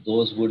done.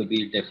 Those would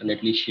be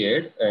definitely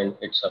shared, and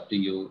it's up to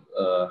you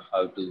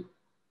how to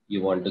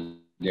you want to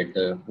get the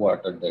water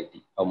dirty, how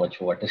much water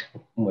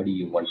muddy you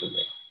want to make.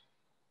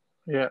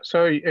 Yeah.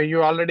 So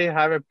you already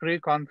have a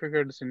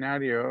pre-configured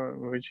scenario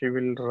which you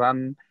will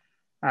run,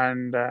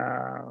 and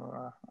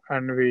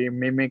we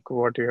mimic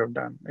what you have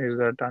done. Is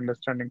that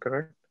understanding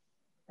correct?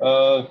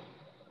 Uh,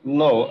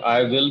 no,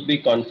 I will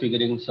be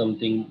configuring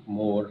something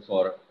more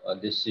for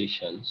this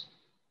sessions.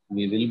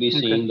 We will be Okay.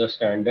 seeing the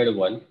standard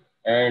one,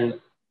 and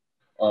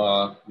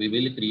we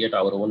will create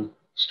our own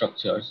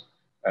structures.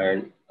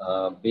 And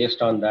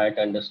based on that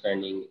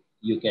understanding,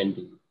 you can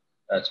do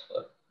as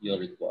per your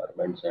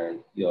requirements and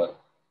your.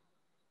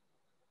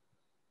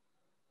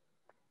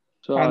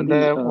 So And Adi,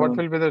 what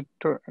will be the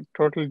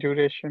total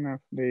duration of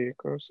the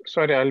course?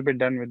 Sorry, I'll be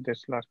done with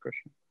this last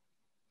question.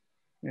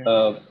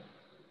 Yeah.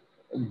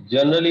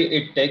 Generally,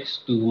 it takes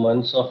 2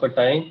 months of a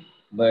time,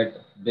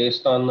 but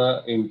based on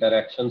the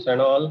interactions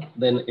and all,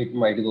 then it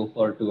might go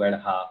for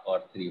 2.5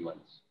 or 3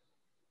 months.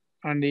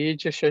 And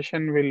each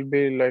session will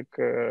be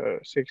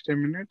like 60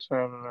 minutes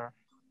or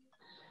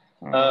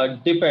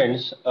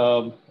Depends.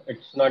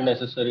 It's not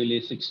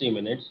necessarily 60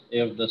 minutes.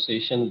 If the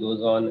session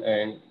goes on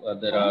and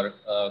there Huh? are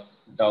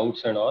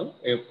doubts and all,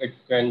 if it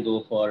can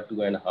go for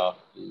 2.5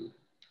 to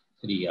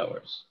 3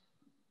 hours.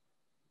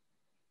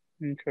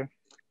 okay.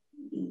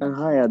 That's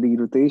hi it. Adi,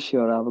 Ritesh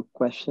here. I have a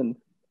question.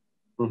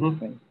 Mm-hmm.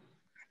 Right.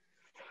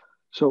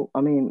 So,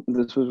 I mean,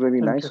 this was very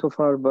Thank nice you. so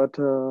far, but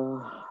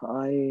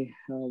I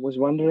was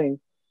wondering,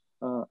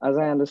 as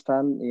I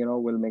understand,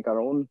 we'll make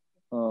our own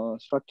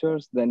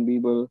structures, then we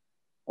will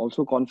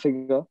also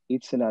configure each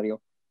scenario.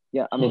 Yeah,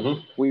 I mean, Mm-hmm.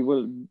 we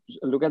will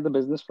look at the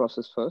business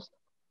process first,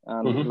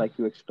 and Mm-hmm. like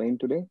you explained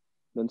today,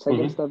 then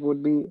second Mm-hmm. step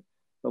would be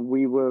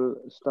we will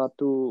start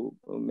to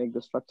make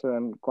the structure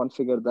and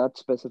configure that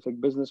specific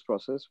business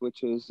process,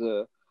 which is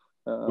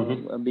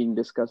Mm-hmm. being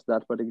discussed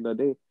that particular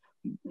day,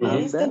 Where and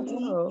is the Mm-hmm.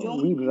 then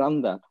we Zoom link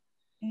run that,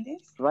 in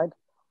this? right?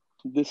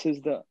 This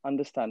is the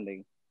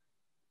understanding,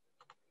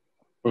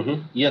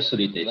 Mm-hmm. Yes,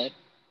 Ritesh. right?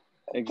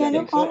 Can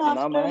you Exactly. call So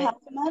now after my half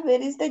an hour?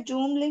 Where is the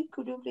Zoom link?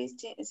 Could you please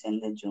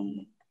send the Zoom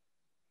link?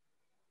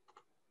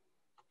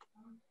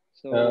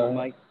 so Uh,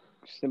 my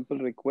simple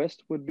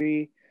request would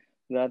be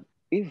that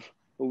if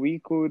we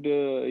could,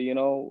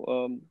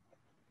 the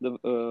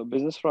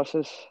business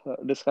process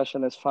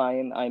discussion is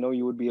fine. I know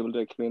you would be able to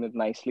explain it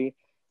nicely.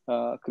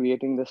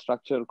 Creating the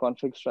structure,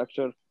 config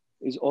structure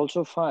is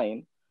also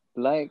fine.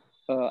 Like,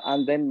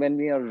 and then when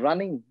we are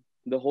running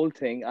the whole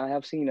thing, I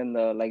have seen in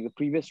the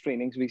previous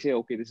trainings, we say,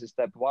 okay, this is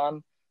step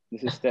one,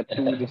 this is step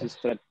two, this is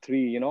step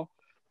three,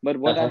 But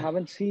what I uh-huh.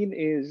 haven't seen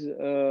is,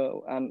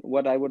 and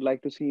what I would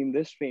like to see in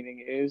this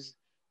training is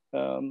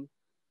um,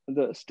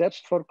 the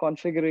steps for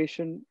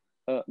configuration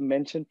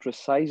mentioned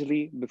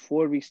precisely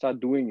before we start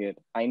doing it.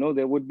 I know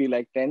there would be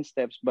like 10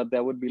 steps, but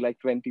there would be like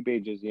 20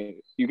 pages.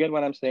 You get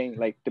what I'm saying?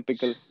 Like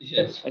typical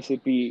Yes.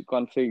 SAP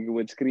config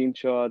with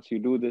screenshots, you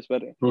do this.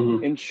 But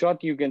Mm-hmm. in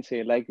short, you can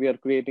say like we are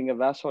creating a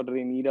VAS order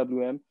in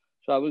EWM.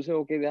 So I will say,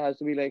 okay, there has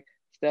to be like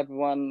step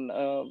one,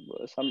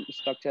 some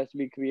structure has to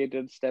be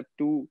created. Step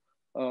two,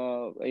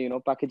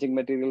 packaging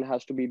material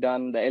has to be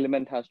done. The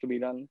element has to be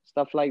done,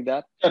 stuff like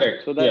that.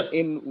 Correct. So that Yeah.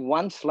 in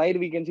one slide,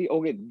 we can see,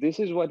 okay, this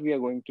is what we are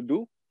going to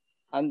do.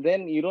 and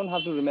then you don't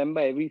have to remember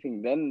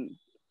everything. Then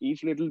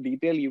each little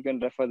detail you can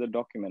refer the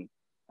document,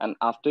 and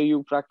after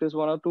you practice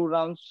 1 or 2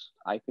 rounds,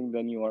 I think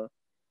then you are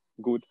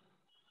good.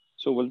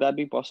 So will that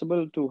be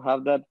possible to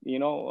have that,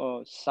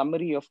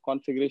 summary of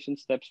configuration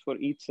steps for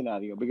each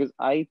scenario? Because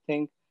I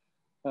think,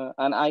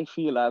 and I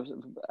feel I've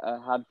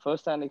had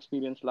first-hand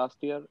experience last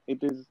year.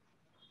 It is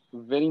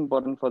very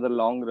important for the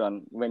long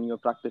run when you're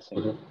practicing.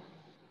 Mhm.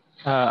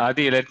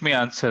 Adi, let me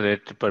answer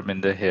it,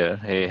 Parminder here.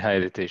 Hey, hi,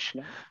 Ritesh.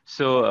 Yeah.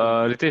 So,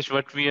 Hi. Ritesh,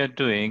 what we are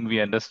doing, we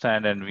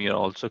understand and we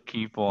also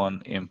keep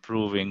on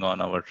improving on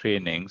our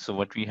training. So,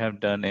 what we have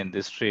done in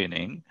this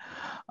training,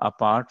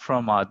 apart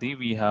from Adi,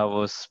 we have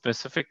a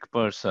specific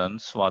person,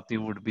 Swati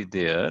would be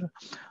there,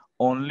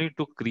 only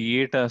to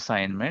create an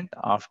assignment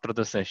after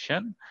the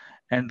session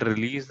and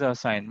release the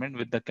assignment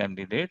with the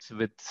candidates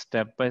with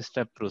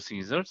step-by-step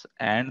procedures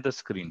and the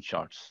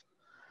screenshots.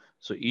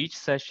 So each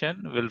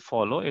session will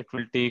follow. It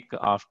will take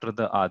after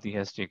the Adi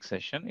has take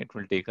session. It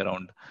will take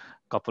around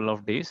couple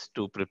of days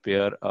to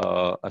prepare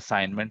a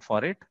assignment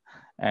for it,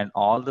 and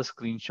all the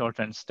screenshots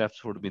and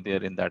steps would be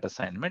there in that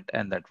assignment,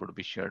 and that would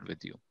be shared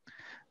with you.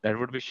 That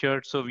would be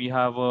shared. So we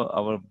have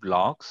our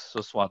blogs.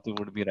 So Swati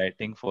would be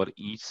writing for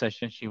each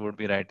session. She would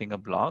be writing a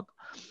blog,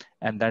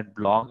 and that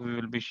blog we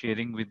will be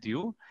sharing with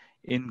you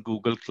in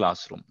Google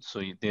Classroom.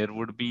 So there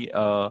would be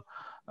a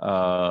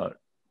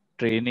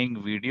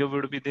training video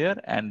would be there,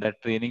 and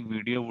that training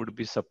video would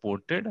be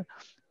supported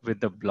with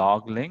the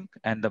blog link,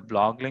 and the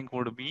blog link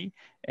would be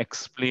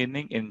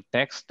explaining in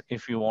text.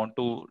 If you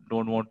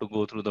don't want to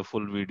go through the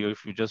full video,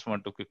 if you just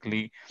want to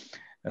quickly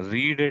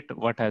read it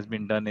what has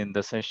been done in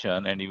the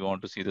session, and you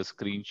want to see the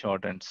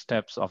screenshot and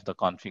steps of the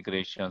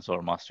configurations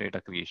or master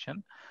data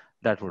creation,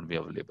 that would be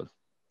available.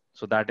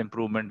 So that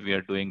improvement, we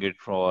are doing it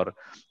for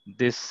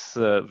this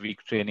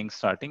week training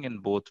starting in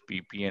both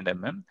PP and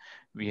MM.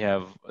 We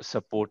have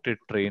supported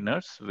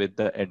trainers with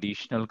the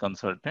additional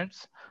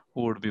consultants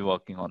who would be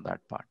working on that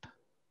part.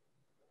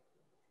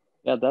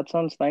 Yeah, that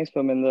sounds nice,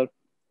 Parminder.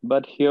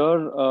 But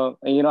here,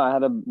 I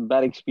had a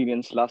bad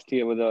experience last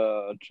year with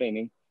a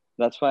training.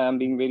 That's why I'm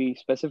being very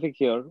specific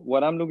here.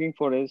 What I'm looking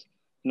for is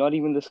not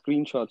even the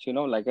screenshots.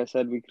 Like I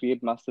said, we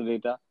create master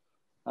data,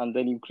 and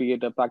then you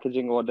create a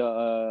packaging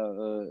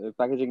order,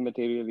 packaging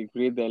material, you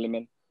create the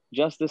element,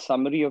 just the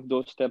summary of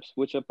those steps,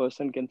 which a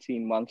person can see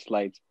in one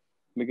slide.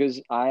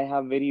 Because I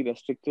have very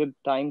restricted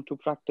time to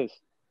practice.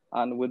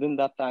 And within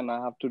that time, I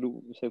have to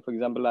do, say, for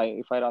example,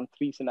 if I run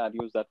 3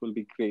 scenarios, that will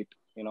be great.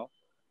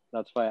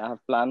 That's why I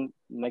have planned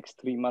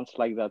next 3 months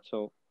like that.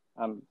 So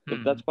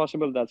if that's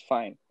possible, that's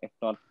fine. If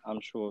not,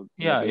 I'm sure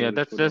the Yeah, material is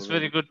that's good that's very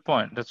already. good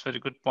point. That's very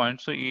good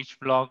point. So each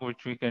blog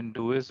which we can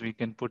do is we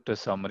can put a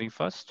summary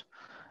first,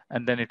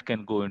 and then it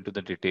can go into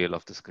the detail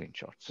of the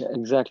screenshots. Yeah,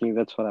 exactly.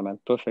 That's what I meant.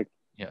 Perfect.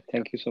 Yeah, yeah.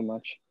 Thank you so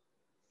much.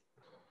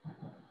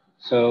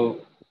 So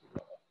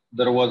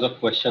there was a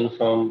question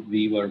from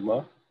V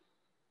Verma.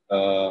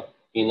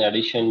 In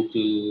addition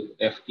to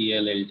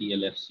FTL,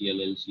 LTL,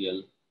 FCL,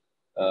 LCL,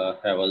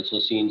 have also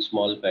seen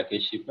small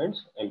package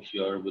shipments. I'm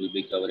sure we'll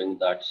be covering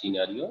that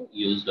scenario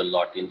used a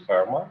lot in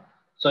pharma.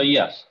 So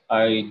yes,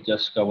 I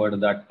just covered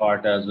that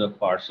part as a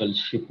parcel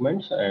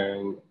shipments,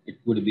 and it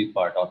would be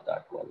part of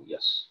that one.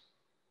 Yes.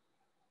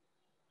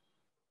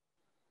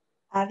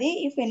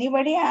 Adi, if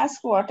anybody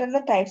asks what are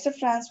the types of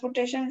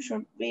transportation,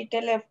 should we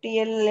tell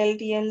FTL,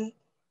 LTL,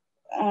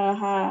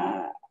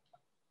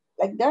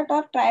 like that,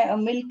 or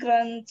milk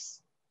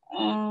runs?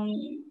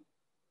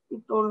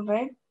 You told,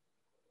 right?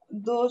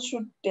 Those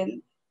should tell.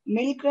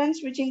 Milk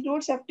runs, which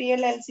includes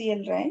FTL,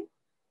 LCL, right?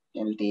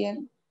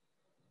 LTL.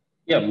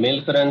 Yeah,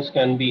 milk runs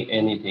can be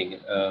anything.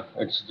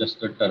 It's just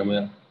the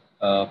term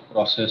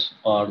process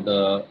or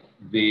the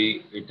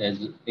way it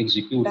is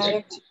executed.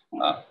 Direct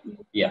Uh,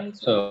 milk yeah,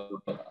 runs.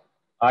 so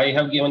I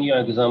have given you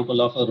an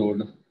example of a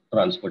road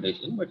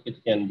transportation, but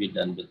it can be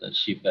done with a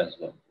ship as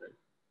well. Right?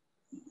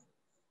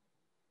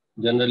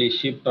 Generally,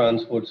 ship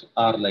transports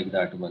are like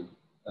that one.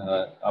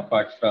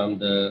 Apart from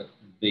the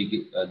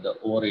big, the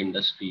ore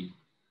industry,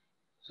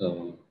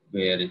 so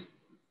where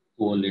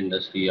coal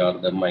industry or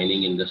the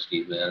mining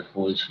industry, where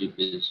whole ship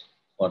is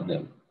for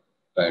them,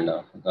 kind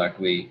of that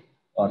way,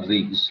 or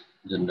rigs,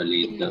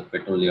 generally the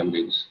petroleum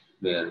rigs,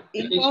 where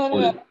In there is your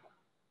full.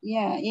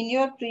 yeah, in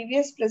your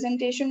previous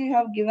presentation, you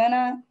have given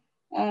a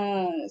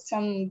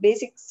some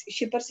basic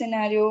shipper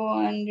scenario,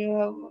 and you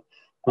have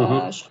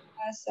Mm-hmm. shown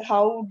us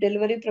how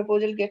delivery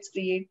proposal gets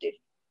created.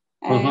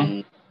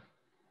 Mm-hmm.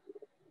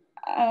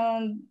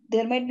 And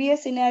there might be a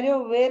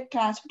scenario where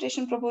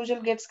transportation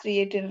proposal gets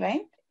created,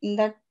 right? In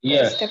that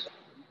step. Yes,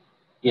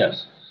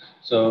 yes.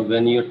 So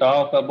when you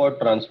talk about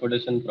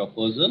transportation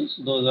proposals,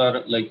 those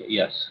are like,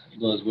 yes,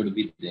 those would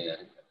be there.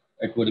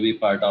 It would be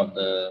part of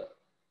the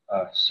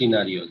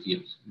scenarios,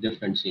 yes,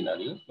 different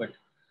scenarios, but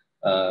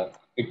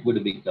it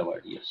would be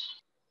covered,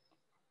 yes.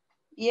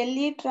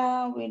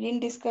 LE-TRA, we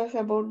didn't discuss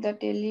about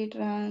that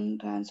LE-TRA and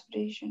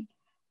transportation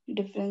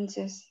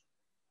differences.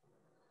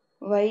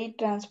 Why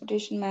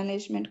transportation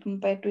management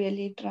compared to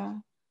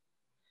LE-TRA?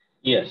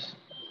 Yes,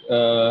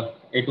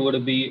 it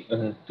would be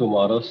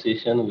tomorrow's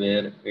session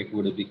where it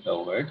would be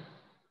covered.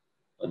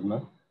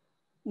 Padma.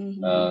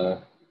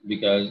 Mm-hmm.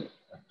 Because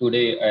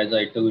today, as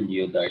I told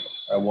you, that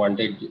I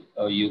wanted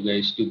you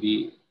guys to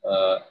be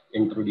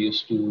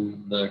introduced to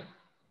the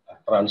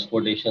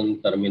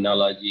transportation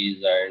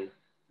terminologies and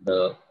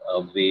the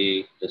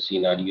way, the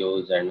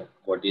scenarios, and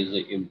what is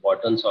the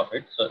importance of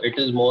it. So it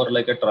is more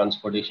like a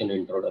transportation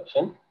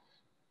introduction,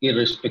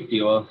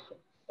 irrespective of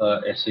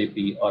SAP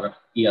or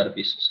ERP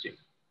system.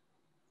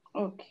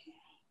 Okay.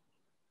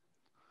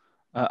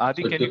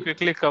 Adi, So can you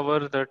quickly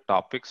cover the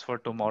topics for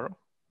tomorrow?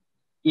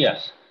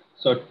 yes.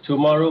 So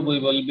tomorrow we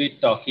will be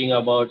talking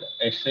about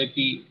SAP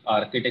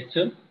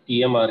architecture,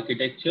 TM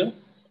architecture.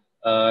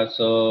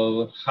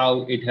 So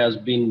how it has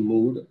been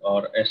moved,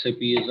 or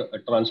SAP's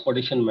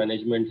transportation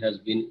management has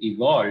been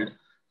evolved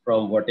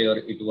from whatever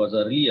it was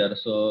earlier.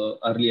 So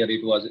earlier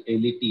it was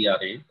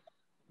LETRA,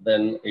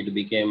 then it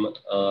became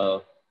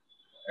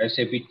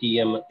SAP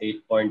TM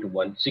 8.1,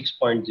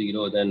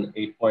 6.0, then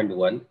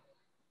 8.1.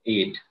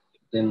 8,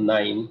 then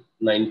 9,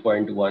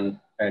 9.1,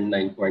 and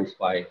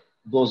 9.5.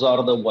 Those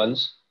are the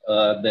ones.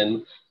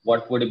 Then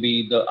what would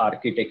be the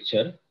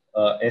architecture,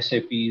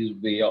 SAP's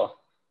way of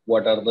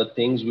what are the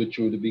things which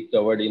would be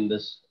covered in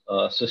this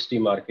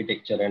system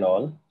architecture and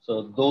all.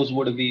 So those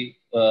would be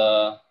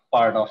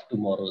part of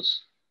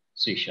tomorrow's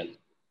session.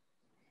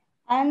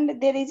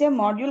 And there is a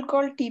module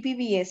called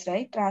TPVS,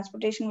 right?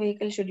 Transportation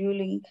Vehicle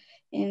Scheduling.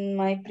 In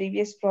my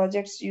previous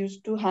projects,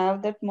 used to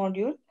have that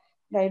module,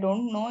 but I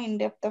don't know in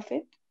depth of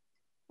it.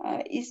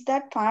 Is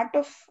that part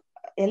of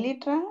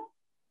Elytra?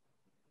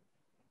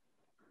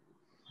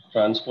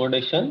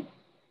 Transportation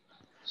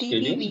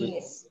schedules with,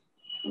 TPVS,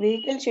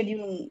 Vehicle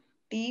Scheduling.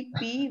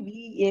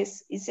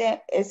 TPVS is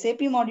a SAP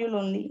module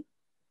only.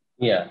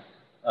 yeah.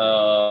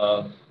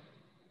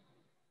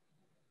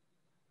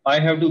 I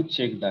have to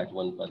check that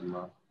one,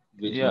 Padma,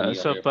 which one Yeah, you are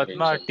so referring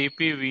Padma, to.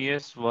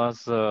 TPVS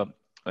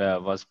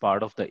was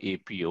part of the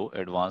APO,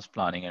 Advanced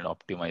Planning and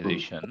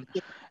Optimization,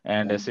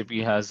 and Okay. SAP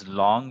has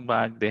long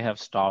back they have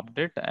stopped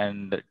it,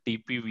 and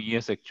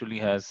TPVS actually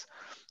has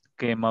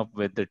came up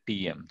with the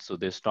TM. So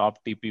they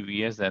stopped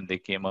TPVS and they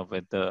came up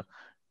with the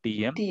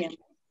TM TM.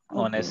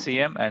 on Okay.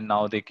 SCM, and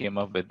now they came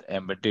up with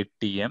embedded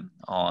TM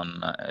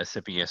on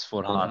SAP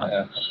S4 On,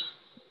 HANA.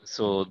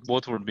 So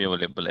both would be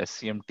available,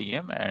 SCM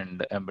TM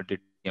and embedded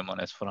TM on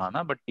S4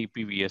 HANA, but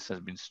TPVS has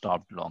been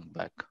stopped long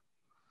back.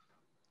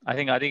 I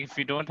think if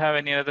we don't have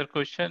any other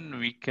question,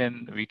 we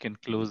can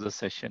close the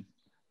session,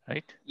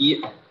 right?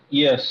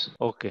 yes.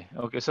 Okay.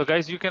 So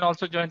guys, you can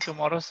also join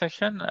tomorrow's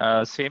session,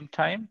 same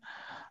time,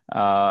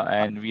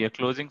 and we are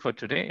closing for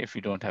today if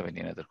you don't have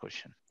any other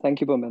question.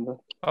 Thank you, Parminder.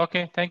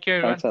 Okay. Thank you,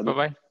 everyone. Thanks, Adi.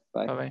 Bye-bye.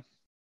 Bye. Bye-bye.